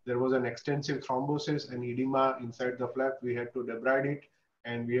inside. There was an extensive thrombosis and edema inside the flap. We had to debride it,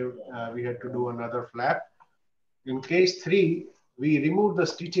 and we had to do another flap. In case 3, we removed the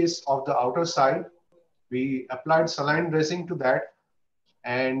stitches of the outer side. We applied saline dressing to that,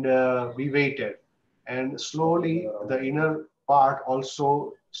 and we waited. And slowly, the inner part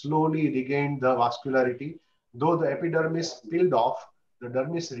also slowly regained the vascularity. Though the epidermis peeled off, the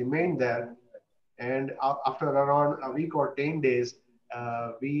dermis remained there. And after around a week or 10 days,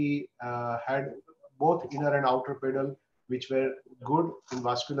 we had both inner and outer pedal, which were good in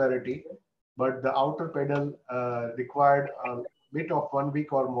vascularity. But the outer pedal required a bit of 1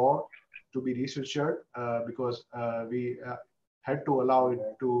 week or more to be resutured because we had to allow it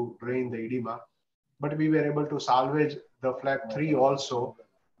to drain the edema. But we were able to salvage the flap 3 also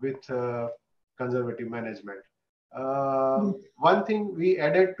with conservative management. One thing we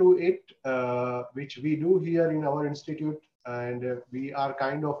added to it, which we do here in our institute, and we are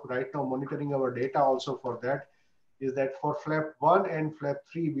kind of right now monitoring our data also for that, is that for flap 1 and flap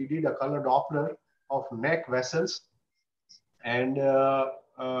 3, we did a color Doppler of neck vessels. And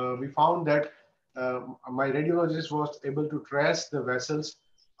we found that my radiologist was able to trace the vessels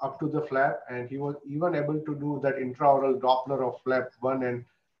up to the flap, and he was even able to do that intraoral Doppler of flap 1 and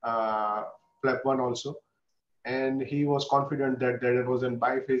flap 1 also. And he was confident that there was a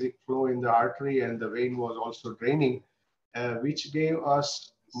biphasic flow in the artery and the vein was also draining, which gave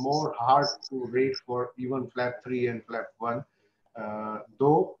us more heart to rate for even flap 3 and flap 1.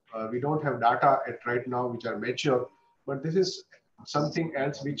 Though we don't have data at right now which are mature, but this is something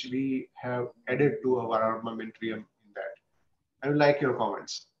else which we have added to our armamentarium in that. I would like your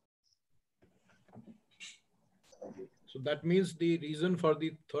comments. So that means the reason for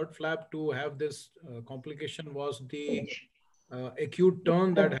the third flap to have this complication was the acute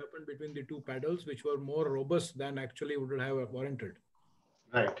turn that happened between the two paddles, which were more robust than actually would have warranted.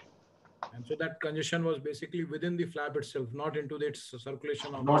 Right. And so that congestion was basically within the flap itself, not into its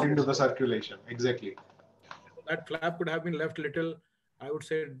circulation. Not into the circulation, exactly. That flap could have been left little, I would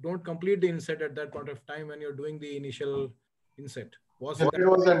say, don't complete the inset at that point of time when you're doing the initial inset. It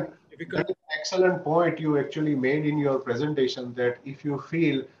was an excellent point you actually made in your presentation, that if you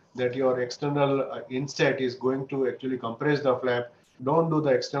feel that your external inset is going to actually compress the flap, don't do the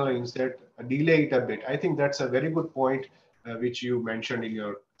external inset, delay it a bit. I think that's a very good point which you mentioned in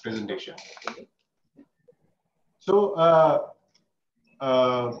your presentation. So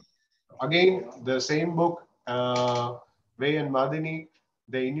again, the same book, Way and Madini,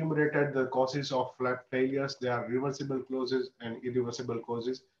 they enumerated the causes of flap failures. There are reversible causes and irreversible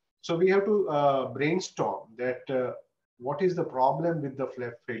causes. So we have to brainstorm that what is the problem with the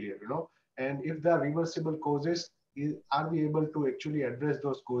flap failure, you know, and if there are reversible causes, are we able to actually address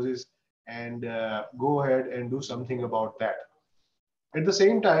those causes and go ahead and do something about that? At the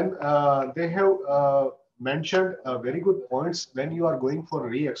same time, they have mentioned very good points when you are going for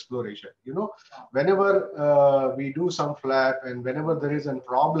re-exploration. You know, whenever we do some flap and whenever there is a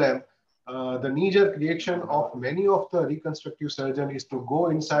problem, the knee-jerk reaction of many of the reconstructive surgeons is to go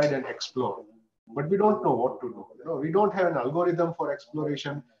inside and explore. but we don't know what to do. You know, we don't have an algorithm for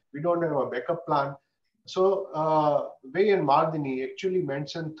exploration. We don't have a backup plan. So Wei and Mardini actually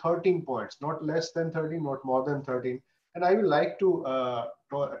mentioned 13 points, not less than 13, not more than 13. And I would like to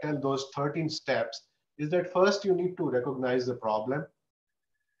tell those 13 steps is that first you need to recognize the problem.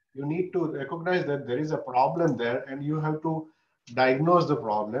 You need to recognize that there is a problem there and you have to diagnose the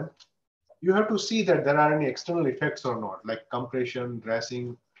problem. You have to see that there are any external effects or not, like compression,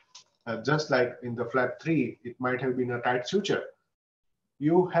 dressing, just like in the flap 3, it might have been a tight suture.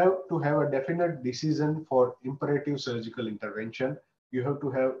 You have to have a definite decision for imperative surgical intervention. You have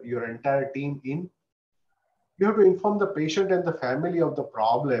to have your entire team in. You have to inform the patient and the family of the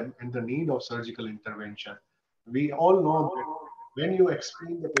problem and the need of surgical intervention. We all know that when you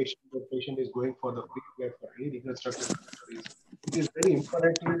explain the patient is going for the flap for any reconstructive surgery, it is very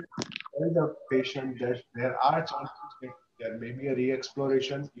imperative to tell the patient that there are chances that there may be a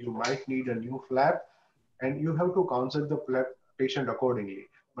re-exploration, you might need a new flap, and you have to counsel the patient accordingly.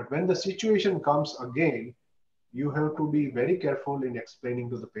 But when the situation comes again, you have to be very careful in explaining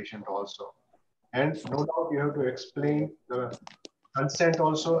to the patient also. And no doubt you have to explain the consent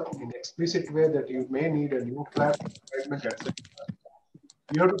also in explicit way that you may need a new flap, etc.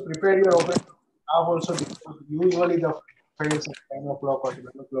 You have to prepare your operating staff also, because usually the fails at 10 o'clock or 11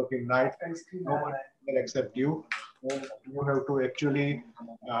 o'clock in night, no one will accept you. And you have to actually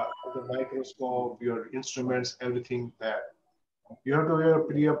have the microscope, your instruments, everything there. You have to do your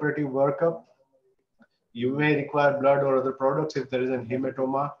pre-operative workup. You may require blood or other products if there is an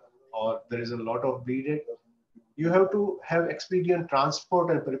hematoma or there is a lot of bleeding. You have to have expedient transport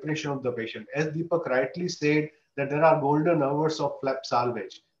and preparation of the patient. As Deepak rightly said, that there are golden hours of flap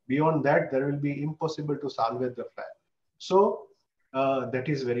salvage. Beyond that, there will be impossible to salvage the flap. So that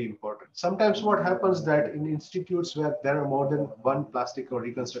is very important. Sometimes what happens that in institutes where there are more than one plastic or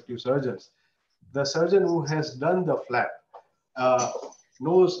reconstructive surgeons, the surgeon who has done the flap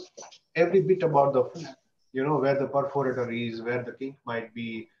knows every bit about the flap. You know, where the perforator is, where the kink might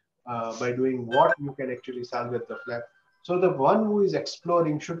be, by doing what you can actually salvage the flap. So the one who is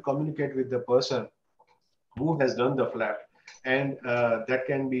exploring should communicate with the person who has done the flap, and that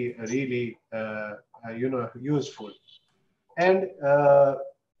can be really useful. And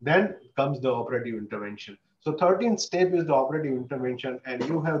then comes the operative intervention. So 13th step is the operative intervention, and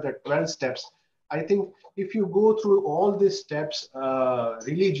you have the 12 steps. I think if you go through all these steps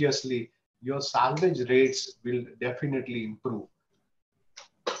religiously, your salvage rates will definitely improve.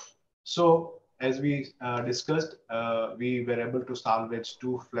 So as we discussed, we were able to salvage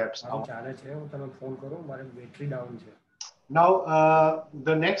 2 flaps. Now,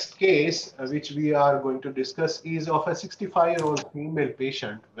 the next case which we are going to discuss is of a 65-year-old female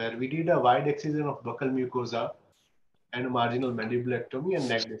patient where we did a wide excision of buccal mucosa and a marginal mandibulectomy and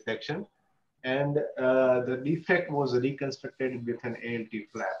neck dissection. And the defect was reconstructed with an ALT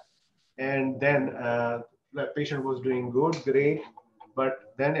flap. And then the patient was doing good, great.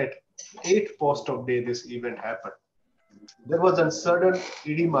 But then at 8th post-op day, this event happened. There was a sudden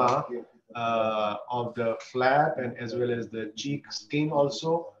edema of the flap and as well as the cheek skin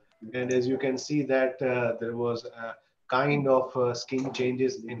also. And as you can see that there was a kind of skin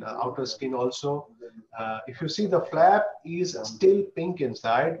changes in the outer skin also. If you see, the flap is still pink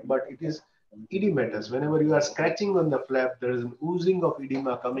inside, but it is edematous. Whenever you are scratching on the flap, there is an oozing of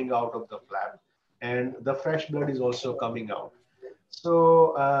edema coming out of the flap, and the fresh blood is also coming out.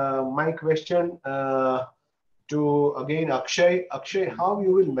 So my question to again Akshay, how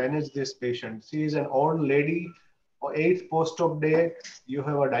you will manage this patient? She is an old lady, 8th post-op day. You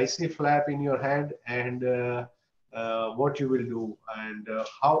have a dicey flap in your hand, and what you will do, and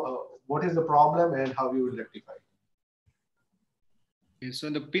what is the problem, and how you will rectify it? So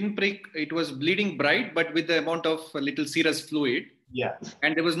in the pinprick, it was bleeding bright, but with the amount of little serous fluid. Yeah.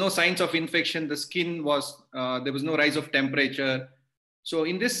 And there was no signs of infection. The skin was, there was no rise of temperature. So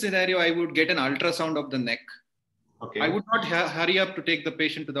in this scenario, I would get an ultrasound of the neck. Okay. I would not hurry up to take the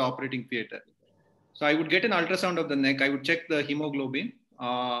patient to the operating theater. So I would get an ultrasound of the neck. I would check the hemoglobin.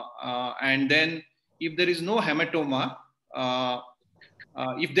 And then if there is no hematoma,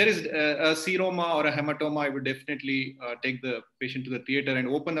 if there is a seroma or a hematoma, I would definitely take the patient to the theater and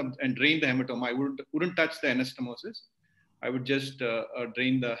open up and drain the hematoma. I wouldn't touch the anastomosis. I would just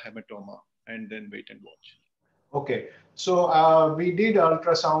drain the hematoma and then wait and watch. Okay, so we did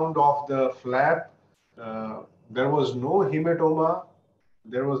ultrasound of the flap. There was no hematoma.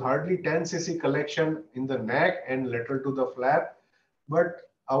 There was hardly 10 cc collection in the neck and lateral to the flap. But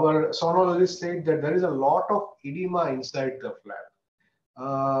our sonologist said that there is a lot of edema inside the flap.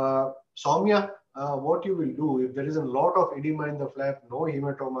 Soumya, what you will do if there is a lot of edema in the flap, no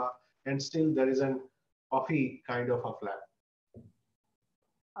hematoma, and still there is an puffy kind of a flap.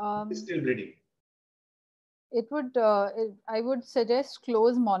 It's still bleeding. It would, I would suggest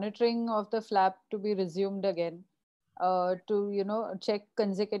close monitoring of the flap to be resumed again, to check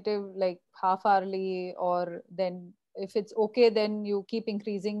consecutive, like half hourly, or then if it's okay, then you keep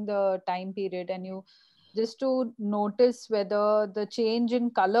increasing the time period, and you just to notice whether the change in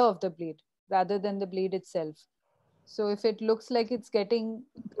color of the bleed rather than the bleed itself. So if it looks like it's getting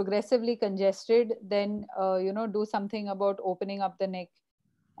progressively congested, then do something about opening up the neck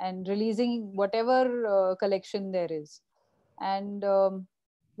and releasing whatever collection there is. And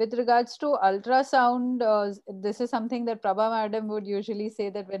with regards to ultrasound, this is something that Prabha madam would usually say,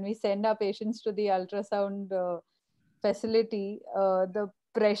 that when we send our patients to the ultrasound facility, the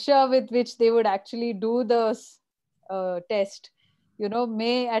pressure with which they would actually do the test,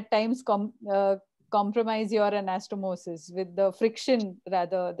 may at times compromise your anastomosis with the friction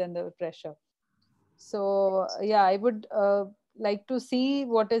rather than the pressure. So yeah, I would like to see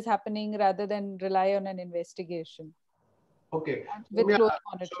what is happening rather than rely on an investigation. Okay. With close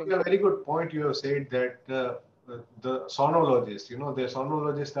monitoring. So a very good point you have said that the sonologists, the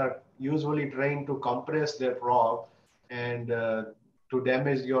sonologists are usually trained to compress their probe and to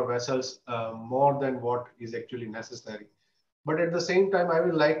damage your vessels more than what is actually necessary. But at the same time, I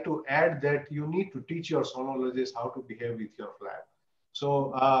would like to add that you need to teach your sonologist how to behave with your flap.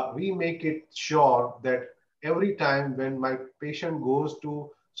 So we make it sure that every time when my patient goes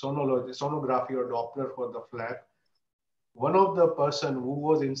to sonography or Doppler for the flap, one of the person who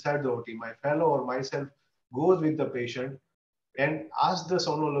was inside the OT, my fellow or myself, goes with the patient and asks the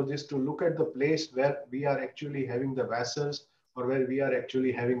sonologist to look at the place where we are actually having the vessels or where we are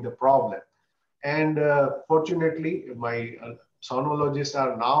actually having the problem. And fortunately, my sonologists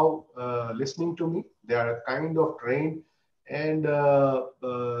are now listening to me. They are kind of trained, and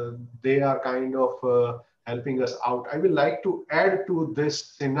they are kind of helping us out. I would like to add to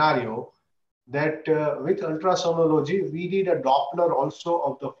this scenario that with ultrasonology, we did a Doppler also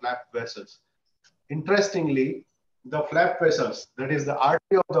of the flap vessels. Interestingly, the flap vessels, that is the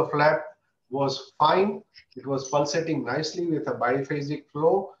artery of the flap, was fine. It was pulsating nicely with a biphasic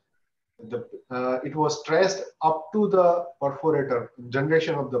flow. It was stressed up to the perforator,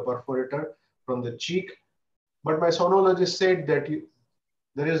 generation of the perforator from the cheek. But my sonologist said that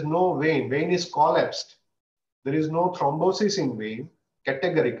there is no vein. Vein is collapsed. There is no thrombosis in vein,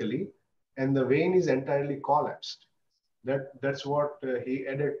 categorically, and the vein is entirely collapsed. That's what he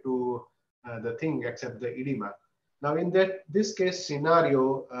added to the thing, except the edema. Now, in this case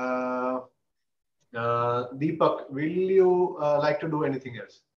scenario, Deepak, will you like to do anything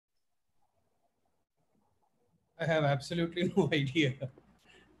else? I have absolutely no idea,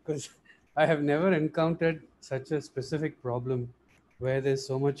 because I have never encountered such a specific problem where there's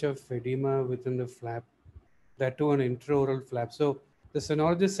so much of edema within the flap, that too an intraoral flap. So the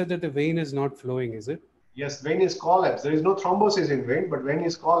sonologist said that the vein is not flowing, is it? Yes, vein is collapsed. There is no thrombosis in vein, but vein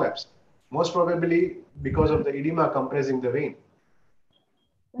is collapsed. Most probably because of the edema compressing the vein.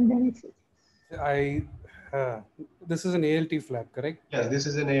 This is an ALT flap, correct? Yes, this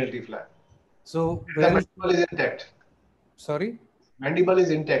is an ALT flap. So the mandible is intact. Sorry? Mandible is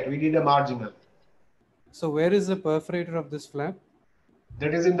intact. We did a marginal. So where is the perforator of this flap?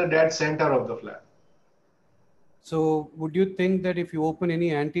 That is in the dead center of the flap. So would you think that if you open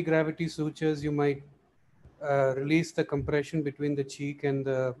any anti-gravity sutures, you might release the compression between the cheek and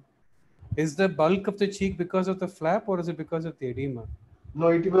the... Is the bulk of the cheek because of the flap, or is it because of the edema? No,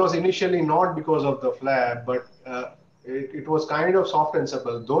 it was initially not because of the flap, but it was kind of soft and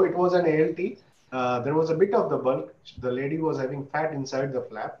supple. Though it was an ALT, there was a bit of the bulk. The lady was having fat inside the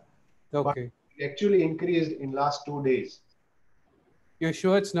flap. Okay. But it actually increased in last 2 days. You're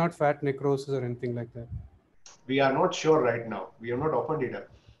sure it's not fat necrosis or anything like that? We are not sure right now. We have not opened it up.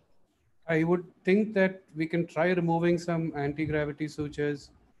 I would think that we can try removing some anti-gravity sutures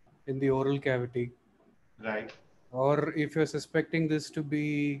in the oral cavity. Right. Or if you're suspecting this to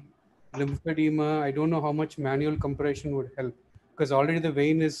be lymphedema, I don't know how much manual compression would help, because already the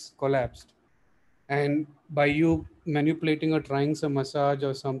vein is collapsed. And by you manipulating or trying some massage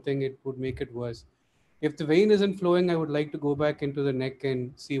or something, it would make it worse. If the vein isn't flowing, I would like to go back into the neck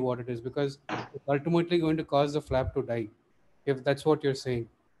and see what it is, because it's ultimately going to cause the flap to die, if that's what you're saying.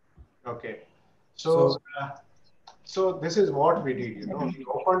 Okay. So this is what we did, we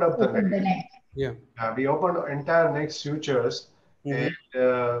opened up the neck. Yeah. We opened entire neck sutures, and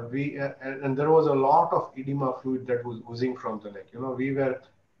and there was a lot of edema fluid that was oozing from the neck. We were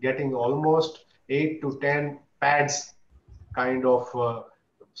getting almost 8 to 10 pads kind of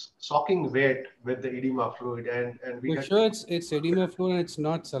soaking wet with the edema fluid, and we You had sure it's edema fluid and it's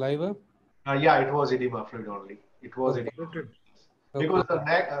not saliva? yeah, it was edema fluid only. It was Okay. edema fluid. Okay. Because the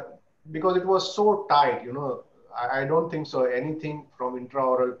neck, because it was so tight, you know, I don't think so anything from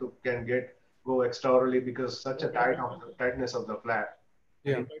intraoral to can go extraorally because such a tightness of the flap.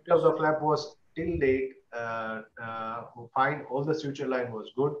 Yeah. And the of the flap was till date fine. All the suture line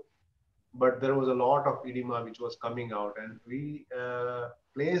was good, but there was a lot of edema which was coming out, and we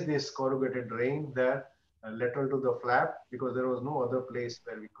placed this corrugated drain there lateral to the flap because there was no other place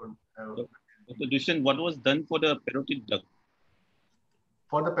where we could have. Dr. Dushan, what was done for the parotid duct?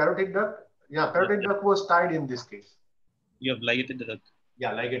 For the parotid duct, yeah, parotid duct was tied in this case. You have ligated the duct.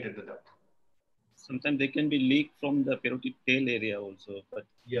 Yeah, ligated the duct. Sometimes they can be leaked from the parotid tail area also. But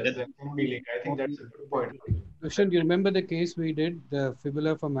yes, that can be leaked. I think that's a good point. Dushan, do you remember the case we did, the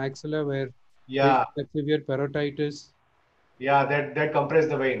fibula for maxilla, where yeah, severe parotitis? Yeah, that compressed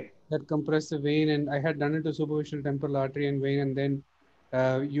the vein. That compressed the vein, and I had done it to superficial temporal artery and vein, and then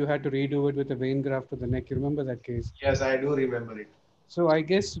you had to redo it with a vein graft to the neck. You remember that case? Yes, I do remember it. So I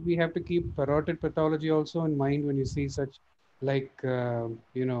guess we have to keep parotid pathology also in mind when you see such, like,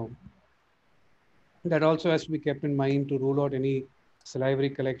 you know, that also has to be kept in mind to rule out any salivary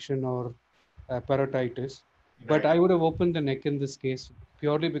collection or parotitis. Right. But I would have opened the neck in this case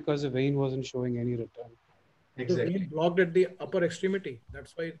purely because the vein wasn't showing any return. Exactly. The vein blocked at the upper extremity.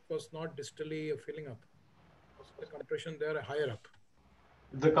 That's why it was not distally filling up. The compression there higher up.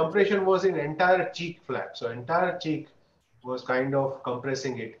 The compression was in entire cheek flap. So entire cheek was kind of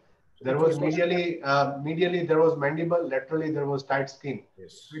compressing it. There was medially there was mandible, laterally there was tight skin.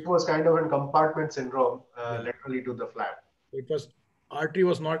 Yes. It was kind of a compartment syndrome laterally to the flap. It was artery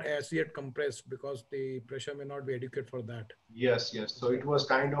was not as yet compressed because the pressure may not be adequate for that. Yes, yes. So it was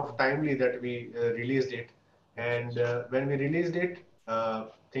kind of timely that we released it, and when we released it,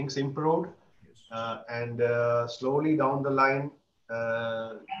 things improved, and slowly down the line,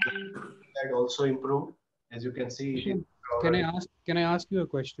 that also improved. As you can see, Can I ask you a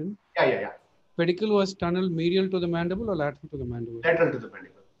question? Yeah. Pedicle was tunnel medial to the mandible or lateral to the mandible? Lateral to the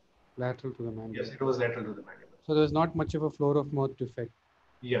mandible. Lateral to the mandible. Yes, it was lateral to the mandible. So there's not much of a floor of mouth defect.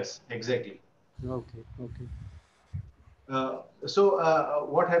 Yes, exactly. Okay.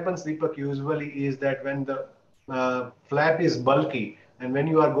 What happens, Deepak, usually is that when the flap is bulky and when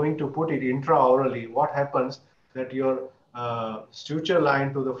you are going to put it intraorally, what happens that your suture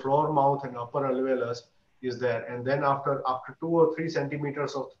line to the floor mouth and upper alveolus is there, and then after 2 or 3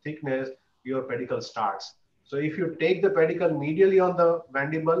 centimeters of thickness, your pedicle starts. So if you take the pedicle medially on the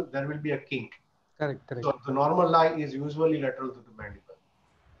mandible, there will be a kink. Correct. So the normal lie is usually lateral to the mandible.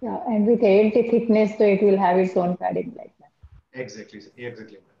 Yeah, and with ALT thickness, so it will have its own padding like that. Exactly.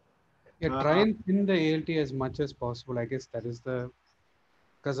 Yeah, try and thin the ALT as much as possible. I guess that is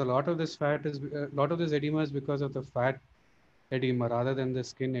because a lot of this edema is because of the fat edema rather than the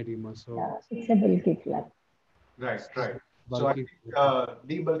skin edema. So yeah, it's a bulky flap. Right. So I think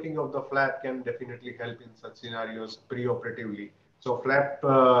debulking of the flap can definitely help in such scenarios preoperatively. So flap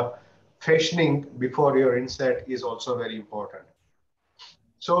fashioning before your inset is also very important.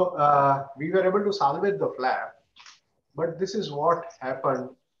 So we were able to salvage the flap, but this is what happened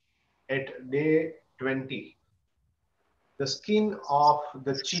at day 20. The skin of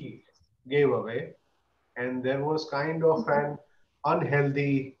the cheek gave away, and there was kind of an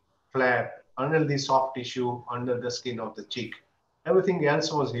unhealthy flap, unhealthy soft tissue under the skin of the cheek. Everything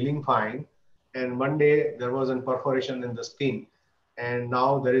else was healing fine, and one day there was a perforation in the skin, and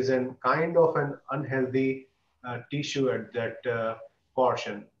now there is a kind of an unhealthy tissue at that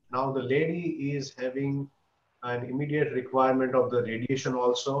portion. Now the lady is having an immediate requirement of the radiation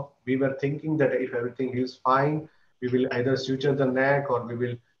also. We were thinking that if everything is fine, we will either suture the neck or we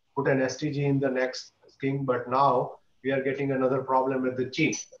will put an STG in the neck skin, but now we are getting another problem with the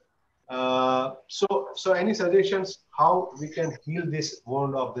cheek. So any suggestions how we can heal this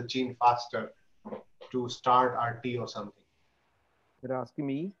wound of the chin faster to start RT or something? You're asking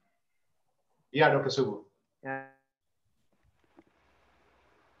me? Yeah, Dr. Subbu.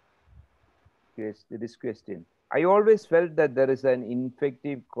 This question. I always felt that there is an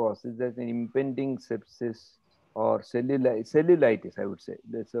infective cause. There's an impending sepsis or cellulitis, I would say.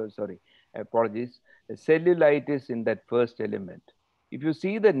 Sorry, apologies. Cellulitis in that first element. If you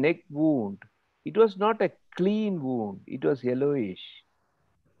see the neck wound, it was not a clean wound. It was yellowish.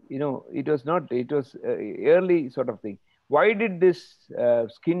 You know, it was not, it was early sort of thing. Why did this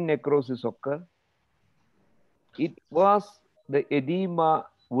skin necrosis occur? It was the edema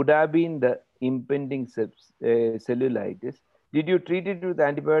would have been the impending cellulitis. Did you treat it with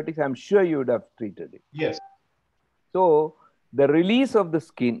antibiotics? I'm sure you would have treated it. Yes. So the release of the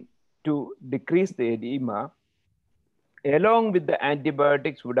skin to decrease the edema along with the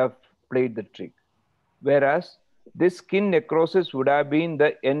antibiotics would have played the trick. Whereas this skin necrosis would have been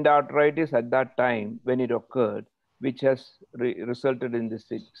the end arthritis at that time when it occurred, which has resulted in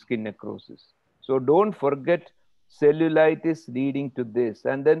this skin necrosis. So don't forget cellulitis leading to this.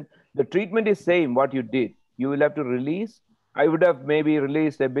 And then the treatment is same what you did. You will have to release. I would have maybe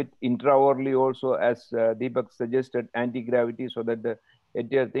released a bit intraorally also, as Deepak suggested, anti-gravity, so that the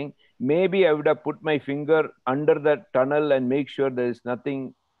entire thing. Maybe I would have put my finger under that tunnel and make sure there is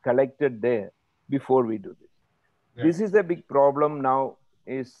nothing collected there before we do this. Yeah. This is a big problem now.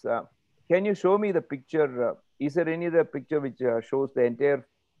 Is can you show me the picture? Is there any other picture which shows the entire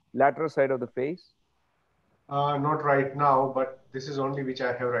lateral side of the face? Not right now, but this is only which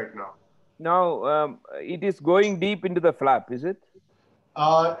I have right now. Now it is going deep into the flap, is it?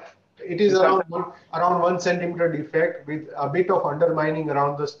 It is around 1 centimeter defect with a bit of undermining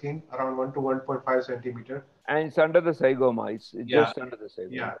around the skin, around 1 to 1.5 centimeter. And it's under the zygoma. It's just under the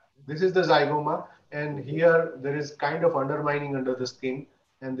zygoma. Yeah, this is the zygoma, and here there is kind of undermining under the skin,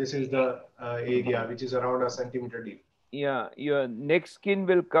 and this is the area which is around 1 centimeter deep. Yeah, your next skin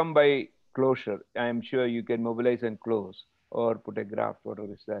will come by closure. I am sure you can mobilize and close or put a graft.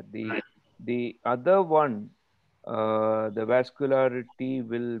 Whatever is that. The other one, the vascularity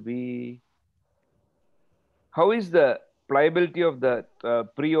will be. How is the pliability of the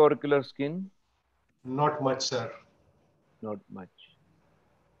preauricular skin? Not much, sir. Not much.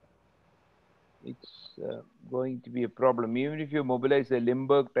 It's going to be a problem. Even if you mobilize a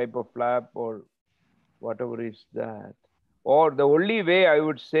Limburg type of flap or whatever is that. Or the only way I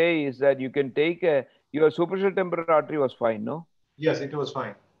would say is that you can take your superficial temporal artery was fine, no? Yes, it was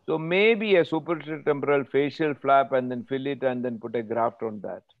fine. So maybe a superficial temporal facial flap and then fill it and then put a graft on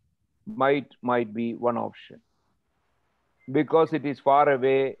that. Might be one option. Because it is far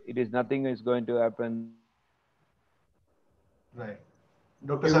away, nothing is going to happen. Right.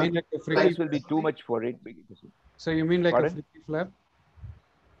 Dr. You mean like a price will be too much for it. So you mean like a freaky flap?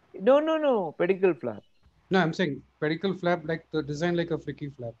 No, pedicle flap. No, I'm saying pedicle flap, like the design like a freaky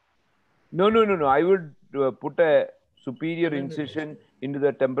flap. No. I would put a superior incision into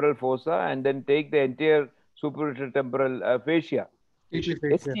the temporal fossa and then take the entire superficial temporal fascia.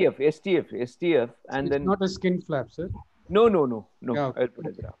 STF, and it's then not a skin flap, sir. No. Yeah, okay. I'll put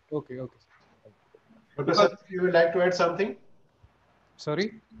a graft. Okay. Dr. Sir, you would like to add something?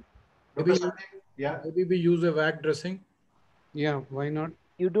 Sorry? Maybe we use a VAC dressing. Yeah, why not?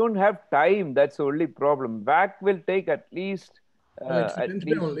 You don't have time. That's the only problem. VAC will take at least. It's 10th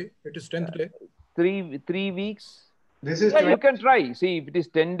day only. It is 10th day. 3 weeks. This is you can try. See, if it is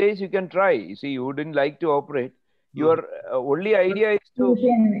 10 days, you can try. See, you wouldn't like to operate. Your only idea is to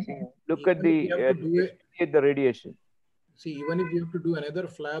look at the radiation. See, even if you have to do another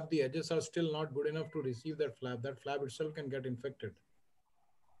flap, the edges are still not good enough to receive that flap. That flap itself can get infected.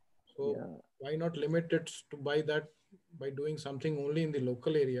 So why not limit it to by doing something only in the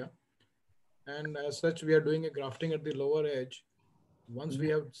local area? And as such, we are doing a grafting at the lower edge. Once we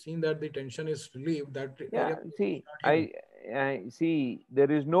have seen that the tension is relieved, that see, I see there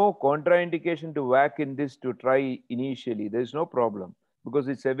is no contraindication to VAC in this to try initially. There is no problem because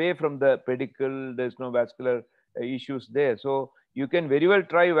it's away from the pedicle. There's no vascular issues there. So you can very well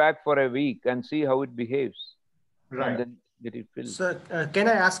try VAC for a week and see how it behaves. Right. And then get it filled. Sir, can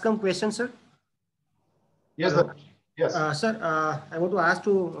I ask some questions, sir? Yes, sir. Yes. Sir, I want to ask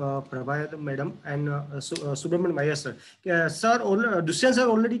to Prabha Madam and Subramanian Bhaiya, sir. Dusyan sir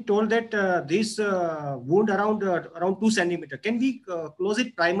already told that this wound around 2 centimeter. Can we close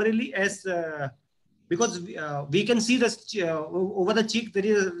it primarily as because we can see the over the cheek there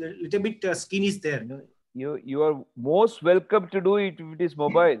is a little bit skin is there. You are most welcome to do it if it is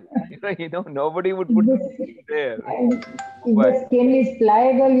mobile. Nobody would put it there. If the skin is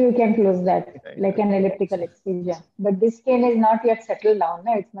pliable, you can close that like an elliptical excision. But this skin is not yet settled down.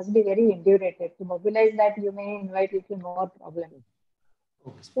 No? It must be very indurated. To mobilize that, you may invite little more problems.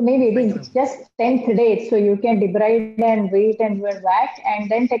 So maybe it is just 10th day. So you can debride and wait and do a VAC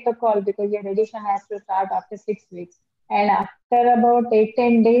and then take a call because your radiation has to start after 6 weeks. And after about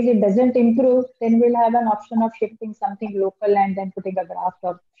 8-10 days, it doesn't improve, then we'll have an option of shifting something local and then putting a graft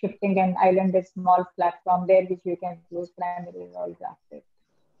or shifting an islanded small flap from there, which you can close primarily all grafted.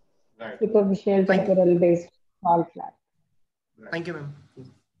 Right. Superficial temporal based small flap. Right. Thank you, ma'am.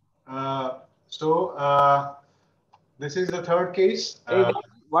 So this is the third case.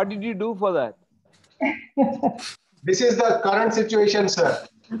 What did you do for that? This is the current situation, sir.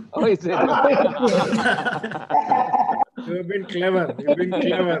 Oh, is it? You have been clever. You've been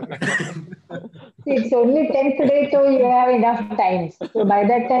clever. See, it's only 10th day, so you have enough time. So by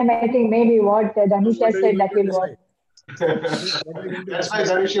that time, I think maybe what Dhanisha said, that will work. That's why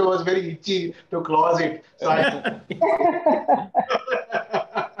Dhanisha was very itchy to close it. So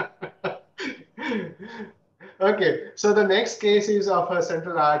okay, so the next case is of a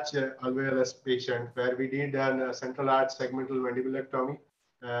central arch alveolus patient where we did a central arch segmental mandibulectomy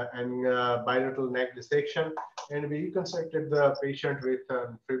and bilateral neck dissection, and we reconstructed the patient with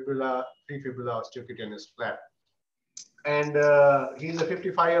fibula, free fibula osteocutaneous flap. And he's a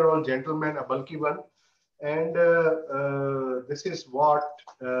 55-year-old gentleman, a bulky one. And this is what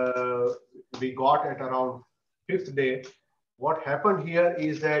we got at around 5th day. What happened here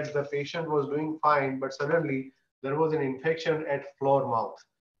is that the patient was doing fine, but suddenly there was an infection at floor mouth.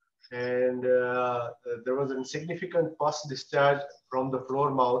 And there was a significant pus discharge from the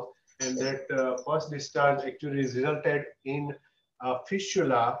floor mouth. And that pus discharge actually resulted in a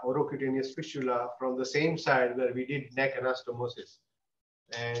fistula, orocutaneous fistula, from the same side where we did neck anastomosis.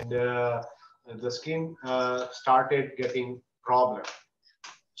 And the skin started getting problem.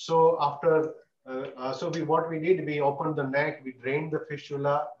 So after, what we did, we opened the neck, we drained the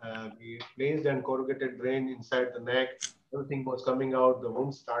fistula, we placed an corrugated drain inside the neck. Everything was coming out. The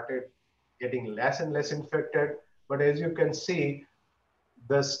wound started getting less and less infected. But as you can see,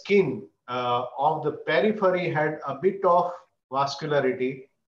 the skin of the periphery had a bit of vascularity,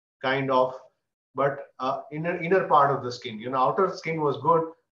 kind of, but inner part of the skin, outer skin was good,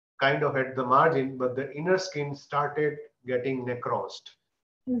 kind of at the margin, but the inner skin started getting necrosed.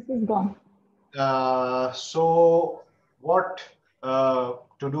 This is gone. So what to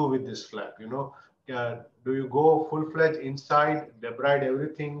do with this flap? Do you go full-fledged inside, debride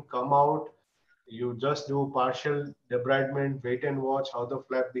everything, come out? You just do partial debridement, wait and watch how the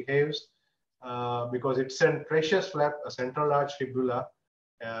flap behaves, because it's a precious flap, a central arch fibula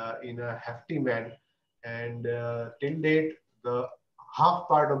in a hefty man, and till date the half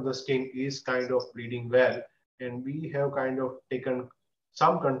part of the skin is kind of bleeding well, and we have kind of taken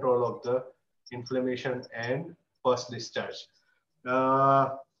some control of the inflammation and pus discharge.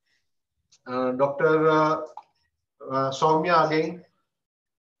 Dr. Soumya again.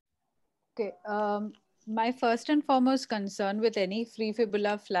 Okay. My first and foremost concern with any free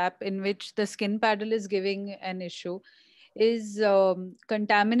fibula flap in which the skin paddle is giving an issue is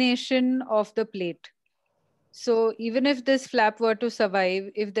contamination of the plate. So even if this flap were to survive,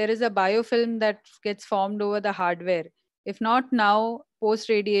 if there is a biofilm that gets formed over the hardware, if not now, post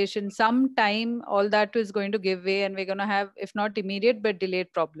radiation, sometime all that is going to give way and we're going to have, if not immediate, but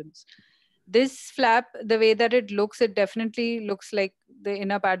delayed problems. This flap, the way that it definitely looks like the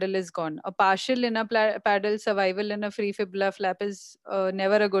inner paddle is gone. A partial inner paddle survival in a free fibula flap is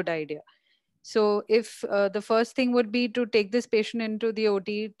never a good idea. So if the first thing would be to take this patient into the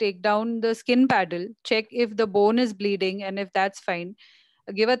OT, take down the skin paddle, check if the bone is bleeding, and if that's fine,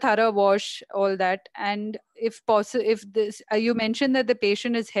 give a thorough wash, all that. And if possible, if this, you mentioned that the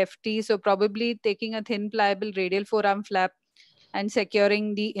patient is hefty, so probably taking a thin pliable radial forearm flap and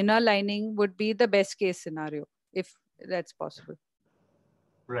securing the inner lining would be the best case scenario, if that's possible.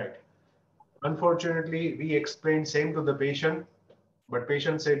 Right. Unfortunately, we explained same to the patient, but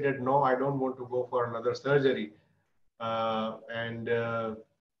patient said that, no, I don't want to go for another surgery.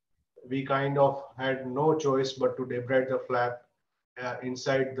 We kind of had no choice but to debride the flap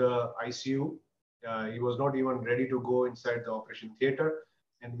inside the ICU. He was not even ready to go inside the operation theater,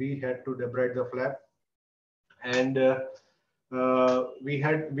 and we had to debride the flap. And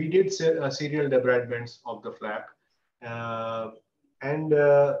we did serial debridements of the flap,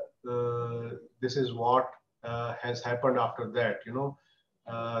 this is what has happened after that.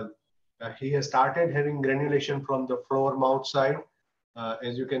 He has started having granulation from the floor mouth side.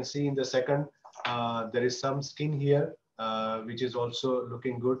 As you can see in the second, there is some skin here, which is also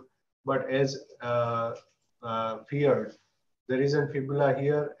looking good. But as feared, there is a fibula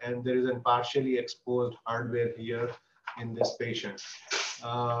here and there is a partially exposed hardware here in this patient.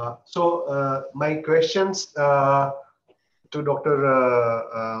 My questions to Dr.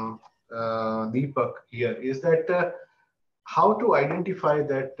 Deepak here is that how to identify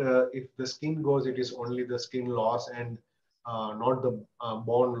that if the skin goes, it is only the skin loss and not the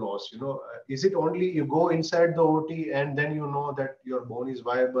bone loss. Is it only you go inside the OT and then you know that your bone is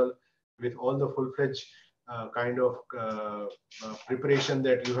viable with all the full-fledged kind of preparation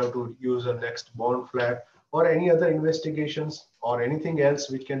that you have to use a next bone flap, or any other investigations or anything else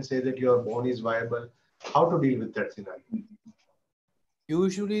which can say that your bone is viable? How to deal with that scenario?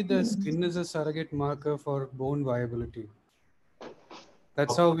 Usually the skin is a surrogate marker for bone viability.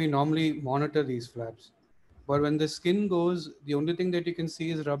 That's how we normally monitor these flaps. But when the skin goes, the only thing that you can see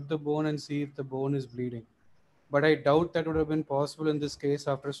is rub the bone and see if the bone is bleeding. But I doubt that would have been possible in this case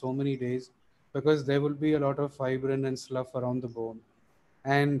after so many days, because there will be a lot of fibrin and slough around the bone.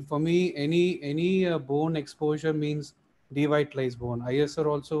 And for me, any bone exposure means devitalized bone. ISR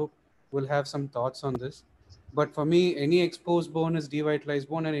also will have some thoughts on this. But for me, any exposed bone is devitalized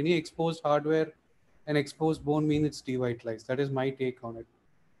bone, and any exposed hardware and exposed bone means it's devitalized. That is my take on it.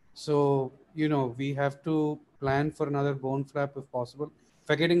 So, we have to plan for another bone flap if possible,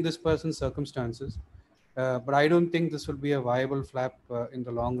 forgetting this person's circumstances. But I don't think this will be a viable flap in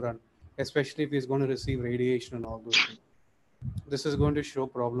the long run, especially if he's going to receive radiation and all those things. This is going to show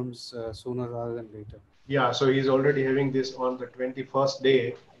problems sooner rather than later. Yeah, so he's already having this on the 21st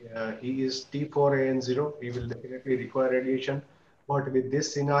day. He is T4AN0. He will definitely require radiation. But with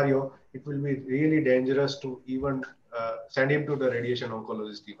this scenario, it will be really dangerous to even send him to the radiation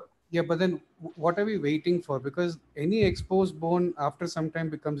oncologist even. Yeah, but then what are we waiting for? Because any exposed bone after some time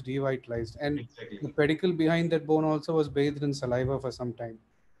becomes devitalized. And exactly. The pedicle behind that bone also was bathed in saliva for some time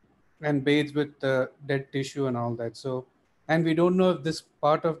and bathed with dead tissue and all that. So, and we don't know if this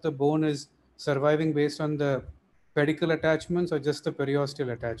part of the bone is surviving based on the pedicle attachments or just the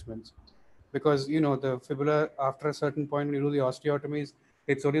periosteal attachments. Because, the fibula, after a certain point, when you do the osteotomies,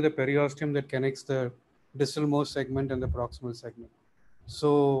 it's only the periosteum that connects the distal most segment and the proximal segment.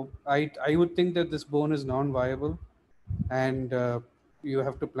 So I would think that this bone is non-viable, and you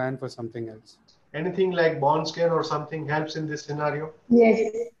have to plan for something else. Anything like bone scan or something helps in this scenario?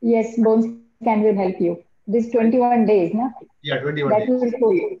 Yes, bone scan will help you. This 21 days, na? Yeah, 21 That days. will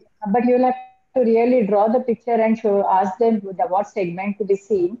show you. But you'll have to really draw the picture and ask them what segment to be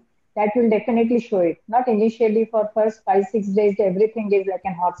seen. That will definitely show it. Not initially for first 5-6 days, everything is like a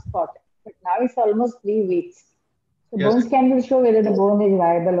hotspot. But now it's almost 3 weeks. So Yes. bone scan will show whether the bone is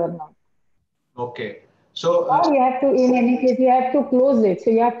viable or not. Okay. So Or you have to, in any case, you have to close it. So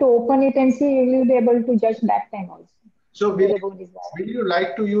you have to open it and see, you will be able to judge that time also. So will you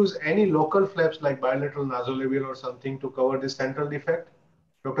like to use any local flaps like bilateral nasolabial or something to cover this central defect,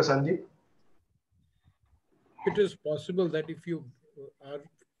 Dr. Sandeep? It is possible that if you are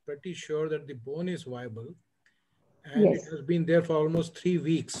pretty sure that the bone is viable and Yes. it has been there for almost 3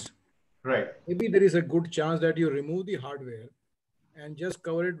 weeks, right? Maybe there is a good chance that you remove the hardware and just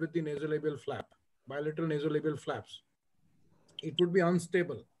cover it with the nasolabial flap, bilateral nasolabial flaps. It would be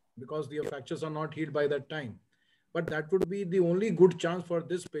unstable because the fractures are not healed by that time. But that would be the only good chance for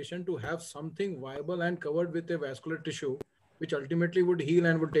this patient to have something viable and covered with a vascular tissue, which ultimately would heal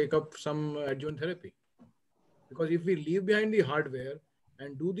and would take up some adjuvant therapy. Because if we leave behind the hardware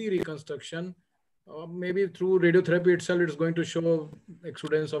and do the reconstruction, maybe through radiotherapy itself, it's going to show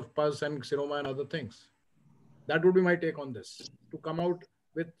exudance of pus and seroma and other things. That would be my take on this, to come out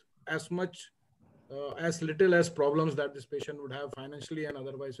with as little as problems that this patient would have financially and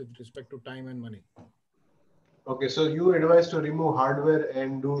otherwise with respect to time and money. Okay, so you advise to remove hardware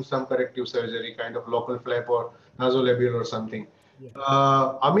and do some corrective surgery, kind of local flap or nasolabial or something. Yeah.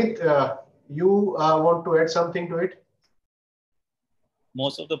 Amit, you want to add something to it?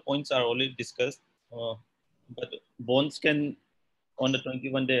 Most of the points are already discussed, but bone scan on the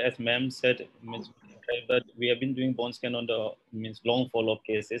 21 day, as ma'am said, but we have been doing bone scan on the long follow-up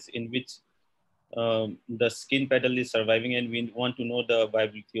cases in which the skin pedal is surviving and we want to know the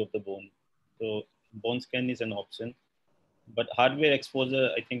viability of the bone. So bone scan is an option, but hardware exposure,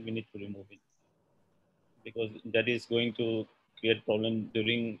 I think we need to remove it because that is going to create problem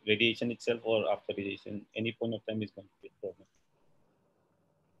during radiation itself or after radiation. Any point of time is going to create problem.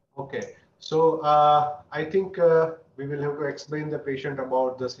 Okay, so I think we will have to explain the patient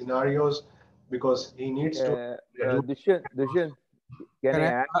about the scenarios because he needs to. Dushyant, can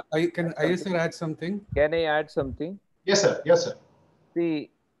I add something? Can I add something? Yes, sir. Yes, sir. See,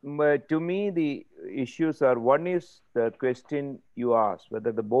 to me, the issues are, one is the question you asked,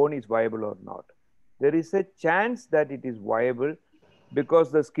 whether the bone is viable or not. There is a chance that it is viable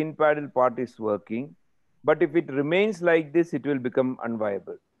because the skin paddle part is working. But if it remains like this, it will become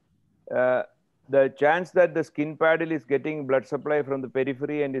unviable. The chance that the skin paddle is getting blood supply from the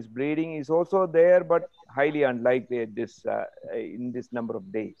periphery and is bleeding is also there, but highly unlikely at this in this number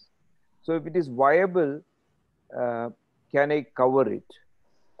of days. So if it is viable, can I cover it?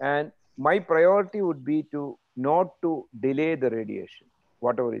 And my priority would be to not to delay the radiation,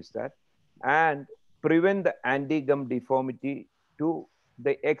 whatever is that, and prevent the anti-gum deformity to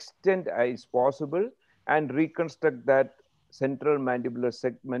the extent is possible and reconstruct that central mandibular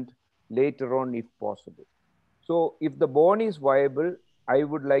segment later on if possible. So if the bone is viable, I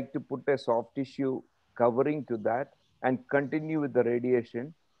would like to put a soft tissue covering to that and continue with the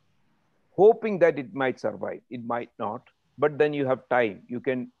radiation. hoping that it might survive. It might not, but then you have time. You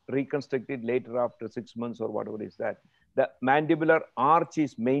can reconstruct it later after 6 months or whatever is that. The mandibular arch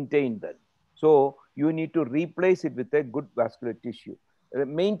is maintained then. So you need to replace it with a good vascular tissue.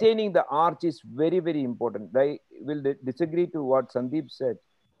 Maintaining the arch is very, very important. I will disagree to what Sandeep said,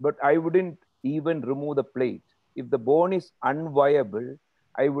 but I wouldn't even remove the plate. If the bone is unviable,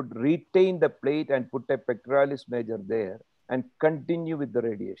 I would retain the plate and put a pectoralis major there and continue with the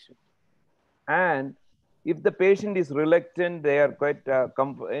radiation. And if the patient is reluctant, they are quite,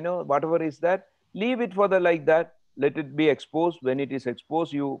 whatever is that, leave it for the like that. Let it be exposed. When it is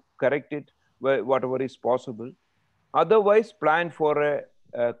exposed, you correct it whatever is possible. Otherwise, plan for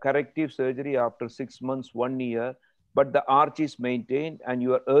a corrective surgery after 6 months, 1 year, but the arch is maintained and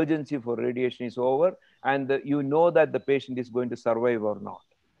your urgency for radiation is over, and you know that the patient is going to survive or not.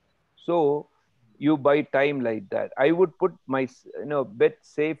 So you buy time like that. I would put my bet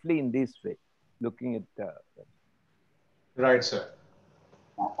safely in this way, looking at. Right, sir.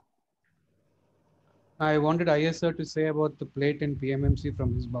 I wanted IS sir to say about the plate and PMMC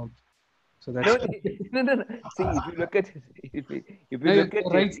from his mouth. So that's no. See, if you look at it, if you no, look at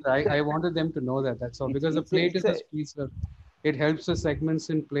right, it, I wanted them to know that. That's all, because the plate is a squeezer. It helps the segments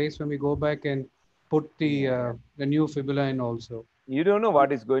in place when we go back and put the new fibula in also. You don't know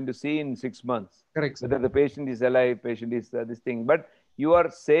what is going to see in 6 months. Correct, sir. Whether the patient is alive, patient is this thing, but you are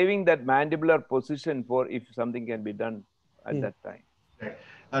saving that mandibular position for if something can be done at that time. Right.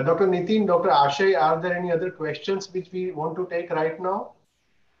 Dr. Nitin, Dr. Ashay, are there any other questions which we want to take right now?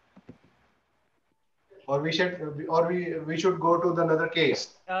 Or we should go to another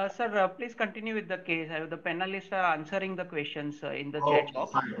case. Sir, please continue with the case. The panelists are answering the questions in the chat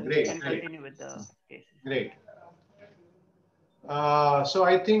box. Fine. Great. You can continue with the case. Great. So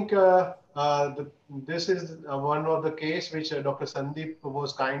I think this is one of the case which Dr. Sandeep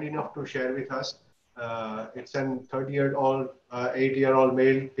was kind enough to share with us. It's an 8-year-old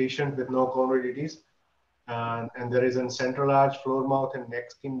male patient with no comorbidities, and there is a central arch, floor mouth, and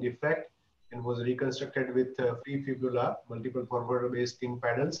neck skin defect, and was reconstructed with free fibula, multiple forward-based skin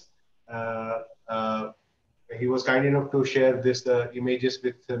paddles. He was kind enough to share this images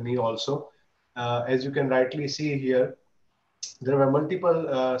with me also. As you can rightly see here, there were multiple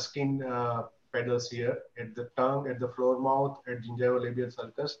skin pedals here at the tongue, at the floor mouth, at gingivolabial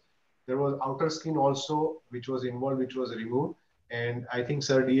sulcus. There was outer skin also, which was involved, which was removed. And I think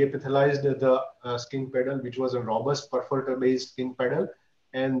Sir deepithelialized the skin pedal, which was a robust perforator-based skin pedal.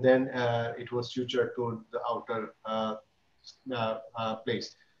 And then it was sutured to the outer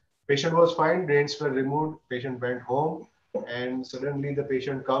place. Patient was fine, drains were removed, patient went home. And suddenly the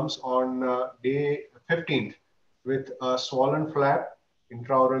patient comes on day 15th with a swollen flap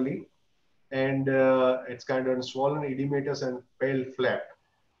intraorally, and it's kind of swollen edematous and pale flap,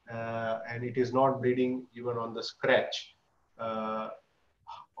 and it is not bleeding even on the scratch.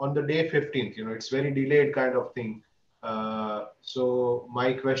 On the day 15th, it's very delayed kind of thing. So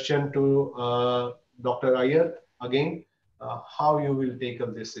my question to Dr. Iyer again, how you will take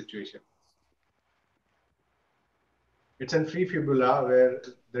up this situation? It's in free fibula where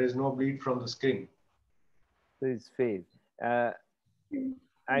there is no bleed from the skin. It's failed.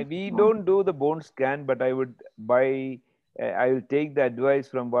 We don't do the bone scan, but I would I will take the advice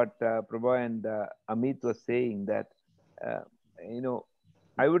from what Prabha and Amit was saying, that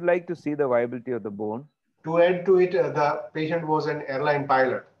I would like to see the viability of the bone. To add to it, the patient was an airline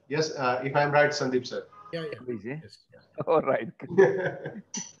pilot. Yes, if I'm right, Sandeep sir. Yeah. Yes. All right.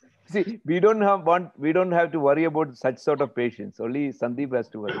 See, we don't have to worry about such sort of patients. Only Sandeep has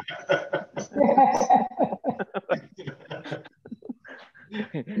to worry.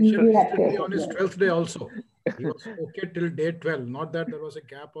 He was on his 12th day also. He was okay till day 12. Not that there was a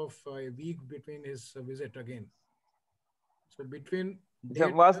gap of a week between his visit again. So between. So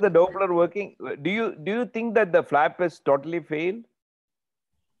was the Doppler working? Do you think that the flap has totally failed?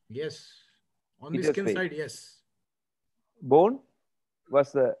 Yes. On the skin side, yes. Bone?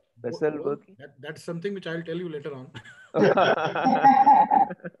 Was the vessel working? That's something which I'll tell you later on.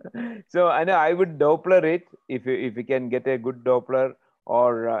 So I know I would Doppler it if you can get a good Doppler,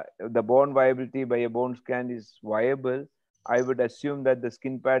 or the bone viability by a bone scan is viable. I would assume that the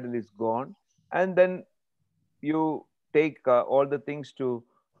skin paddle is gone, and then you take all the things to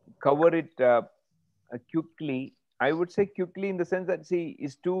cover it quickly. I would say quickly in the sense that, see,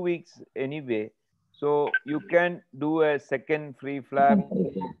 it's 2 weeks anyway. So you can do a second free flap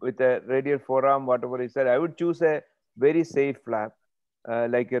with a radial forearm, whatever is said. I would choose a very safe flap,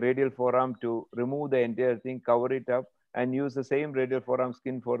 like a radial forearm, to remove the entire thing, cover it up, and use the same radial forearm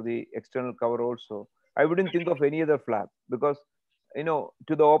skin for the external cover also. I wouldn't think of any other flap, because, to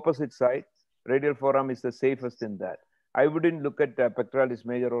the opposite side, Radial forearm is the safest in that. I wouldn't look at pectoralis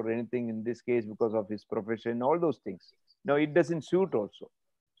major or anything in this case because of his profession, all those things. No, it doesn't suit also.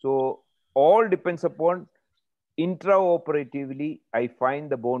 So all depends upon intraoperatively, I find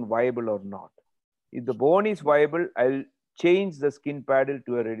the bone viable or not. If the bone is viable, I'll change the skin paddle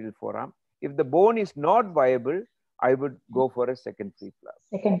to a radial forearm. If the bone is not viable, I would go for a second free flap.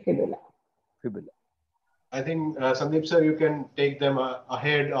 Second fibula. I think, Sandeep sir, you can take them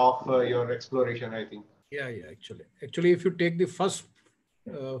ahead of your exploration, I think. Yeah, actually, if you take the first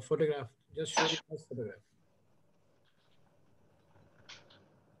photograph, just show the first photograph.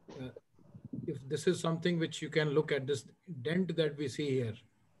 If this is something which you can look at, this dent that we see here.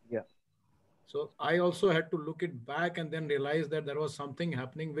 Yeah. So I also had to look it back and then realize that there was something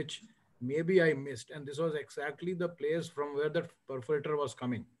happening which maybe I missed. And this was exactly the place from where the perforator was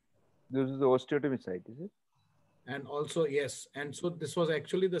coming. This is the osteotomy site, is it? And also, yes. And so this was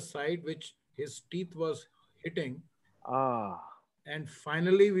actually the site which his teeth was hitting. And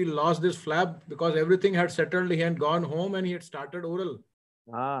finally, we lost this flap because everything had settled. He had gone home and he had started oral.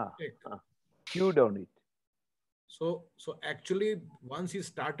 Chewed on it. So actually, once he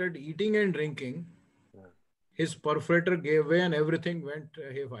started eating and drinking, his perforator gave way and everything went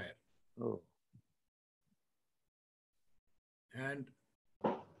haywire. And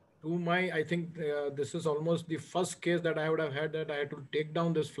to my, I think this is almost the first case that I would have had that I had to take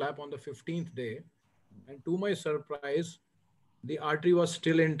down this flap on the 15th day. And to my surprise, the artery was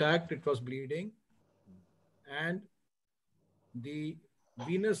still intact. It was bleeding. And the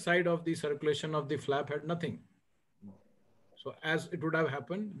venous side of the circulation of the flap had nothing. So as it would have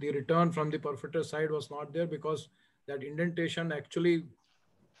happened, the return from the perforator side was not there because that indentation actually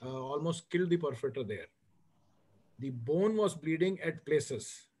almost killed the perforator there. The bone was bleeding at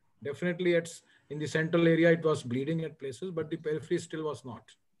places. Definitely in the central area, it was bleeding at places, but the periphery still was not.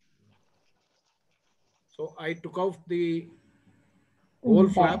 So I took out the whole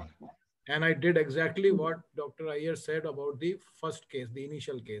flap and I did exactly what Dr. Iyer said about the first case, the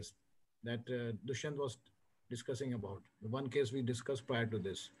initial case that Dushyant was discussing about. The one case we discussed prior to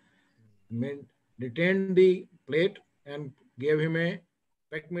this. Retained the plate and gave him a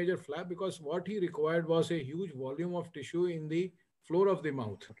pec major flap because what he required was a huge volume of tissue in the floor of the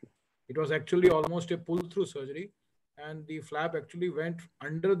mouth. It was actually almost a pull-through surgery, and the flap actually went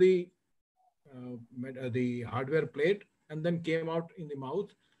under the hardware plate and then came out in the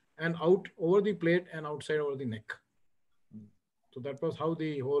mouth and out over the plate and outside over the neck. So that was how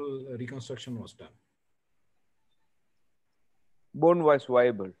the whole reconstruction was done. Bone was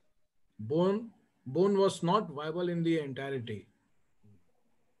viable. Bone was not viable in the entirety.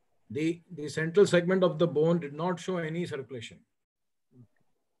 The central segment of the bone did not show any circulation.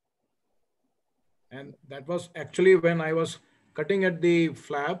 And that was actually when I was cutting at the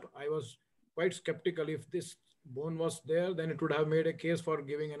flap, I was quite skeptical. If this bone was there, then it would have made a case for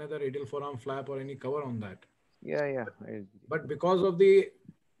giving another radial forearm flap or any cover on that. Yeah. But because of the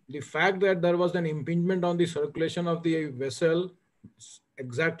fact that there was an impingement on the circulation of the vessel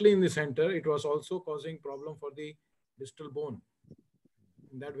exactly in the center, it was also causing problem for the distal bone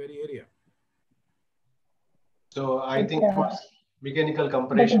in that very area. So I think it was mechanical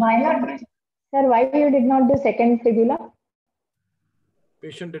compression. But why not, sir, why you did not do second fibula?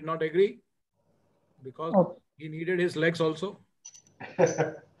 Patient did not agree because he needed his legs also.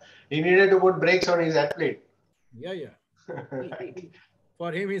 He needed to put brakes on his athlete. Yeah.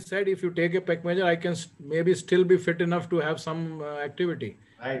 For him, he said, if you take a pec major, I can maybe still be fit enough to have some activity.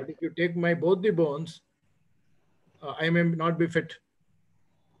 Right. But if you take both the bones, I may not be fit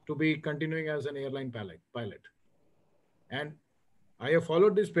to be continuing as an airline pilot. And I have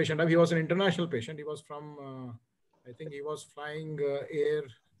followed this patient. He was an international patient. He was from, I think he was flying Air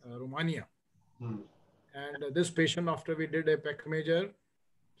Romania. And this patient, after we did a pec major,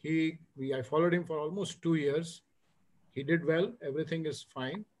 I followed him for almost 2 years. He did well. Everything is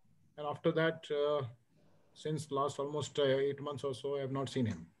fine. And after that, since last almost 8 months or so, I have not seen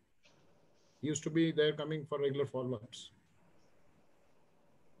him. He used to be there coming for regular follow-ups.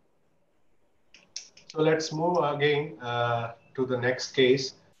 So let's move again to the next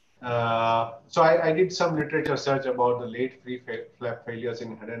case. So I did some literature search about the late free flap failures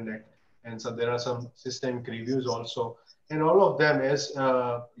in head and neck. And so there are some systemic reviews also. And all of them, as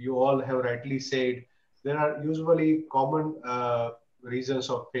you all have rightly said, there are usually common reasons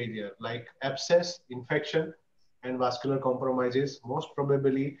of failure like abscess, infection, and vascular compromises, most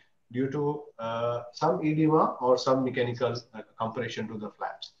probably due to some edema or some mechanical compression to the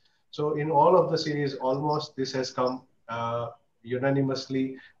flaps. So in all of the series, almost this has come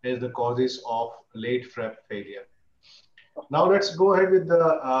unanimously as the causes of late flap failure. Now let's go ahead with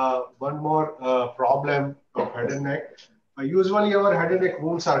the one more problem of head and neck. Usually our head and neck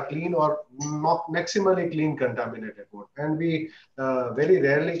wounds are clean or not maximally clean contaminated wound, and we very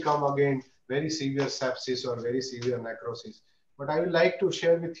rarely come again very severe sepsis or very severe necrosis. But I would like to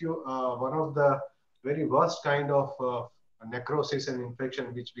share with you one of the very worst kind of necrosis and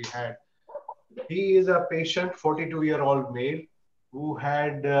infection which we had. He is a patient, 42-year-old male, who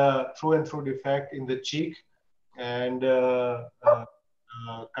had through and through defect in the cheek and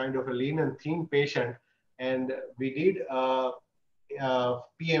kind of a lean and thin patient. And we did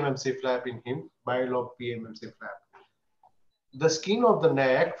PMMC flap in him, bilobe PMMC flap. The skin of the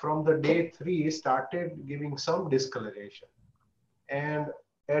neck from the day 3 started giving some discoloration. And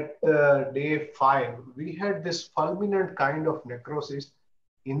at day 5, we had this fulminant kind of necrosis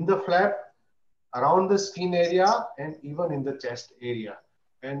in the flap, around the skin area, and even in the chest area.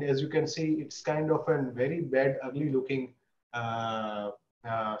 And as you can see, it's kind of a very bad, ugly looking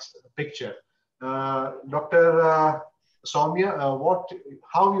picture. Dr. Soumya,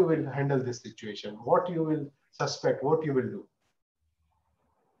 how you will handle this situation? What you will suspect? What you will do?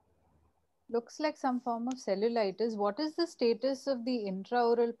 Looks like some form of cellulitis. What is the status of the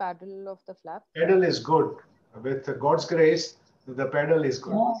intraoral paddle of the flap? Paddle is good. With God's grace, the paddle is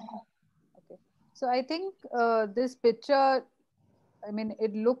good. Okay. So I think this picture, I mean,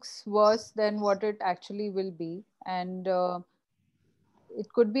 it looks worse than what it actually will be. And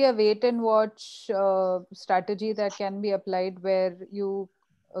it could be a wait and watch strategy that can be applied where you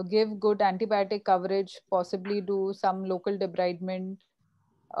give good antibiotic coverage, possibly do some local debridement,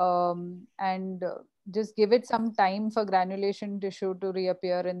 and just give it some time for granulation tissue to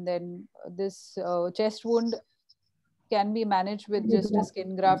reappear, and then this chest wound can be managed with just a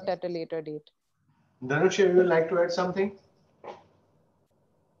skin graft at a later date. Dhanusha, you would like to add something?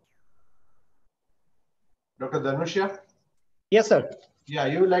 Dr. Dhanusha? Yes, sir. Yeah,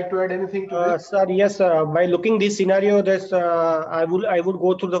 you would like to add anything to this? Sir, yes, by looking this scenario, this I would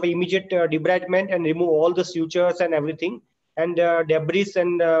go through the immediate debridement and remove all the sutures and everything, and debris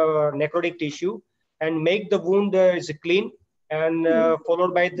and necrotic tissue, and make the wound is clean, and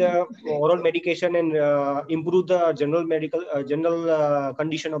followed by the oral medication, and improve the general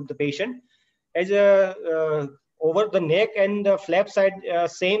condition of the patient. As over the neck and the flap side,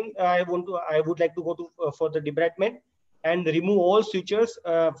 same. I would like to go to for the debridement and remove all sutures,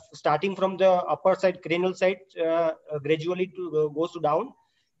 starting from the upper side, cranial side, gradually to goes to down,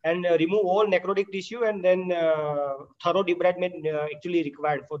 and remove all necrotic tissue, and then thorough debridement actually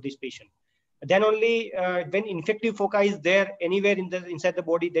required for this patient. Then only when infective foci is there anywhere inside the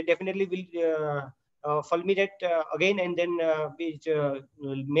body, they definitely will fulminate again, and then which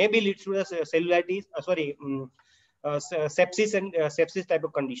maybe leads to a cellulitis, sepsis and sepsis type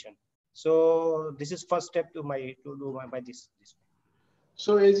of condition. So this is first step to this.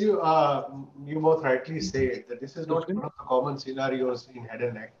 So as you both rightly say that this is not one of the common scenarios in head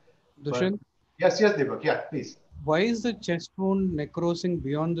and neck. Dushan? Yes, Deepak. Yeah, please. Why is the chest wound necrosing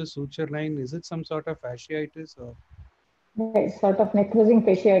beyond the suture line? Is it some sort of fasciitis or? Yes, sort of necrosing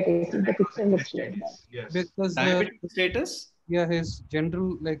fasciitis. The picture looks like that. Yes. Because diabetic status? Yeah, his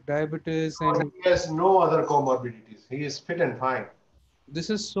general like diabetes and he has no other comorbidities. He is fit and fine. This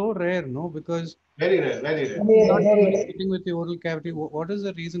is so rare, no? Because very rare, very rare. Not communicating with the oral cavity. What is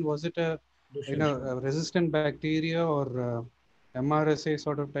the reason? Was it a a resistant bacteria or MRSA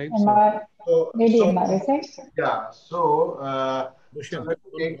sort of type? Maybe MRSA. Yeah. So let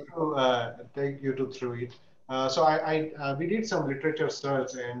me take you through it. So we did some literature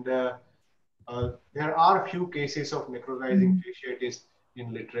search, and there are a few cases of necrotizing fasciitis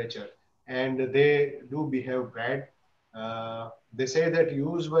in literature, and they do behave bad. They say that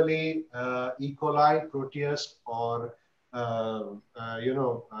usually E. coli, Proteus, or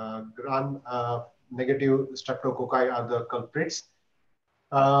gram-negative streptococci are the culprits.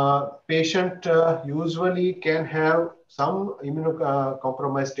 Patient usually can have some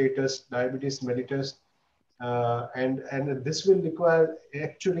immunocompromised status, diabetes mellitus, and this will require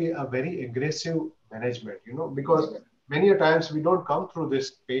actually a very aggressive management, because many a times we don't come through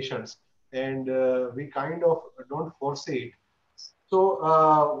these patients, and we kind of don't foresee it. So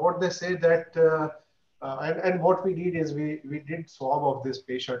what they say that, and what we did is we did swab of this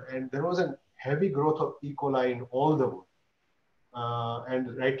patient, and there was a heavy growth of E. coli in all the wound.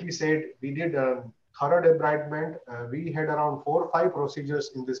 And rightly said, we did a thorough debridement. We had around 4 or 5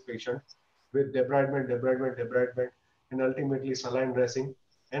 procedures in this patient with debridement, and ultimately saline dressing,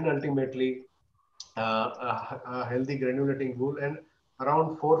 and ultimately a healthy granulating wool, and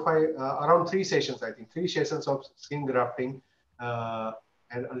around 3 sessions, I think, 3 sessions of skin grafting,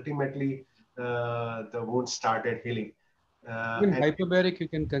 and ultimately the wound started healing. Even hyperbaric you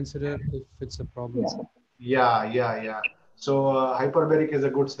can consider if it's a problem. Yeah. So hyperbaric is a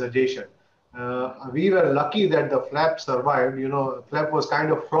good suggestion. We were lucky that the flap survived. You know, flap was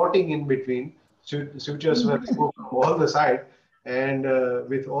kind of floating in between. Sutures were removed from all the side, and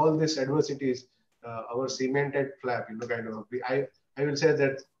with all these adversities, our cemented flap, you know, kind of. I will say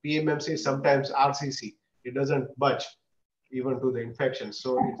that PMMC is sometimes RCC. It doesn't budge even to the infection.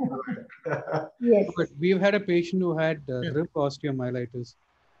 So Yes. But we've had a patient who had rib osteomyelitis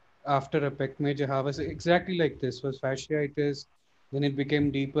after a pec major harvest, exactly like this. Was fasciitis, then it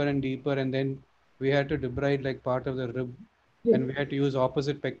became deeper and deeper, and then we had to debride like part of the rib, and we had to use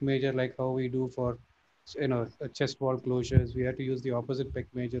opposite pec major like how we do for, you know, chest wall closures. We had to use the opposite pec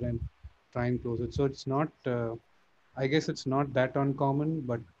major and try and close it. So it's not, I guess it's not that uncommon,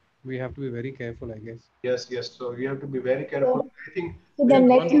 but we have to be very careful, I guess. yes. So you have to be very careful. I think. So the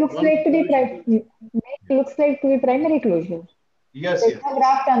neck looks like to be primary closure. Yes. There's no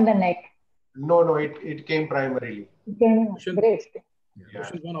graft on the neck. No, it came primarily. Great.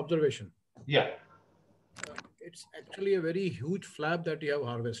 Question, one observation. Yeah. It's actually a very huge flap that you have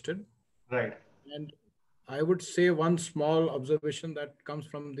harvested. Right. And I would say one small observation that comes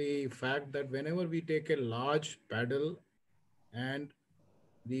from the fact that whenever we take a large paddle and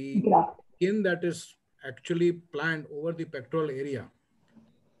the skin that is actually planned over the pectoral area,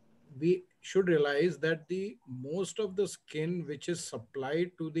 we should realize that the most of the skin which is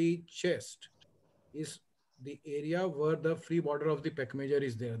supplied to the chest is the area where the free border of the pec major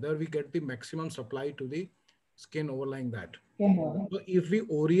is there. There we get the maximum supply to the skin overlying that. So if we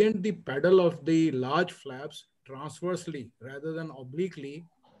orient the paddle of the large flaps transversely rather than obliquely,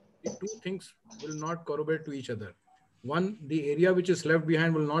 the two things will not corroborate to each other. One, the area which is left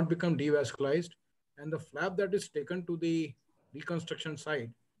behind will not become devascularized, and the flap that is taken to the reconstruction site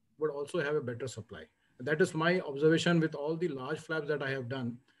would also have a better supply. That is my observation with all the large flaps that I have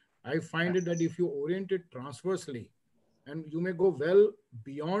done. I find it that if you orient it transversely, and you may go well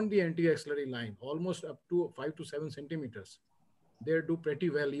beyond the anterior axillary line, almost up to 5 to 7 centimeters, they do pretty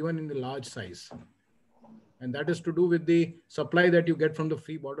well even in the large size. And that is to do with the supply that you get from the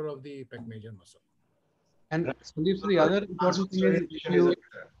free border of the pec major muscle. And Sandeep, so the other important thing is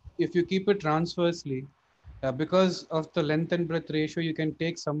if you keep it transversely, because of the length and breadth ratio, you can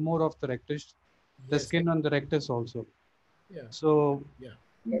take some more of the rectus, the skin on the rectus also. Yeah. So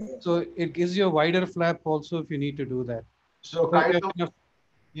it gives you a wider flap also if you need to do that. So kind of,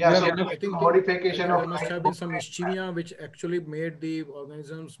 yeah. So I think modification of there must have been some ischemia which actually made the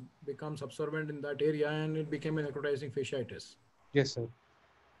organisms become subservient in that area, and it became a necrotizing fasciitis. Yes, sir.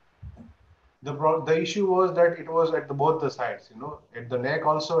 The issue was that it was at both the sides, you know, at the neck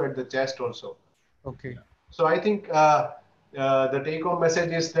also, at the chest also. Okay. So I think the take-home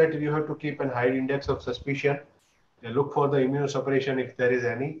message is that you have to keep an high index of suspicion. Look for the immunosuppression if there is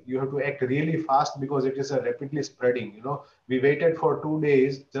any. You have to act really fast because it is a rapidly spreading. You know, we waited for 2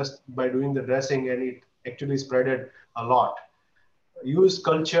 days just by doing the dressing, and it actually spreaded a lot. Use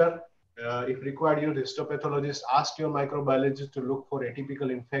culture. If required, use histopathologist. Ask your microbiologist to look for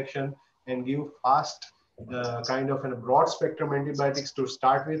atypical infection and give fast kind of a broad spectrum antibiotics to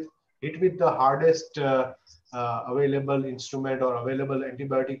start with. Hit with the hardest available instrument or available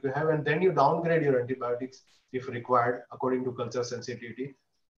antibiotic you have, and then you downgrade your antibiotics if required according to culture sensitivity.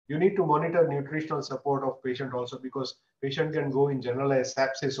 You need to monitor nutritional support of patient also, because patient can go in generalized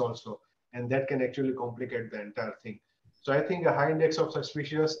sepsis also, and that can actually complicate the entire thing. So I think a high index of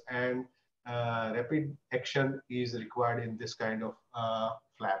suspicious and rapid action is required in this kind of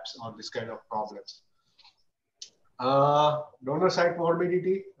flaps or this kind of problems. Donor site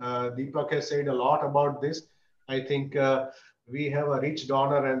morbidity. Deepak has said a lot about this. I think we have a rich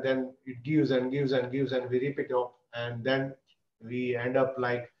donor, and then it gives and gives and gives, and we rip it up, and then we end up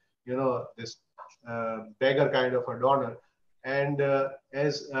like, you know, this beggar kind of a donor. And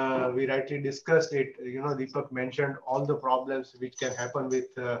as we rightly discussed it, you know, Deepak mentioned all the problems which can happen with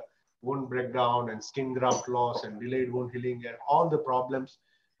wound breakdown and skin graft loss and delayed wound healing and all the problems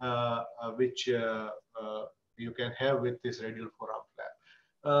which you can have with this radial forearm flap.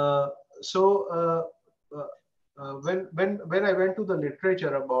 When I went to the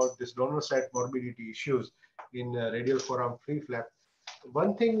literature about this donor site morbidity issues in radial forearm free flap,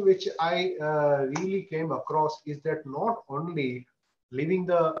 one thing which I really came across is that not only leaving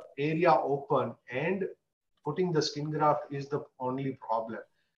the area open and putting the skin graft is the only problem.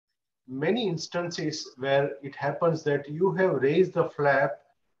 Many instances where it happens that you have raised the flap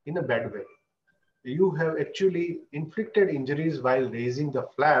in a bad way. You have actually inflicted injuries while raising the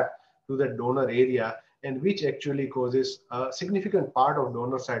flap to the donor area, and which actually causes a significant part of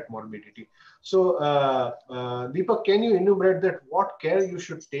donor site morbidity. So, Deepak, can you enumerate that what care you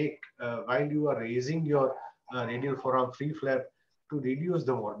should take while you are raising your radial forearm free flap to reduce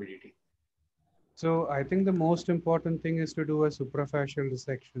the morbidity? So I think the most important thing is to do a suprafascial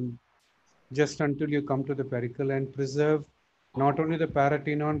dissection just until you come to the pericle and preserve not only the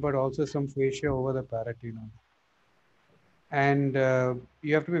paratenon but also some fascia over the paratenon. And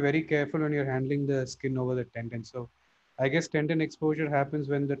you have to be very careful when you're handling the skin over the tendon. So I guess tendon exposure happens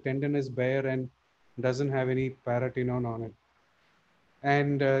when the tendon is bare and doesn't have any paratenon on it.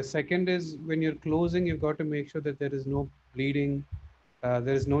 And second is when you're closing, you've got to make sure that there is no bleeding.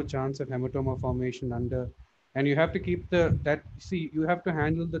 There is no chance of hematoma formation under, and you have to keep you have to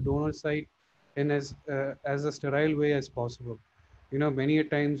handle the donor site in as a sterile way as possible. You know, many a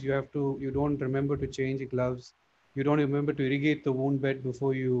times you don't remember to change gloves. You don't remember to irrigate the wound bed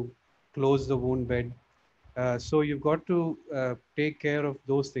before you close the wound bed. So you've got to take care of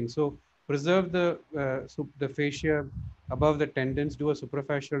those things. So preserve the fascia above the tendons, do a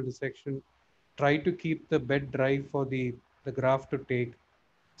suprafascial dissection, try to keep the bed dry for the graft to take.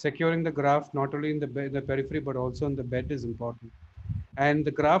 Securing the graft not only in the periphery but also in the bed is important. And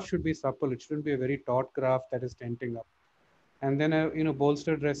the graft should be supple. It shouldn't be a very taut graft that is tenting up. And then a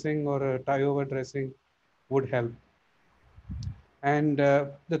bolster dressing or a tie over dressing would help. And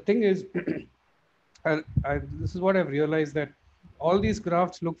the thing is, this is what I've realized, that all these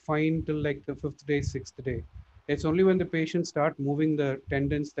grafts look fine till like the 5th day, 6th day. It's only when the patient start moving the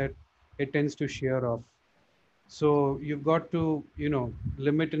tendons that it tends to shear off. So you've got to,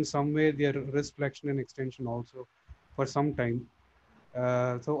 limit in some way their wrist flexion and extension also for some time.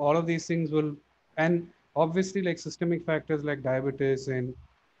 So all of these things will, and obviously like systemic factors like diabetes and,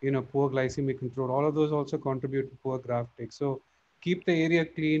 poor glycemic control, all of those also contribute to poor graft take. So keep the area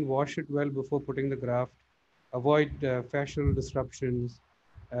clean, wash it well before putting the graft, avoid fascial disruptions,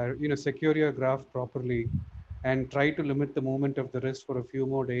 secure your graft properly, and try to limit the movement of the wrist for a few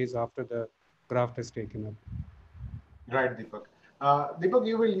more days after the graft is taken up. Right, Deepak. Deepak,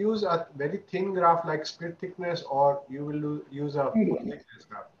 you will use a very thin graft like split thickness, or you will use a full thickness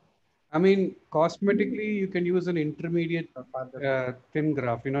graft? I mean, cosmetically, you can use an intermediate thin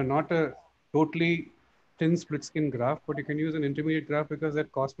graft, not a totally thin split skin graft, but you can use an intermediate graft because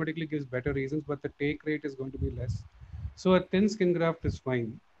that cosmetically gives better reasons, but the take rate is going to be less. So a thin skin graft is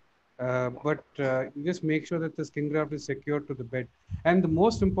fine. But you just make sure that the skin graft is secured to the bed. And the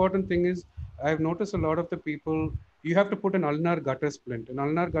most important thing is, I've noticed a lot of the people, you have to put an ulnar gutter splint. An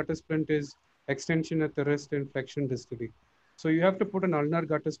ulnar gutter splint is extension at the wrist and flexion distally. So you have to put an ulnar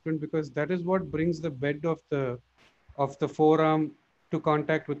gutter splint because that is what brings the bed of the forearm to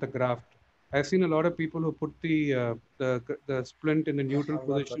contact with the graft. I've seen a lot of people who put the splint in a neutral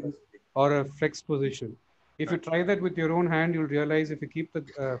position or a flex position. If you try that with your own hand, you'll realize if you keep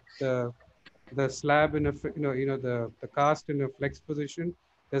the slab in a the cast in a flex position,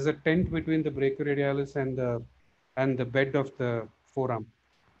 there's a tent between the brachioradialis and the bed of the forearm.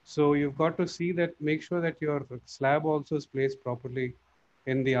 So you've got to see that, make sure that your slab also is placed properly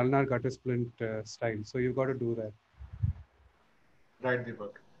in the ulnar gutter splint style. So you've got to do that. Right,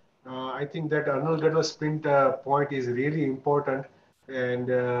 Deepak. I think that ulnar gutter splint point is really important. And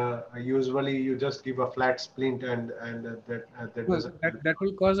usually you just give a flat splint and that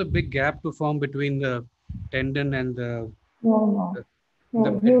will cause a big gap to form between the tendon and the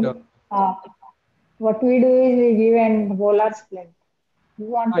what we do is we give an volar splint. We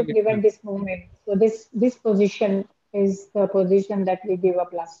want to prevent this movement. So this position is the position that we give a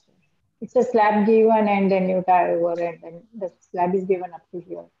plaster. It's a slab given and then you tie over and then the slab is given up to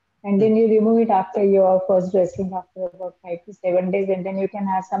here. And then you remove it after your first dressing after about 5 to 7 days, and then you can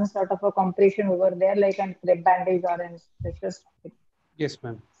have some sort of a compression over there, like a crepe bandage or a pressure stop. Yes,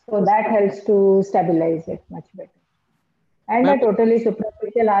 ma'am. So that helps to stabilize it much better. And a totally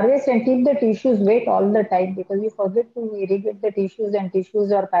superficial harvest, and keep the tissues wet all the time because you forget to irrigate the tissues and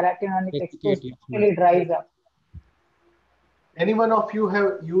tissues or paratenonic exposed really dries up. Any one of you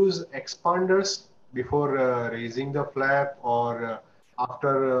have used expanders before raising the flap or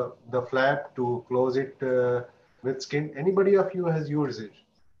after the flap to close it with skin? Anybody of you has used it?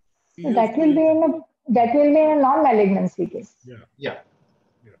 That will be in a non-malignancy case. Yeah.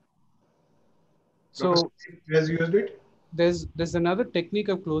 So has used it? There's another technique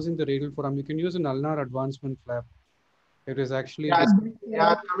of closing the radial forearm. You can use an ulnar advancement flap. It is actually but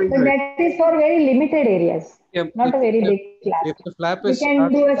that is for very limited areas, not a very big flap. If the flap you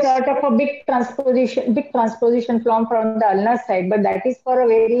can do a sort of a big transposition from the ulnar side, but that is for a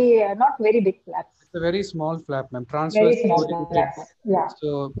very not very big flaps. It's a very small flap, ma'am. Very small flaps. Yeah.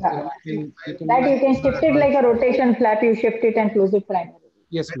 So you can shift it like a rotation flap. You shift it and close it primarily.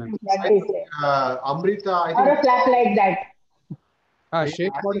 Yes, ma'am. That is it. Amrita, I Or think. a flap like that.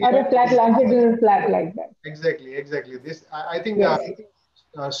 Shape Or a modifier. flat longitudinal flap like that. Exactly. This, I think, Yes.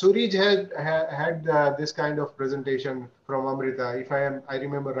 Surij had this kind of presentation from Amrita, if I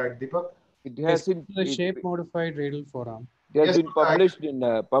remember right, Deepak. It Yes, has in, the it, shape modified radial forearm. it has Yes, been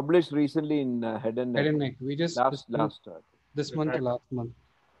published recently in Head and Head Neck. and neck. We just last this month or last month.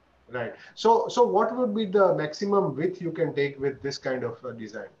 Right. So what would be the maximum width you can take with this kind of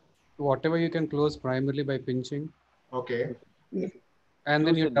design? Whatever you can close primarily by pinching. Okay. And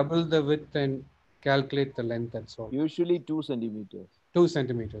then you 2 double the width and calculate the length. That's all. Usually 2 centimeters. 2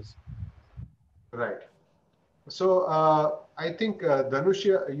 centimeters. Right. So I think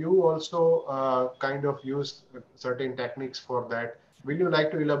Dhanushya, you also kind of use certain techniques for that. Will you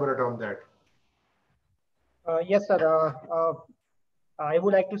like to elaborate on that? Yes, sir. I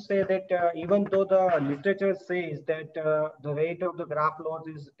would like to say that even though the literature says that the rate of the graft loss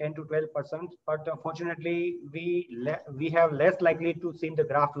is 10 to 12%, but fortunately we have less likely to see the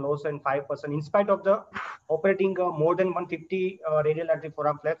graft loss and 5% in spite of the operating more than 150 radial artery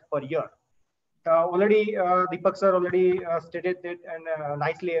forearm flaps per year. Already Deepak sir already stated that and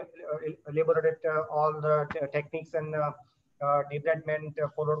nicely elaborated all the techniques and debridement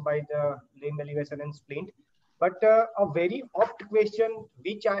followed by the limb elevation and splint. But a very opt question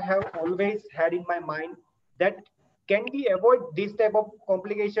which I have always had in my mind, that can we avoid this type of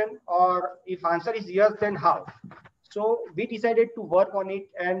complication, or if answer is yes, then how? So we decided to work on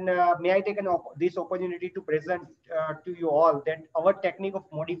it, and may I take this opportunity to present to you all that our technique of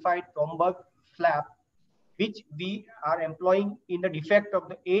modified Tromberg flap, which we are employing in the defect of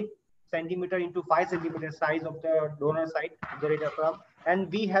the 8 centimeter into 5 centimeter size of the donor site of the radiograph,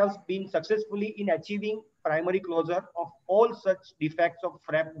 and we have been successfully in achieving primary closure of all such defects of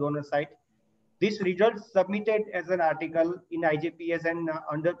flap donor site. This result submitted as an article in IJPS and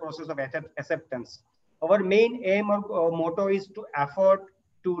under process of acceptance. Our main aim or motto is to effort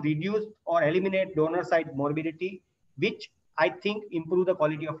to reduce or eliminate donor site morbidity, which I think improve the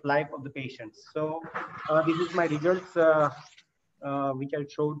quality of life of the patients. So this is my results, which I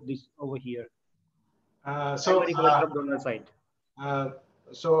showed this over here. So donor site.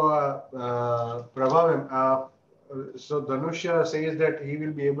 Prabhav, so Dhanushya says that he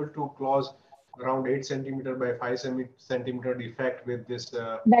will be able to close around 8 centimeter by 5 centimeter defect with this.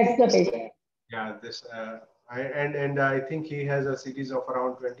 That's the patient. Yeah, this. And I think he has a series of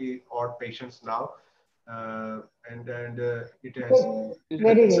around 20 odd patients now. And it has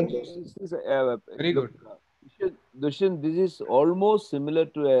very good. Very good. Dushyant, this is almost similar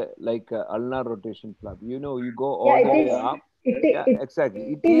to a ulnar rotation flap. You know, you go all Yeah, the way up.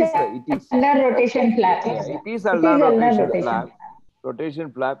 Exactly. It is ulnar rotation flap. Yeah, it is ulnar rotation flap.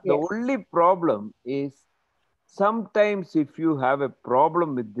 Rotation flap. The only problem is sometimes if you have a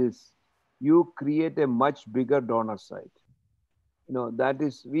problem with this, you create a much bigger donor site. You know, that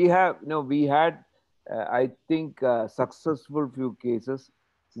is, we had, I think, successful few cases.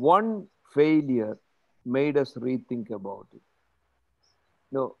 One failure made us rethink about it.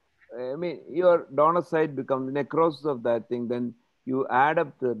 No, I mean, your donor site becomes necrosis of that thing, then you add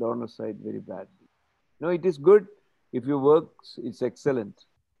up the donor site very badly. No, it is good. If you work, it's excellent.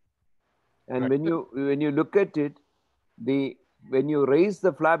 And when you look at it, when you raise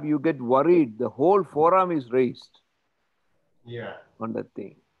the flap, you get worried. The whole forearm is raised. Yeah. On that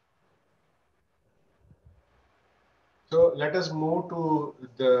thing. So let us move to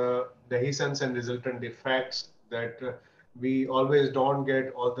the dehiscence and resultant defects that we always don't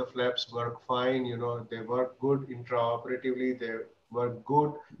get all the flaps work fine. You know, they work good intraoperatively. They work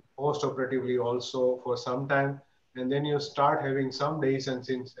good post-operatively also for some time. And then you start having some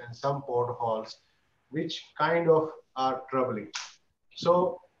dehiscences and some portholes, which kind of are troubling.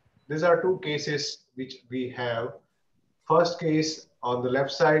 So these are two cases which we have. First case on the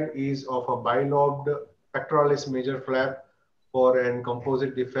left side is of a bilobed pectoralis major flap for an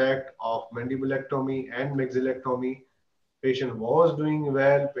composite defect of mandibulectomy and maxillectomy. Patient was doing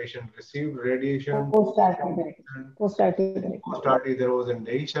well. Patient received radiation. Post-RT there was an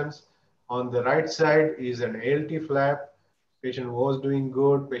dehiscence. On the right side is an ALT flap. Patient was doing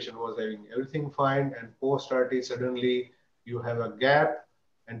good. Patient was having everything fine. And post-RT suddenly you have a gap.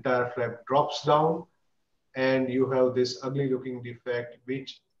 Entire flap drops down. And you have this ugly looking defect,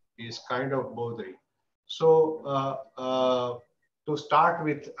 which is kind of bothering. So to start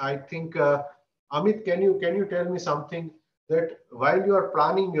with, I think, Amit, can you tell me something that while you are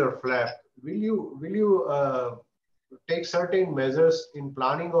planning your flap, will you take certain measures in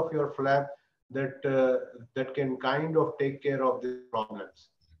planning of your flap that that can kind of take care of these problems?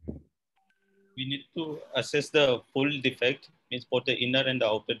 We need to assess the full defect means for the inner and the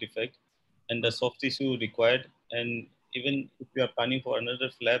outer defect, and the soft tissue required. And even if you are planning for another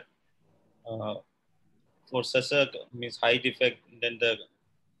flap, for such a means high defect, then the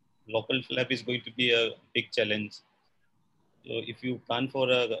local flap is going to be a big challenge. So if you plan for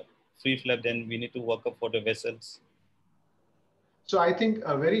a free flap, then we need to work up for the vessels. So I think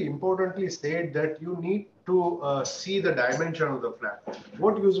very importantly said that you need to see the dimension of the flap.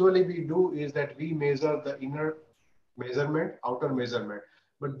 What usually we do is that we measure the inner measurement, outer measurement.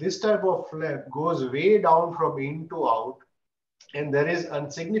 But this type of flap goes way down from in to out, and there is a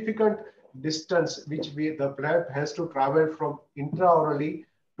significant distance which the flap has to travel from intraorally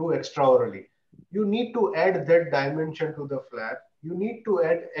to extraorally. You need to add that dimension to the flap. You need to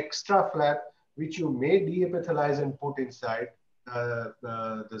add extra flap which you may deepithelize and put inside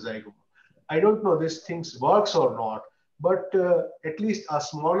the zygoma. I don't know this things works or not, but at least a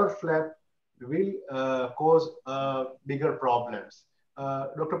smaller flap will cause bigger problems.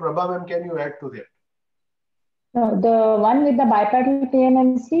 Dr. Prabha ma'am, can you add to that? No, the one with the bipartite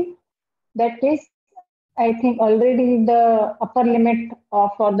PMMC, that case, I think already the upper limit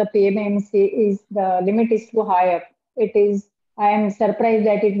for the PMMC is the limit is too high up. It is, I am surprised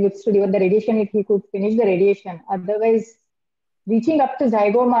that it withstood even the radiation if he could finish the radiation. Otherwise, reaching up to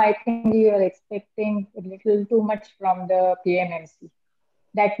zygoma, I think you are expecting a little too much from the PMMC.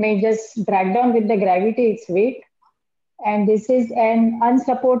 That may just drag down with the gravity its weight. And this is an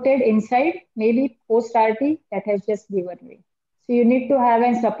unsupported inside, maybe post-RT that has just given way. So you need to have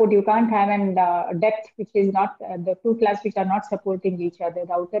an support. You can't have an depth which is not, the two flaps which are not supporting each other.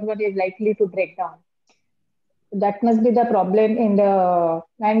 The outer one is likely to break down. That must be the problem in the,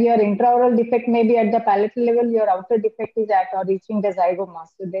 and your intraoral defect may be at the palatal level, your outer defect is at or reaching the zygoma.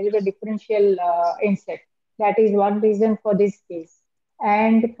 So there is a differential inset. That is one reason for this case.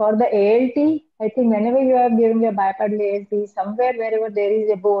 And for the ALT, I think whenever you are giving a bipartite ALT, somewhere wherever there is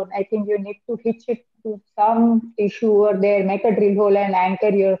a bone, I think you need to hitch it to some tissue over there, make a drill hole and anchor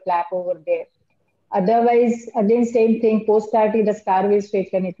your flap over there. Otherwise, again, same thing, post-RT, the scar will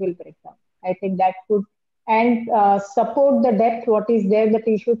straighten, it will break down. I think that could, and support the depth, what is there, the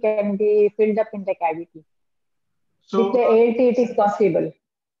tissue can be filled up in the cavity. So with the ALT, it is possible.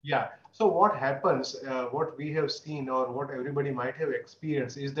 Yeah. So what happens, what we have seen or what everybody might have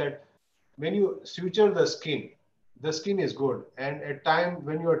experienced is that when you suture the skin is good. And at time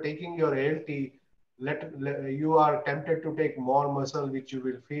when you are taking your ALT, you are tempted to take more muscle, which you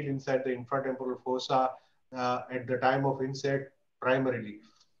will feel inside the infratemporal fossa at the time of inset primarily.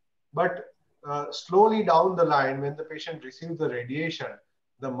 But slowly down the line, when the patient receives the radiation,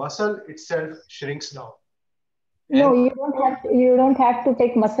 the muscle itself shrinks down. No, you don't have to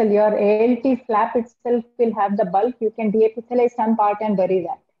take muscle. Your ALT flap itself will have the bulk. You can deepithelize some part and bury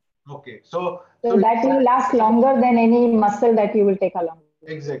that. Okay, so that will last longer than any muscle that you will take along.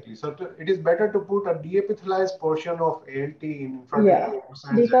 Exactly. So it is better to put a deepithelized portion of ALT in front of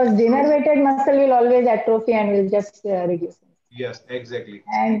the because denervated muscle will always atrophy and will just reduce. Yes, exactly.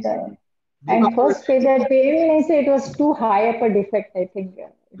 And first phase at PMMC, it was too high up a defect, I think.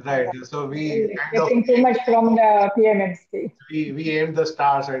 Right. So we getting too much from the PMMC. We aimed the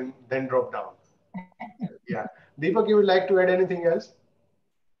stars and then dropped down. Yeah. Deepak, you would like to add anything else?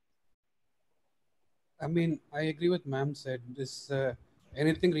 I mean, I agree with ma'am said. This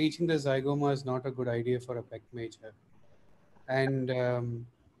anything reaching the zygoma is not a good idea for a pec major. And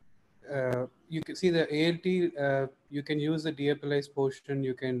you can see the ALT, you can use the deepithelized portion.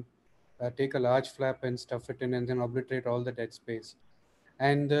 You can take a large flap and stuff it in and then obliterate all the dead space.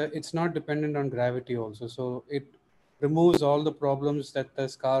 And it's not dependent on gravity also. So it removes all the problems that the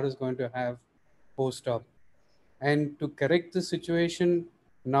scar is going to have post-op. And to correct the situation,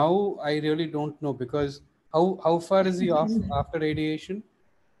 now I really don't know, because how far is he off after radiation?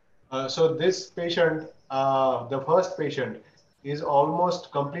 So this patient, the first patient, is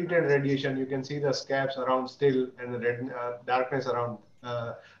almost completed radiation. You can see the scabs around still and the red darkness around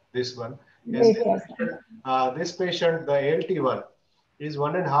this one. And this patient, the ALT one, is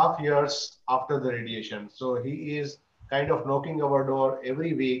 1.5 years after the radiation. So he is kind of knocking our door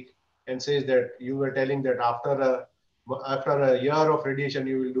every week and says that you were telling that after a year of radiation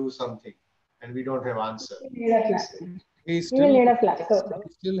you will do something, and we don't have answer. He still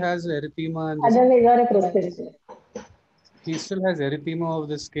has erythema and he still has erythema of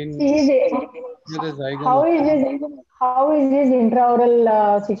the skin. How is his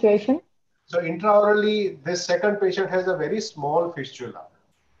intraoral situation? So intraorally, this second patient has a very small fistula.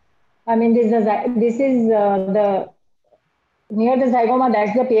 I mean, this is the near the zygoma.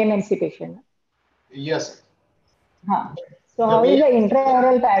 That's the PMMC patient. Yes. So how is the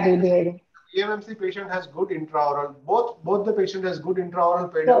intraoral pad behaving? PMMC patient has good intraoral. Both the patient has good intraoral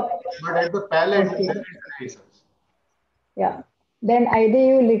pedal, but at the palate, Okay. there is resistance. Yeah. Then either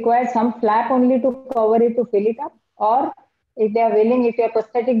you require some flap only to cover it to fill it up, or if they are willing, if your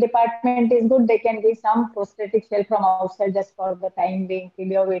prosthetic department is good, they can give some prosthetic shell from outside just for the time being till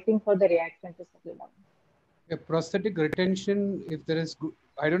you're waiting for the reaction to settle down. A prosthetic retention, if there is,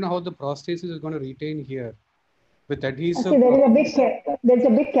 I don't know how the prosthesis is going to retain here. With adhesive. See, there's a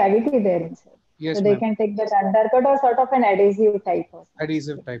big cavity there inside. Yes, so they ma'am. can take that undercut or sort of an adhesive type of.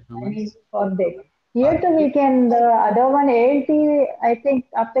 Adhesive type. I mean, for that. Here too, we can, the other one, ALT, I think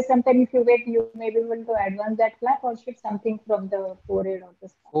after some time, if you wait, you may be able to advance that flap or shift something from the forehead or the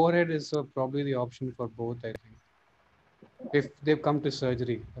scalp. Forehead is probably the option for both, I think. If they've come to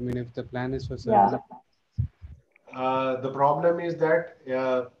surgery. I mean, if the plan is for surgery. Yeah. The problem is that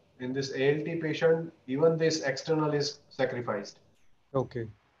in this ALT patient, even this external is sacrificed. Okay.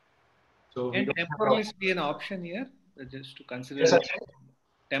 So can temporalis be an option here? Just to consider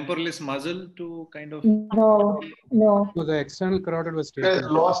temporalis muzzle to kind of. No. No, the external carotid was taken. It has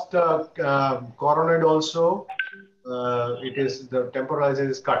lost coronoid also. It is the temporalis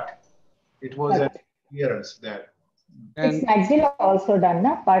is cut. It was an appearance there. It's maxilla also done,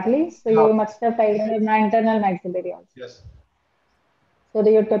 na? Partly. So you must have internal maxillary also. Yes. So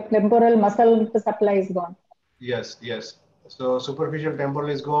your temporal muscle supply is gone. Yes, yes. So superficial temporal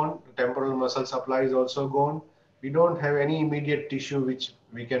is gone. Temporal muscle supply is also gone. We don't have any immediate tissue which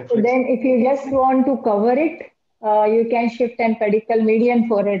we can flex. So then if you just want to cover it, you can shift and pedicle median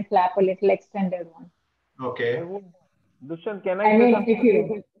forehead flap, a little extended one. Okay. Dushan, can I say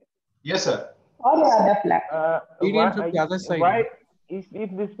something? Yes, sir. Or the other flap. Why if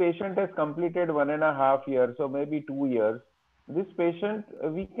this patient has completed 1.5 years, or maybe 2 years, this patient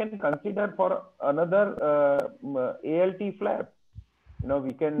we can consider for another ALT flap. You know,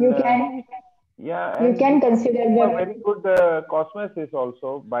 we can. You can. Yeah, you can consider a that. very good cosmesis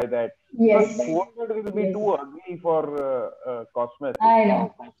also by that. Yes. But forehead will be too ugly for cosmesis. I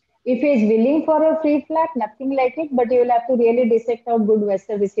know. If he is willing for a free flap, nothing like it, but you will have to really dissect out good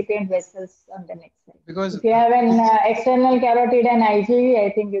recipient vessels on the next side. Because if you have an external carotid and IGV,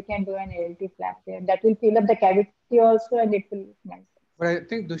 I think you can do an ALT flap there. That will fill up the cavity also, and it will look nice. But I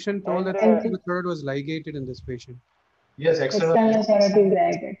think Dushan told that the carotid was ligated in this patient. Yes, external carotid is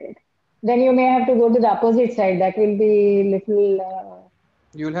ligated. Then you may have to go to the opposite side. That will be little.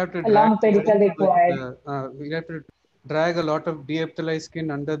 You will have to long pedicle required. We have to drag a lot of deepthalized skin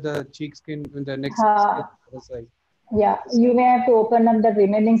under the cheek skin in the next side. Yeah, you may have to open up the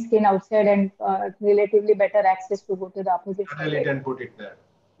remaining skin outside and relatively better access to go to the opposite side. And put it there.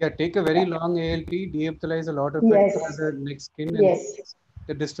 Yeah, take a very long ALT, deepthalize a lot of it to the next skin, and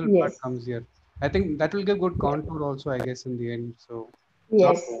the distal part comes here. I think that will give good contour also, I guess, in the end. So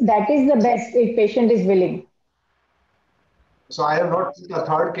yes, that is the best if patient is willing. So I have not seen a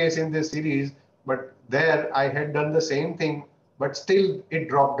third case in this series, but there I had done the same thing, but still it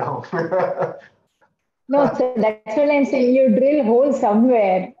dropped down. No, so that's what I'm saying. You drill hole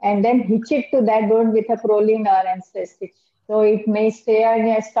somewhere and then hitch it to that bone with a Prolene or an stitch. So it may stay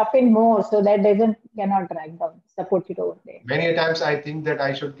and stuff in more, so that cannot drag down, support it over there. Many times I think that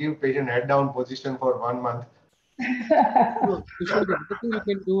I should give patient head down position for 1 month. No, the other thing you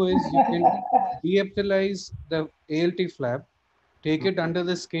can do is you can deepthalize the ALT flap, take it under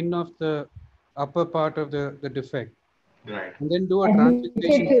the skin of the upper part of the defect. Right. And then do a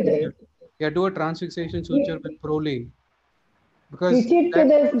transfixation suture. Yeah, do a transfixation suture with Prolene. Because hitch it to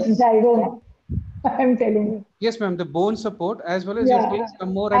the zygoma. I'm telling you. Yes, ma'am. The bone support as well as you take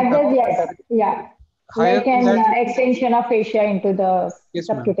some more and like an extension of fascia into the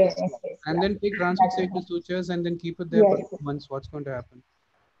subcutaneous space. And then take transfixation sutures and then keep it there for 2 months. What's going to happen?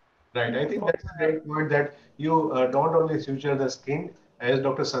 Right. I think that's a great point that you don't only suture the skin, as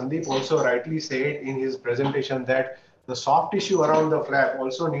Dr. Sandeep also rightly said in his presentation, that the soft tissue around the flap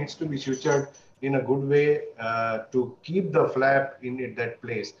also needs to be sutured in a good way to keep the flap in that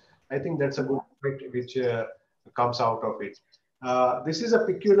place. I think that's a good point which comes out of it. This is a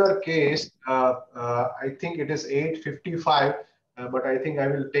peculiar case. I think it is 8:55, but I think I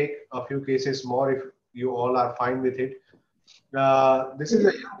will take a few cases more if you all are fine with it. This is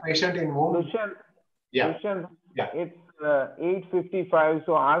a young patient in whom... Dushan, it's 8:55,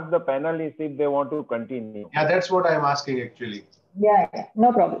 so ask the panelists if they want to continue. Yeah, that's what I'm asking actually. Yeah,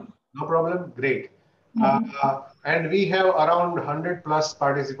 no problem. No problem. Great. And we have around 100 plus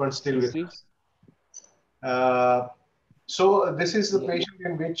participants still with us. So this is the patient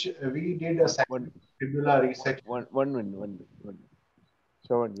in which we did a fibular resection. One minute.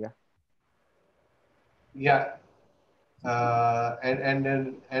 So, yeah.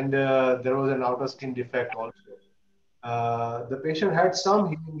 and there was an outer skin defect also. The patient had some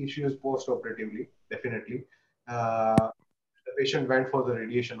healing issues post-operatively, definitely. The patient went for the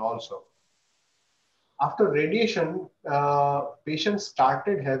radiation also. After radiation, patients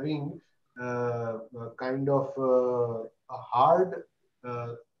started having a kind of a hard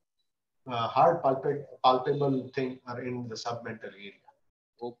palpable thing in the submental area,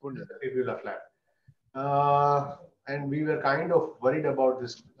 open the fibula flap. And we were kind of worried about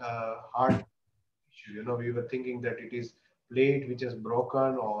this heart issue. You know, we were thinking that it is plate which is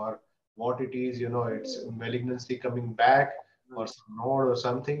broken, or what it is, you know, it's malignancy coming back, or some node or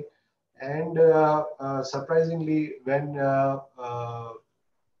something. And surprisingly, when I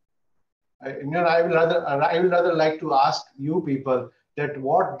will rather like to ask you people that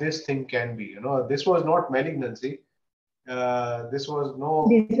what this thing can be. You know, this was not malignancy. This was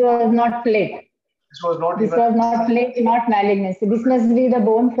not plate. This was not This was not plate, not malignancy. This must be the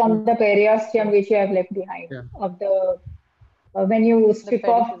bone from the periosteum which you have left behind. Yeah. Of the when you strip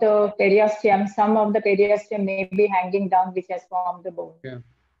off the periosteum, some of the periosteum may be hanging down, which has formed the bone. Yeah.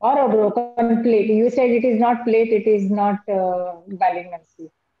 Or a broken plate. You said it is not plate, it is not malignancy.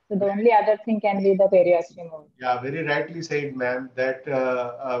 So the only other thing can be the periosteum. Yeah, very rightly said, ma'am, that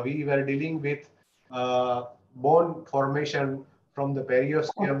we were dealing with bone formation from the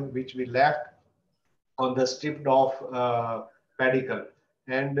periosteum, which we left on the stripped off pedicle.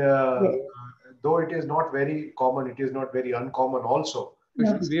 And though it is not very common, it is not very uncommon also.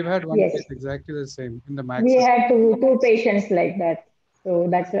 We've had one case exactly the same in the max. We had two patients like that. So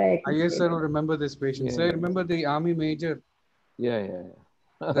that's why I guess I don't remember this patient. Yeah. So I remember the army major. Yeah.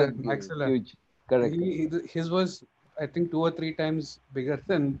 The maxilla. Huge. Correct. His was, I think, 2 or 3 times bigger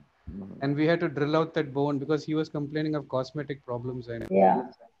than, and we had to drill out that bone because he was complaining of cosmetic problems. Yeah.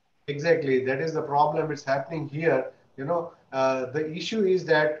 Exactly. That is the problem. It's happening here. You know, the issue is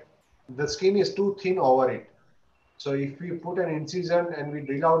that the skin is too thin over it. So if we put an incision and we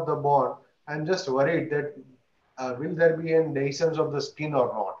drill out the bone, I'm just worried that will there be a dehiscence of the skin or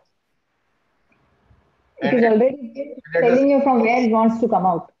not? It is already telling you from where it wants to come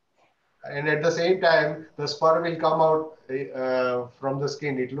out. And at the same time, the spur will come out from the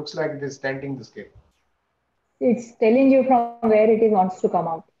skin. It looks like it is stenting the skin. It's telling you from where it wants to come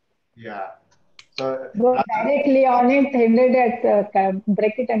out. Yeah. So go directly on it, hinder that,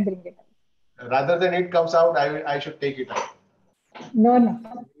 break it and bring it out. Rather than it comes out, I should take it out. No.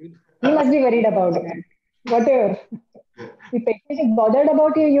 You must be worried about that. Whatever. The patient is bothered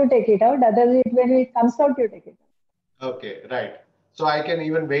about you, you take it out. Otherwise, when it comes out, you take it out. Okay, right. So I can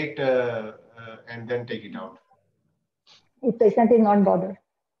even wait and then take it out. If patient is not bothered.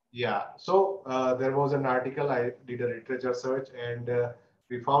 Yeah. So there was an article, I did a literature search, and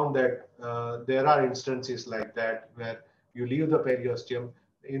we found that there are instances like that where you leave the periosteum.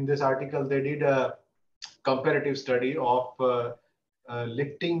 In this article, they did a comparative study of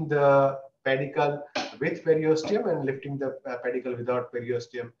lifting the pedicle with periosteum and lifting the pedicle without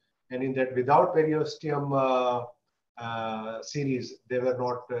periosteum. And in that without periosteum series, there were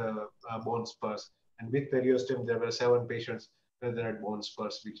not bone spurs. And with periosteum, there were 7 patients where they had bone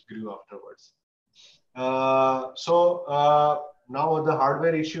spurs, which grew afterwards. Now the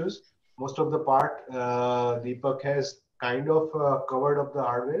hardware issues, most of the part, Deepak has kind of covered up the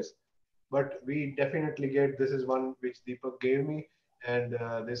hardwares, but we definitely get, this is one which Deepak gave me, and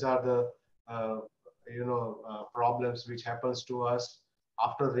these are the problems which happens to us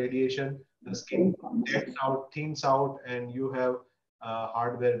after radiation. The skin gets out, thins out, and you have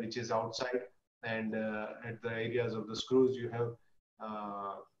hardware which is outside, and at the areas of the screws you have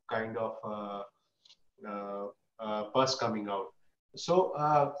kind of pus coming out. So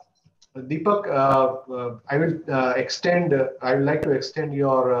Deepak, I would like to extend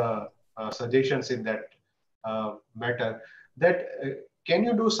your suggestions in that matter. That can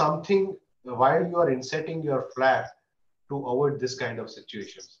you do something while you are inserting your flap to avoid this kind of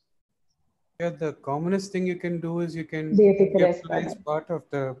situations? Yeah, the commonest thing you can do is you can utilize part of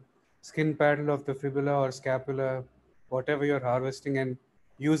the skin paddle of the fibula or scapula, whatever you're harvesting, and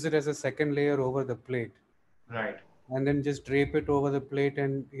use it as a second layer over the plate. Right. And then just drape it over the plate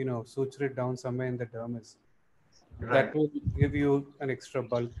and, suture it down somewhere in the dermis. Right. That will give you an extra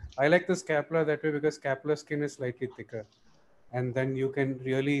bulk. I like the scapula that way because scapular skin is slightly thicker. And then you can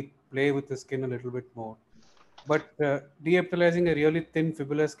really play with the skin a little bit more. But de-epithelializing a really thin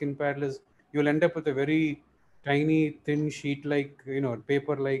fibular skin paddle is, you'll end up with a very tiny, thin sheet-like,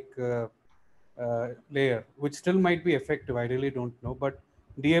 paper-like layer, which still might be effective. I really don't know. But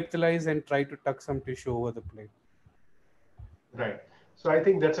de-epithelialize and try to tuck some tissue over the plate. Right. So I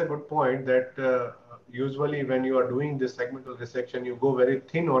think that's a good point, that usually when you are doing this segmental resection, you go very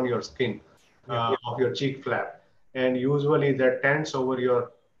thin on your skin of your cheek flap, and usually that tends over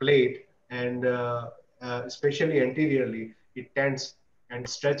your plate, and especially anteriorly, it tends and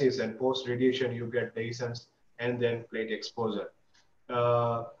stretches, and post radiation you get dehiscence and then plate exposure.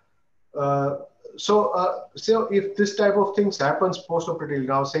 So if this type of things happens post-operatively,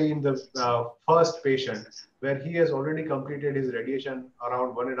 now say in the first patient where he has already completed his radiation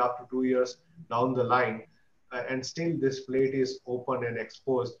around 1.5 to 2 years down the line, and still this plate is open and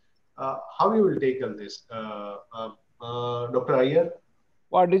exposed, how you will tackle this, Dr. Iyer?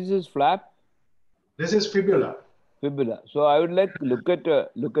 What is this flap? This is fibula. Fibula. So I would like to look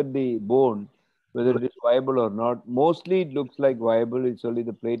at the bone, whether it is viable or not. Mostly it looks like viable. It's only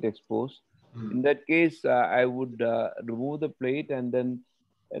the plate exposed. In that case, I would remove the plate, and then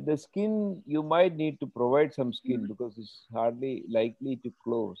the skin, you might need to provide some skin because it's hardly likely to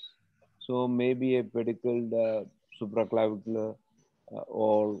close. So maybe a pedicled supraclavicular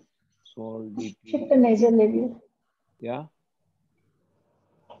or small DP. Shift the nasolabial. Yeah.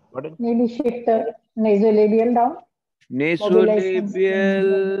 What? Maybe shift the nasolabial down.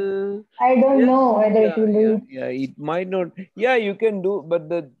 Nasolabial. I don't know whether it will do. Yeah, it might not. Yeah, you can do, but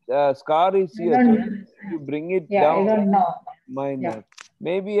the scar is here. So if you bring it down, I don't know. Might not.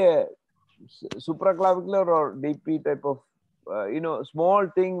 Maybe a supraclavicular or DP type of, small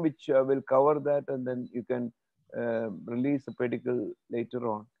thing which will cover that, and then you can release the pedicle later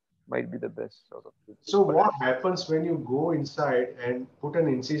on. Might be the best sort of thing. So what happens when you go inside and put an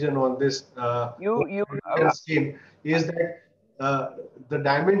incision on this skin is that the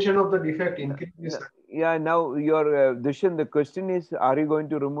dimension of the defect increases? Yeah, now your Dushan, the question is, are you going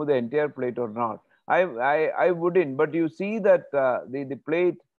to remove the entire plate or not? I wouldn't, but you see that the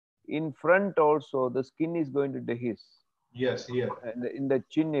plate in front also, the skin is going to dehisce. Yes, yeah. In the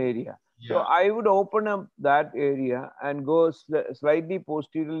chin area. Yeah. So I would open up that area and go slightly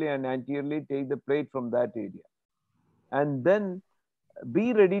posteriorly and anteriorly, take the plate from that area. And then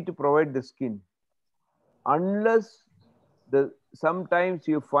be ready to provide the skin. Unless sometimes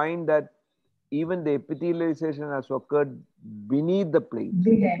you find that even the epithelialization has occurred beneath the plate.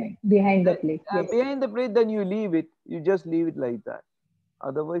 Behind the plate. Yes. Behind the plate, then you leave it. You just leave it like that.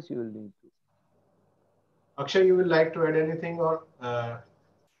 Otherwise, you will need to. Akshay, you would like to add anything, or?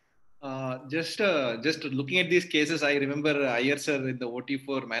 Just looking at these cases, I remember Iyer sir in the OT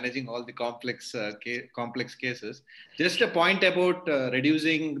for managing all the complex cases. Just a point about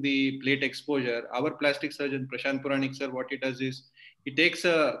reducing the plate exposure. Our plastic surgeon Prashant Puranik sir, what he does is he takes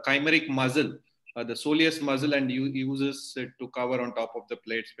a chimeric muscle, the soleus muscle, and uses it to cover on top of the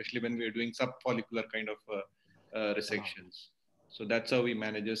plate, especially when we are doing subfollicular kind of resections. So that's how he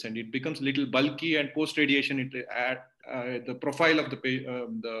manages, and it becomes a little bulky, and post radiation, the profile of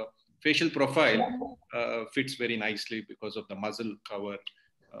the facial profile fits very nicely because of the muscle cover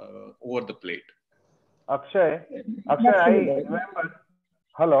over the plate. Akshay, I remember.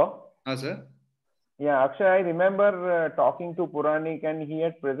 Hello. Sir. Yeah, Akshay, I remember talking to Puranik, and he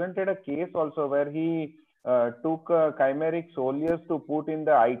had presented a case also where he took chimeric soleus to put in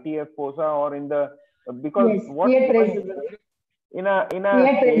the ITF fossa or in the because yes, what he had presented in a he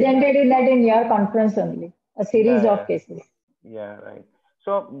had presented in that in your conference only, a series of cases. Yeah, right.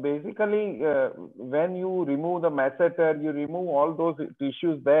 So basically, when you remove the masseter, you remove all those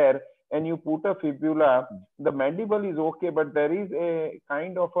tissues there, and you put a fibula. The mandible is okay, but there is a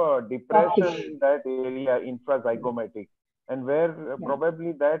kind of a depression in that area, infrazygomatic, and where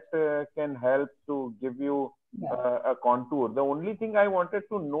probably that can help to give you a contour. The only thing I wanted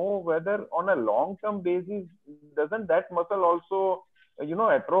to know whether on a long-term basis, doesn't that muscle also,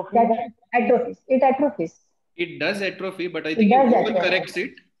 atrophy? It atrophies. It does atrophy, but I think it overcorrects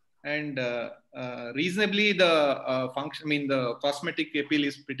it, and reasonably the function. I mean, the cosmetic appeal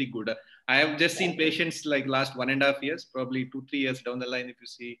is pretty good. I have just seen patients like last 1.5 years, probably 2-3 years down the line. If you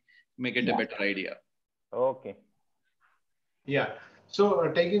see, you may get a better idea. Okay. Yeah. So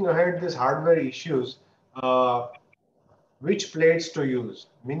taking ahead these hardware issues, which plates to use?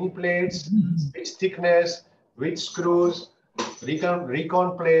 Mini plates, which thickness, which screws,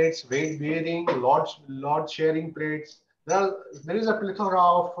 recon plates, weight bearing, load sharing plates. There is a plethora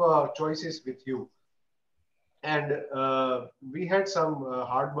of choices with you. And we had some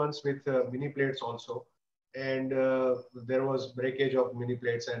hard ones with mini plates also. And there was breakage of mini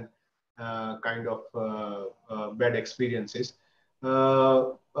plates and kind of bad experiences.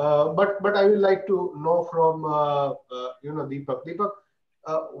 But I would like to know from Deepak. Deepak,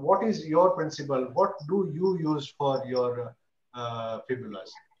 what is your principle? What do you use for your fibulas?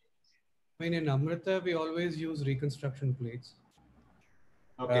 I mean, in Amrita, we always use reconstruction plates.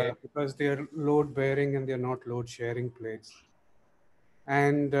 Okay. Because they are load bearing and they're not load sharing plates.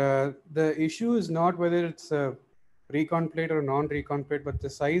 And the issue is not whether it's a recon plate or non-recon plate, but the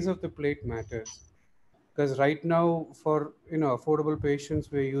size of the plate matters. Because right now, for affordable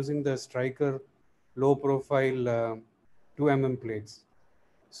patients, we're using the Striker low profile 2 mm plates.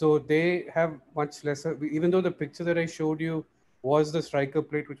 So they have much lesser, even though the picture that I showed you was the Striker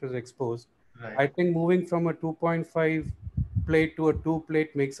plate which was exposed. Right. I think moving from a 2.5 plate to a 2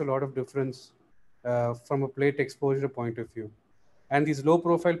 plate makes a lot of difference from a plate exposure point of view. And these low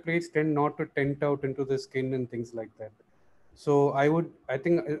profile plates tend not to tent out into the skin and things like that. So I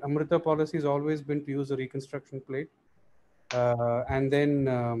think Amrita policy has always been to use a reconstruction plate and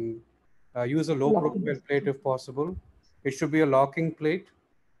then use a low profile plate if possible. It should be a locking plate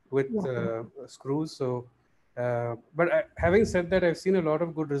with screws. So, but having said that, I've seen a lot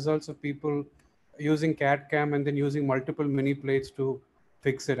of good results of people using CAD CAM and then using multiple mini plates to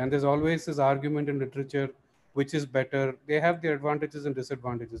fix it. And there's always this argument in literature, which is better. They have their advantages and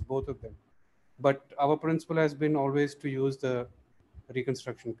disadvantages, both of them. But our principle has been always to use the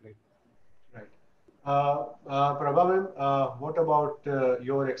reconstruction plate. Right. Prabha, what about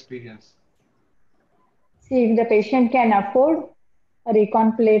your experience? See, if the patient can afford a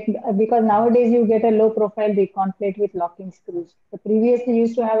recon plate, because nowadays you get a low profile recon plate with locking screws. The previously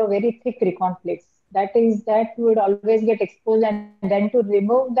used to have a very thick recon plates. That would always get exposed, and then to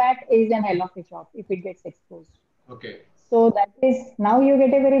remove that is an hell of a job if it gets exposed. Okay. So that is, now you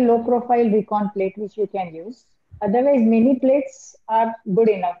get a very low profile recon plate which you can use. Otherwise, mini plates are good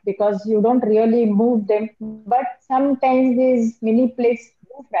enough because you don't really move them. But sometimes these mini plates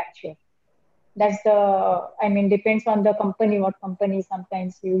do fracture. That's depends on the company, what company.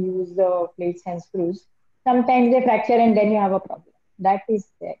 Sometimes you use the plates and screws. Sometimes they fracture and then you have a problem. That is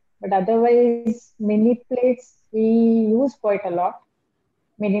there. But otherwise, mini plates we use quite a lot.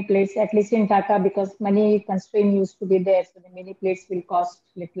 Mini plates, at least in Tata, because money constraint used to be there. So the mini plates will cost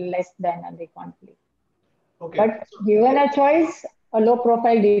little less than a recon plate. Okay. But given a choice, a low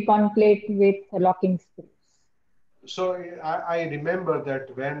profile recon plate with locking screws. So I remember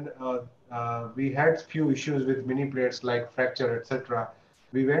that when we had few issues with mini plates like fracture, etc.,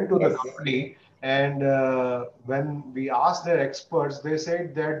 we went to the company, and when we asked their experts, they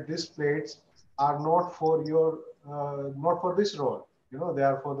said that these plates are not for your not for this role. They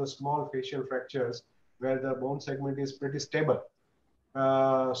are for the small facial fractures where the bone segment is pretty stable.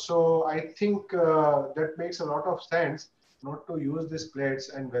 So I think that makes a lot of sense not to use these plates,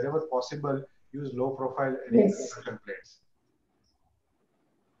 and wherever possible use low profile reconstruction plates.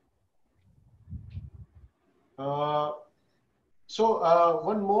 One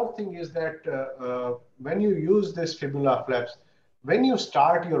more thing is that when you use this fibula flaps, when you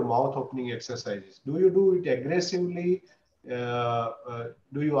start your mouth opening exercises, do you do it aggressively? Do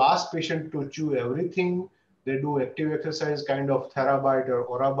you ask patient to chew everything? They do active exercise kind of therabite or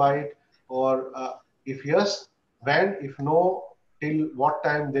orabite? Or if yes, when? If no, till what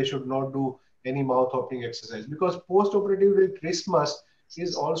time they should not do any mouth opening exercise? Because post-operative trismus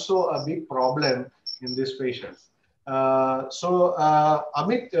is also a big problem in these patients.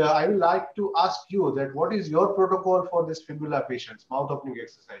 Amit, I would like to ask you that what is your protocol for this fibula patients, mouth opening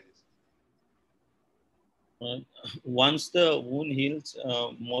exercises? Once the wound heals,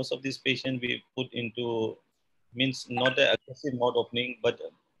 most of these patients we put into, means not the aggressive mouth opening, but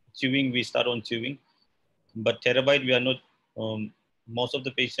chewing, we start on chewing. But terabyte, we are not, most of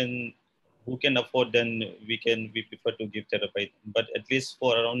the patients who can afford, then we prefer to give terabyte. But at least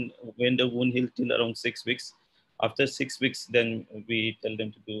for around, when the wound heals till around 6 weeks, after 6 weeks, then we tell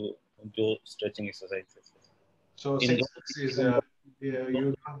them to do stretching exercises. So 6 weeks is,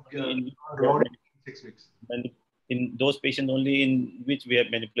 you don't load 6 weeks. And in those patients only in which we have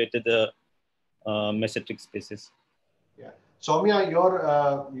manipulated the mesenteric spaces. Yeah. Soumya,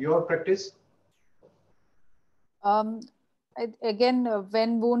 your practice? Again,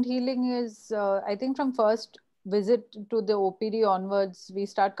 when wound healing is, I think from first visit to the OPD onwards, we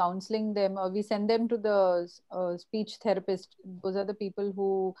start counseling them, or we send them to the speech therapist. Those are the people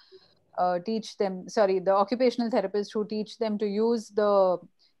who teach them, the occupational therapist who teach them to use the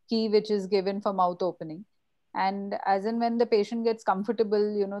key which is given for mouth opening. And as and when the patient gets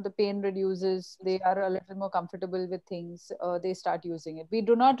comfortable, the pain reduces, they are a little more comfortable with things, they start using it. We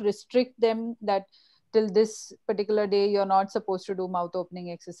do not restrict them that till this particular day you're not supposed to do mouth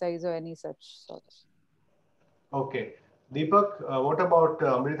opening exercise or any such sort. Okay. Deepak, what about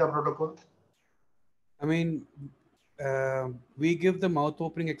Amrita protocol? I mean, we give the mouth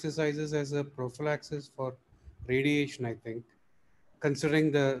opening exercises as a prophylaxis for radiation, I think,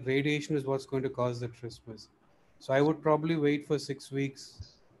 considering the radiation is what's going to cause the trismus. So I would probably wait for 6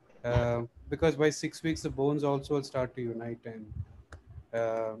 weeks, because by 6 weeks the bones also will start to unite, and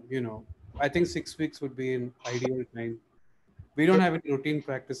I think 6 weeks would be an ideal time. We don't have any routine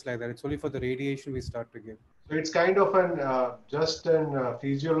practice like that. It's only for the radiation we start to give. So it's kind of an just an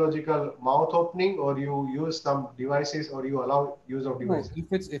physiological mouth opening, or you use some devices, or you allow use of No,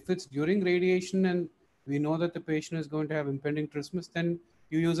 devices. if it's during radiation and we know that the patient is going to have impending trismus, then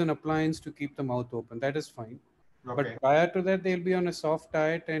you use an appliance to keep the mouth open. That is fine. Okay. But prior to that, they'll be on a soft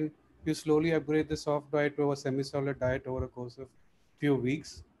diet, and you slowly upgrade the soft diet to a semi-solid diet over a course of few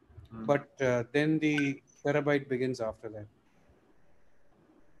weeks. But then the terabyte begins after that.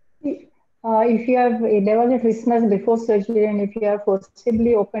 If you have, there was a trismus before surgery, and if you have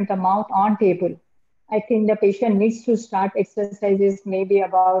forcibly opened the mouth on table, I think the patient needs to start exercises maybe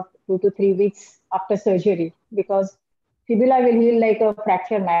about 2 to 3 weeks after surgery, because fibula will heal like a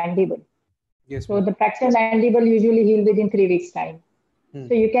fractured mandible. Yes, so the fractured mandible usually heal within 3 weeks time.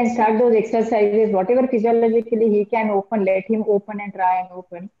 So you can start those exercises, whatever physiologically he can open, let him open and try and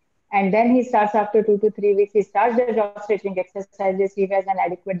open. And then he starts after 2 to 3 weeks, he starts the jaw stretching exercises, he has an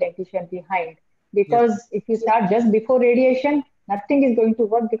adequate dentition behind. Because if you start just before radiation, nothing is going to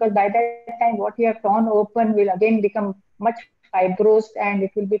work, because by that time what you have torn open will again become much fibrosed and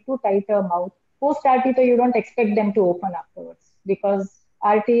it will be too tight a mouth. Post RT, so you don't expect them to open afterwards, because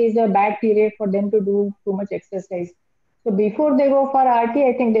RT is a bad period for them to do too much exercise. So before they go for RT,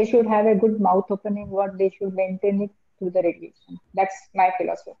 I think they should have a good mouth opening, what they should maintain it through the radiation. That's my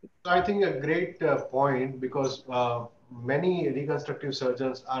philosophy. So I think a great point, because many reconstructive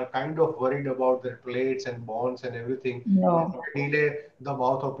surgeons are kind of worried about their plates and bones and everything. No. Delay the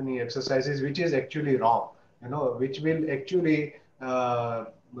mouth opening exercises, which is actually wrong, which will actually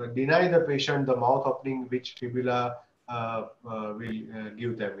deny the patient the mouth opening which fibula will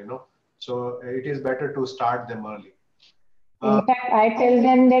give them. So it is better to start them early. In fact, I tell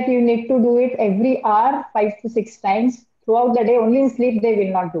them that you need to do it every hour, 5 to 6 times throughout the day. Only in sleep they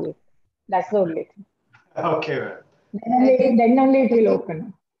will not do it. That's the only thing. Okay. Then only it will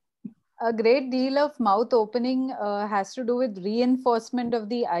open. A great deal of mouth opening has to do with reinforcement of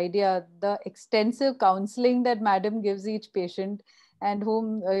the idea, the extensive counseling that madam gives each patient, and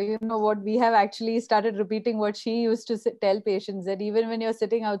whom, what we have actually started repeating what she used to tell patients, that even when you're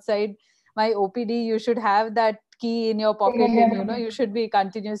sitting outside my OPD, you should have that key in your pocket and, you should be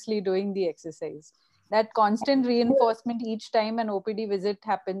continuously doing the exercise. That constant reinforcement each time an OPD visit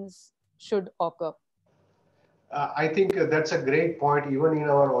happens should occur. I think that's a great point. Even in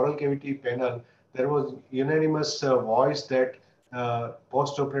our oral cavity panel, there was unanimous voice that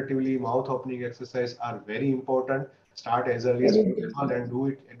post-operatively mouth opening exercise are very important. Start as early as possible and do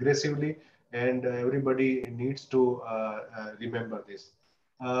it aggressively. And everybody needs to remember this.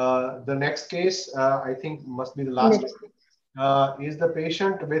 The next case, I think must be the last, is the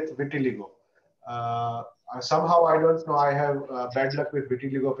patient with vitiligo. Somehow, I don't know, I have bad luck with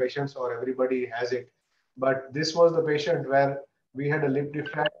vitiligo patients, or everybody has it. But this was the patient where we had a lip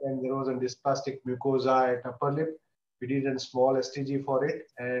defect and there was a dysplastic mucosa at upper lip. We did a small STG for it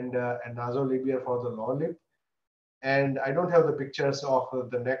and a nasolabial for the lower lip. And I don't have the pictures of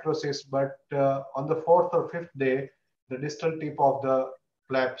the necrosis, but on the 4th or 5th day, the distal tip of the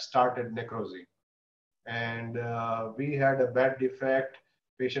flap started necrosing. And we had a bad defect.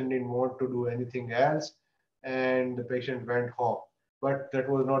 Patient didn't want to do anything else, and the patient went home. But that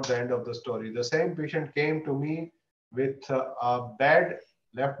was not the end of the story. The same patient came to me with a bad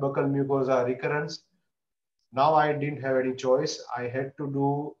left buccal mucosa recurrence. Now I didn't have any choice. I had to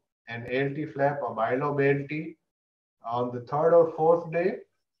do an ALT flap, a bilobe ALT. On the 3rd or 4th day,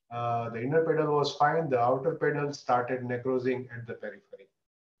 the inner pedal was fine. The outer pedal started necrosing at the periphery.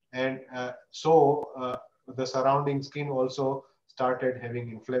 And so the surrounding skin also started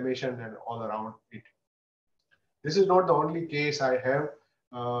having inflammation and all around it. This is not the only case I have.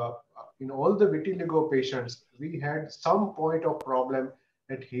 In all the vitiligo patients, we had some point of problem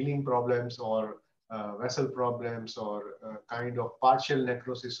at healing problems or vessel problems or kind of partial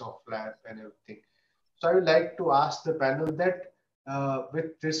necrosis of flap and everything. So I would like to ask the panel that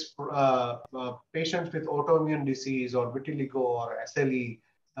with this patients with autoimmune disease or vitiligo or SLE,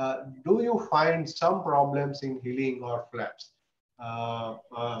 do you find some problems in healing or flaps?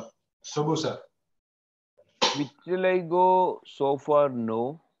 Subbu sir. Vitiligo, so far,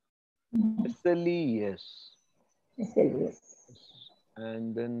 no. SLE, yes. SLE, yes.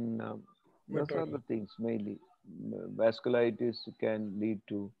 And then those are the things mainly. Vasculitis can lead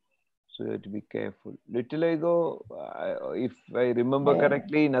to, so you have to be careful. Vitiligo, if I remember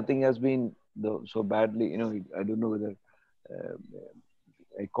correctly, nothing has been so badly, I don't know whether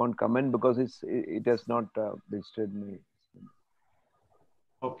I can't comment because it has not visited me.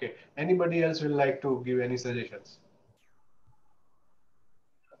 Okay. Anybody else will like to give any suggestions?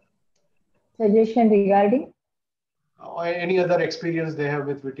 Suggestion regarding? Or any other experience they have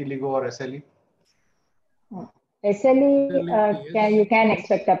with vitiligo or SLE? SLE, you can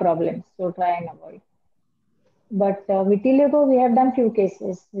expect a problem, so try and avoid. But vitiligo, we have done few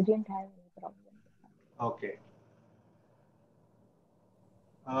cases. We didn't have any problem. Okay.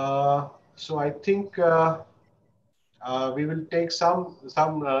 So I think we will take some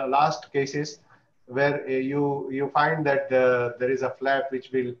last cases where you find that there is a flap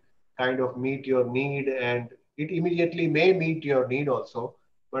which will kind of meet your need, and it immediately may meet your need also,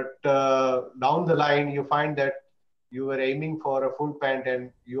 but down the line you find that you were aiming for a full pant and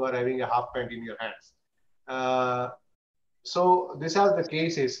you are having a half pant in your hands. So these are the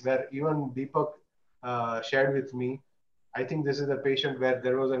cases where even Deepak shared with me. I think this is a patient where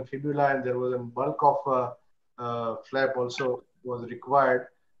there was a fibula and there was a bulk of flap also was required,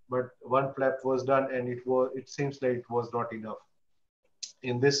 but one flap was done and it seems like it was not enough.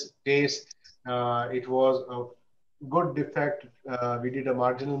 In this case, it was a good defect. We did a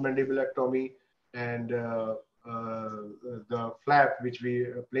marginal mandibulectomy, and the flap which we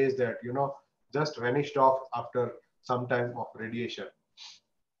placed that, just vanished off after some time of radiation.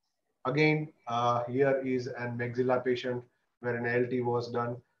 Again, here is an maxilla patient where an LT was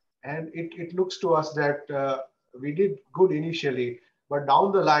done, and it looks to us that we did good initially, but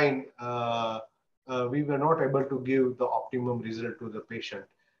down the line, we were not able to give the optimum result to the patient.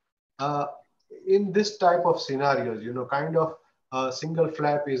 In this type of scenarios, kind of a single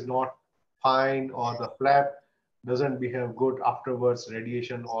flap is not fine, or the flap doesn't behave good afterwards,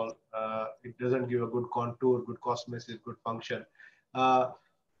 radiation, or it doesn't give a good contour, good cosmesis, good function.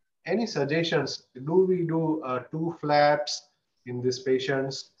 Any suggestions? Do we do 2 flaps in these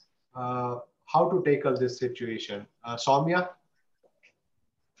patients? How to tackle this situation? Soumya?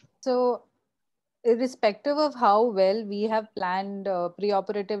 So, irrespective of how well we have planned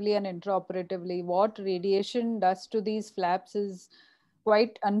preoperatively and intraoperatively, what radiation does to these flaps is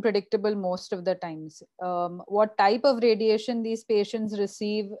quite unpredictable most of the times. What type of radiation these patients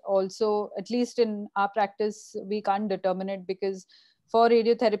receive also, at least in our practice, we can't determine it, because for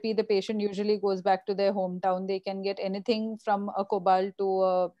radiotherapy, the patient usually goes back to their hometown. They can get anything from a cobalt to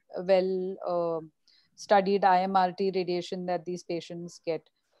a well studied IMRT radiation that these patients get.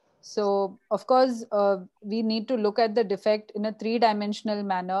 So, of course, we need to look at the defect in a 3-dimensional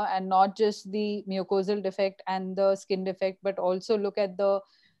manner, and not just the mucosal defect and the skin defect, but also look at the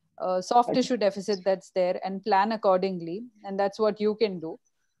soft tissue deficit that's there and plan accordingly. And that's what you can do.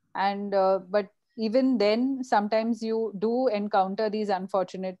 And but even then, sometimes you do encounter these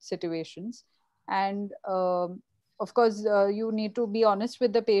unfortunate situations. And of course, you need to be honest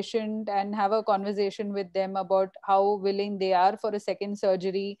with the patient and have a conversation with them about how willing they are for a second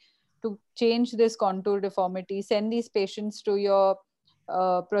surgery to change this contour deformity. Send these patients to your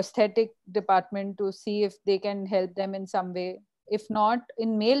prosthetic department to see if they can help them in some way. If not,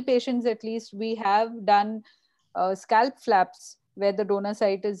 in male patients at least, we have done scalp flaps where the donor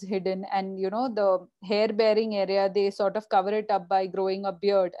site is hidden, and the hair bearing area, they sort of cover it up by growing a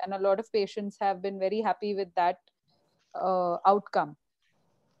beard, and a lot of patients have been very happy with that outcome.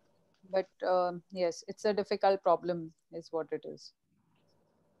 But yes, it's a difficult problem is what it is.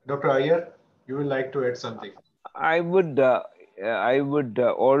 Dr. Iyer, you would like to add something? I would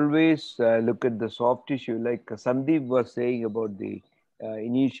always look at the soft tissue, like Sandeep was saying about the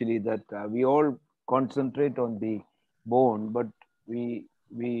initially, that we all concentrate on the bone, but we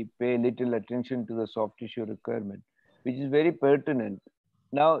pay little attention to the soft tissue requirement, which is very pertinent.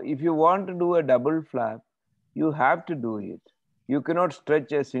 Now, if you want to do a double flap, you have to do it. You cannot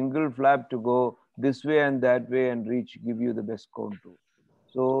stretch a single flap to go this way and that way and give you the best contour.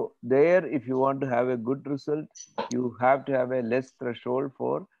 So there, if you want to have a good result, you have to have a less threshold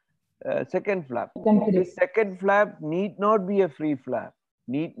for second flap. The second flap need not be a free flap,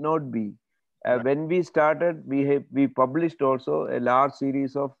 need not be. When we started, we published also a large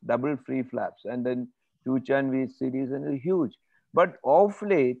series of double free flaps, and then future and V series, and huge. But of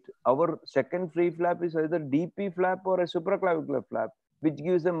late, our second free flap is either DP flap or a supraclavicular flap, which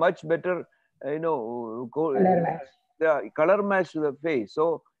gives a much better, color match to the face.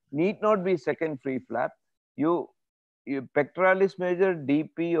 So need not be second free flap. You pectoralis major,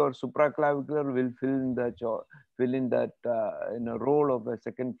 DP or supraclavicular will fill in that role of a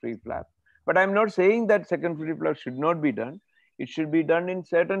second free flap. But I'm not saying that second free flap should not be done. It should be done in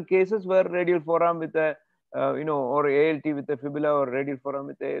certain cases where radial forearm with a or ALT with a fibula, or radial forearm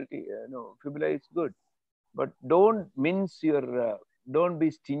with ALT, fibula is good. But don't mince your Don't be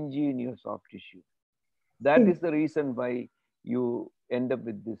stingy in your soft tissue. That is the reason why you end up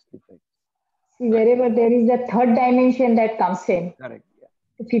with this defect. See, wherever there is a third dimension that comes in. Correct.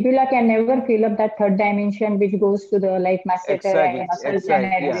 Yeah. Fibula can never fill up that third dimension, which goes to the like masseter and muscles and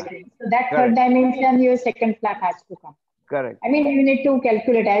everything. So that third dimension, your second flap has to come. Correct. I mean, you need to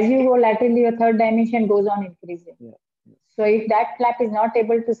calculate as you go laterally, your third dimension goes on increasing. Yeah. So if that flap is not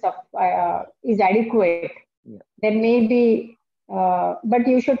able to is adequate, then maybe, but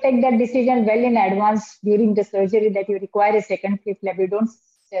you should take that decision well in advance during the surgery that you require a second flap. You don't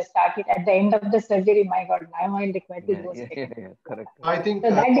start it at the end of the surgery. My God, now I require to go second. Correct. I think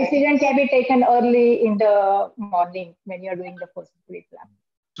so that decision can be taken early in the morning when you're doing the first flap.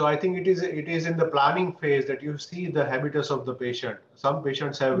 So I think it is in the planning phase that you see the habitus of the patient. Some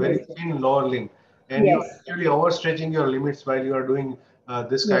patients have very thin lower limb, and you're actually overstretching your limits while you are doing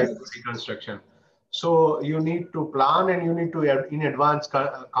this kind of reconstruction. So you need to plan, and you need to in advance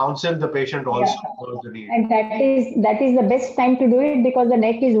counsel the patient also about the need. And that is the best time to do it because the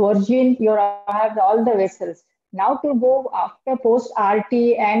neck is virgin. You have all the vessels. Now to go after post RT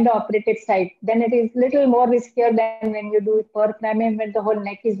and the operative site, then it is little more riskier than when you do it per primary when the whole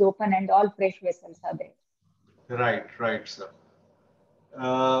neck is open and all fresh vessels are there. Right, sir.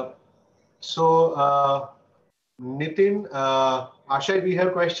 Nitin, Ashay, we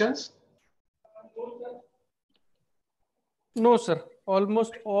have questions? No, sir.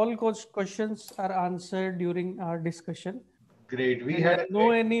 Almost all questions are answered during our discussion. Great. We had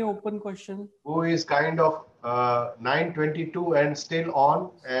any open question. Who is kind of 9:22 and still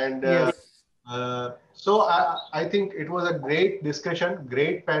on, and so I think it was a great discussion,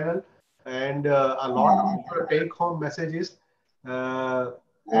 great panel, and a lot of take-home messages. Can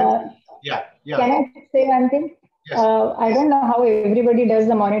I say one thing? Yes. I don't know how everybody does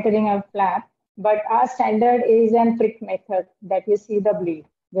the monitoring of flap, but our standard is an prick method that you see the bleed.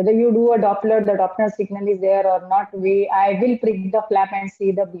 Whether you do a Doppler, the Doppler signal is there or not, I will prick the flap and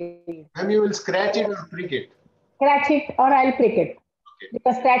see the bleed. And you will scratch it or prick it? Scratch it or I'll prick it. Okay.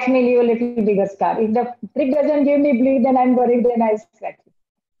 Because scratch may leave a little bigger scar. If the prick doesn't give me bleed, then I'm worried, then I'll scratch it.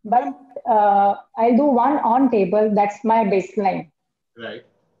 But I'll do one on table, that's my baseline. Right.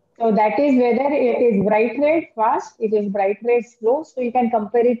 So that is whether it is bright red fast, it is bright red slow, so you can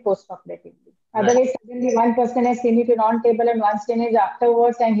compare it post-operatively. Otherwise, suddenly one person has seen it on table and one seen it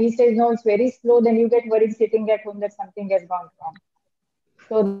afterwards, and he says, no, it's very slow, then you get worried sitting at home that something has gone wrong.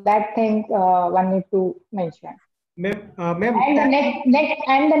 So that thing one need to mention. Ma'am, and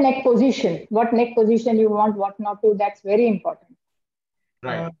the neck position. What neck position you want, what not to, that's very important.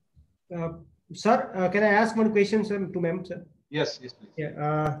 Right. Sir, can I ask one question, sir, to ma'am, sir? Yes, please.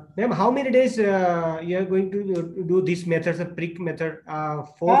 Yeah, ma'am, how many days you are going to do this method, the prick method?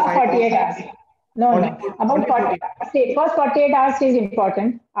 48 hours. No, about 40. See, first 48 hours is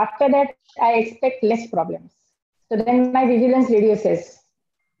important. After that, I expect less problems. So then my vigilance reduces.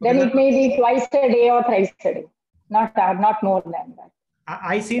 Then it may be twice a day or thrice a day, not more than that.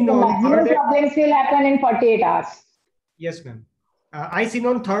 I see no maximum problems will happen in 48 hours. Yes, ma'am. I seen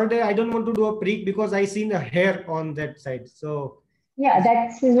on third day, I don't want to do a prick because I seen the hair on that side. So yeah,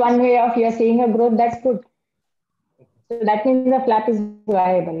 that is one way of you're seeing a growth. That's good. So that means the flap is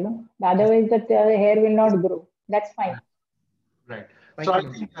viable. No? Otherwise, the hair will not grow. That's fine. Right. So I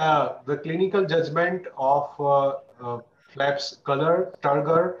think the clinical judgment of flaps color,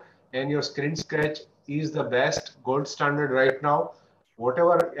 turgor, and your screen scratch is the best gold standard right now.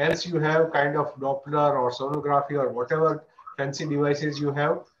 Whatever else you have, kind of Doppler or sonography or whatever fancy devices you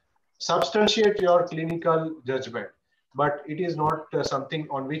have, substantiate your clinical judgment, but it is not something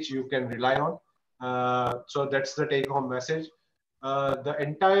on which you can rely on. So that's the take-home message. The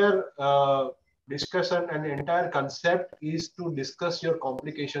entire discussion and the entire concept is to discuss your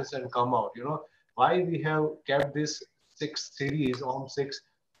complications and come out. You know why we have kept this 6 series on 6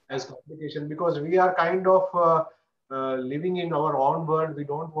 as complication, because we are kind of living in our own world. We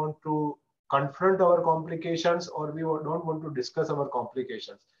don't want to confront our complications, or we don't want to discuss our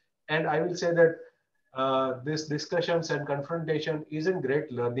complications. And I will say that this discussions and confrontation is a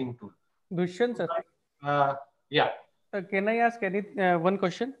great learning tool. Dushyant, sir. Yeah. Can I ask one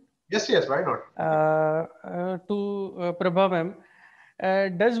question? Yes, why not? To Prabha ma'am,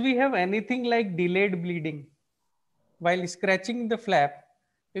 does we have anything like delayed bleeding? While scratching the flap,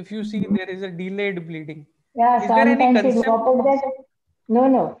 if you see there is a delayed bleeding. Yeah, is there any concept?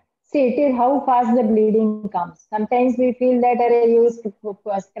 No. See, it is how fast the bleeding comes. Sometimes we feel that you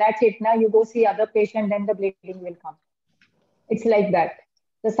scratch it, now you go see other patient, then the bleeding will come. It's like that.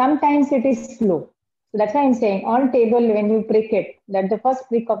 So sometimes it is slow. So that's why I'm saying on table when you prick it, that's the first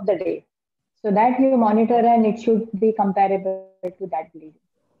prick of the day. So that you monitor and it should be comparable to that bleeding.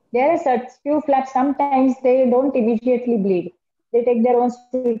 There are such few flaps, sometimes they don't immediately bleed. They take their own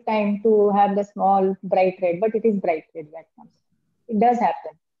sweet time to have the small bright red, but it is bright red that comes. It does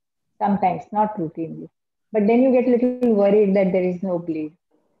happen sometimes, not routinely. But then you get a little worried that there is no bleed.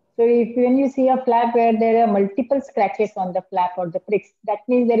 So if when you see a flap where there are multiple scratches on the flap or the pricks, that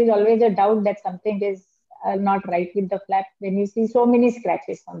means there is always a doubt that something is not right with the flap. When you see so many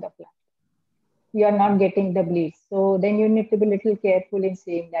scratches on the flap, you are not getting the bleed. So then you need to be a little careful in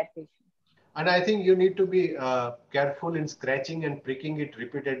seeing that patient. And I think you need to be careful in scratching and pricking it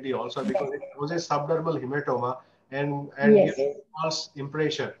repeatedly also, because it causes subdermal hematoma and Yes. gives false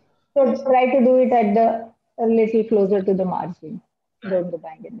impression. So try to do it at a little closer to the margin. Right. Don't go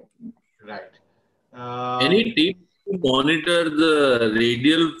bang in it. Right. Any tips to monitor the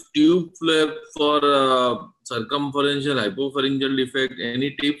radial tube flap for circumferential hypopharyngeal defect?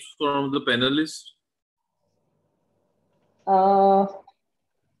 Any tips from the panelists?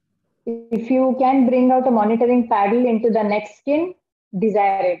 If you can bring out a monitoring paddle into the neck skin,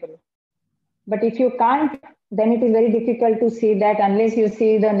 desirable. But if you can't, then it is very difficult to see that unless you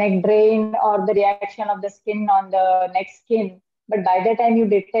see the neck drain or the reaction of the skin on the neck skin. But by the time you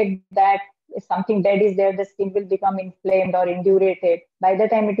detect that if something dead is there, the skin will become inflamed or indurated. By the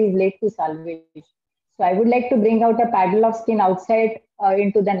time it is late to salvage. So I would like to bring out a paddle of skin outside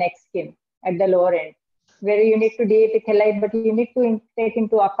into the neck skin at the lower end, where you need to deepithelize, but you need to take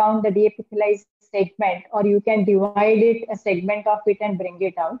into account the deepithelialized segment, or you can divide it, a segment of it, and bring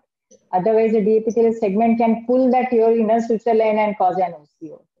it out. Otherwise, the deepithelial segment can pull that your inner suture line and cause an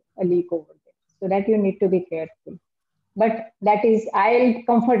OCO, a leak over there. So that you need to be careful. But that is, I'll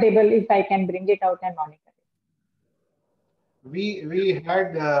comfortable if I can bring it out and monitor it. We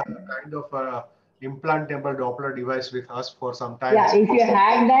had kind of a implantable Doppler device with us for some time. Yeah, if you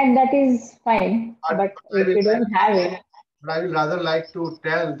have that, that is fine. But if you don't have it. But I will rather like to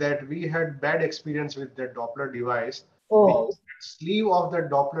tell that we had bad experience with that Doppler device. Oh. The sleeve of the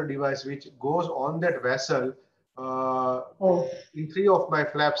Doppler device, which goes on that vessel, in 3 of my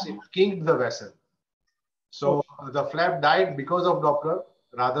flaps, it kinked the vessel. So the flap died because of Doppler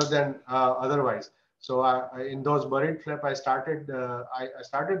rather than otherwise. So in those buried flap, I started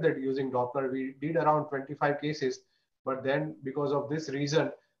that using Doppler. We did around 25 cases, but then because of this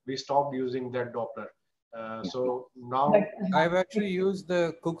reason, we stopped using that Doppler. So now I've actually used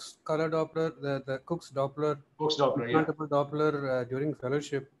the Cook's color Doppler, the Cook's Doppler, implantable Doppler during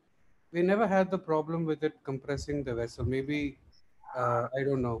fellowship. We never had the problem with it compressing the vessel. Maybe I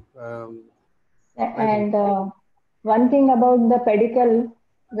don't know. And one thing about the pedicle,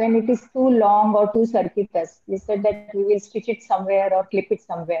 when it is too long or too circuitous, we said that we will stitch it somewhere or clip it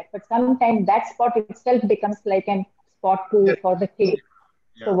somewhere. But sometimes that spot itself becomes like a spot for the case.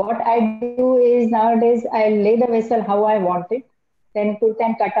 Yeah. So what I do is nowadays I lay the vessel how I want it, then put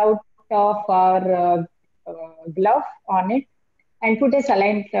and cut out of our glove on it, and put a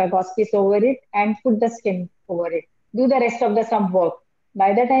saline gauze piece over it, and put the skin over it. Do the rest of the some work.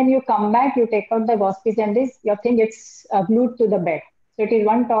 By the time you come back, you take out the gauze piece and your thing gets glued to the bed. So it is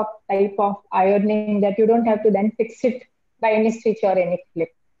one type of ironing that you don't have to then fix it by any stitch or any clip.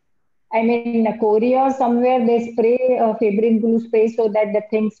 I mean, in Korea or somewhere they spray fibrin glue spray so that the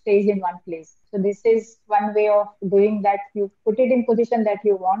thing stays in one place. So this is one way of doing that. You put it in position that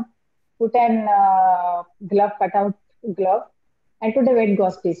you want, put an glove, cut out glove, and put a wet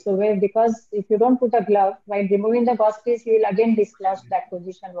gauze piece. So because if you don't put a glove, while removing the gauze piece, you will again dislodge that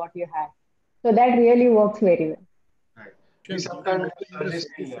position what you have. So that really works very well. Right. We sometimes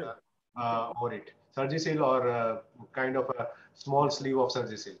Surgisil over it. Surgisil or kind of a small sleeve of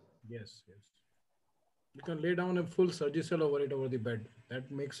Surgisil. Yes, yes. You can lay down a full Surgisil over it over the bed.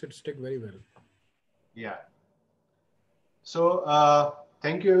 That makes it stick very well. Yeah. So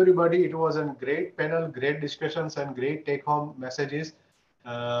thank you, everybody. It was a great panel, great discussions, and great take-home messages.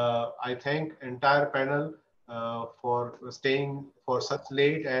 I thank entire panel for staying for such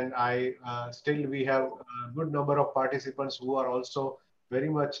late, and still we have a good number of participants who are also very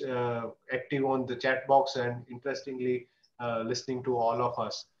much active on the chat box and interestingly listening to all of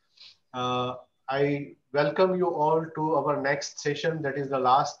us. I welcome you all to our next session. That is the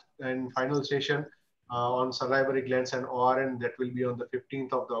last and final session on salivary glands and ORN. That will be on the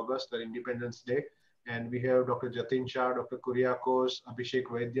 15th of August, the Independence Day. And we have Dr. Jatin Shah, Dr. Kuriakos, Abhishek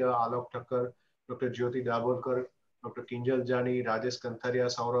Vaidya, Alok Thakkar, Dr. Jyoti Dabolkar, Dr. Kinjal Jani, Rajesh Kantharia,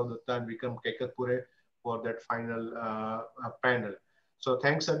 Saurav Dutta, and Vikram Kekatpure for that final panel. So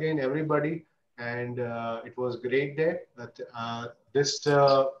thanks again, everybody. And it was a great day. This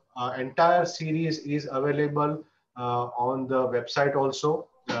entire series is available on the website also.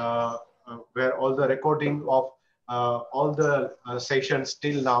 where all the recording of all the sessions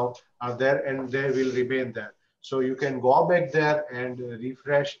till now are there, and they will remain there. So you can go back there and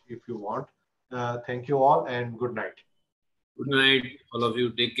refresh if you want. Thank you all and good night. Good night, all of you.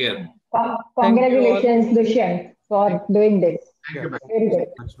 Take care. Congratulations, Dushyant, for doing this. Thank you. Very good.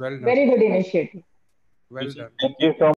 Well done. Very good initiative. Well done. Thank you so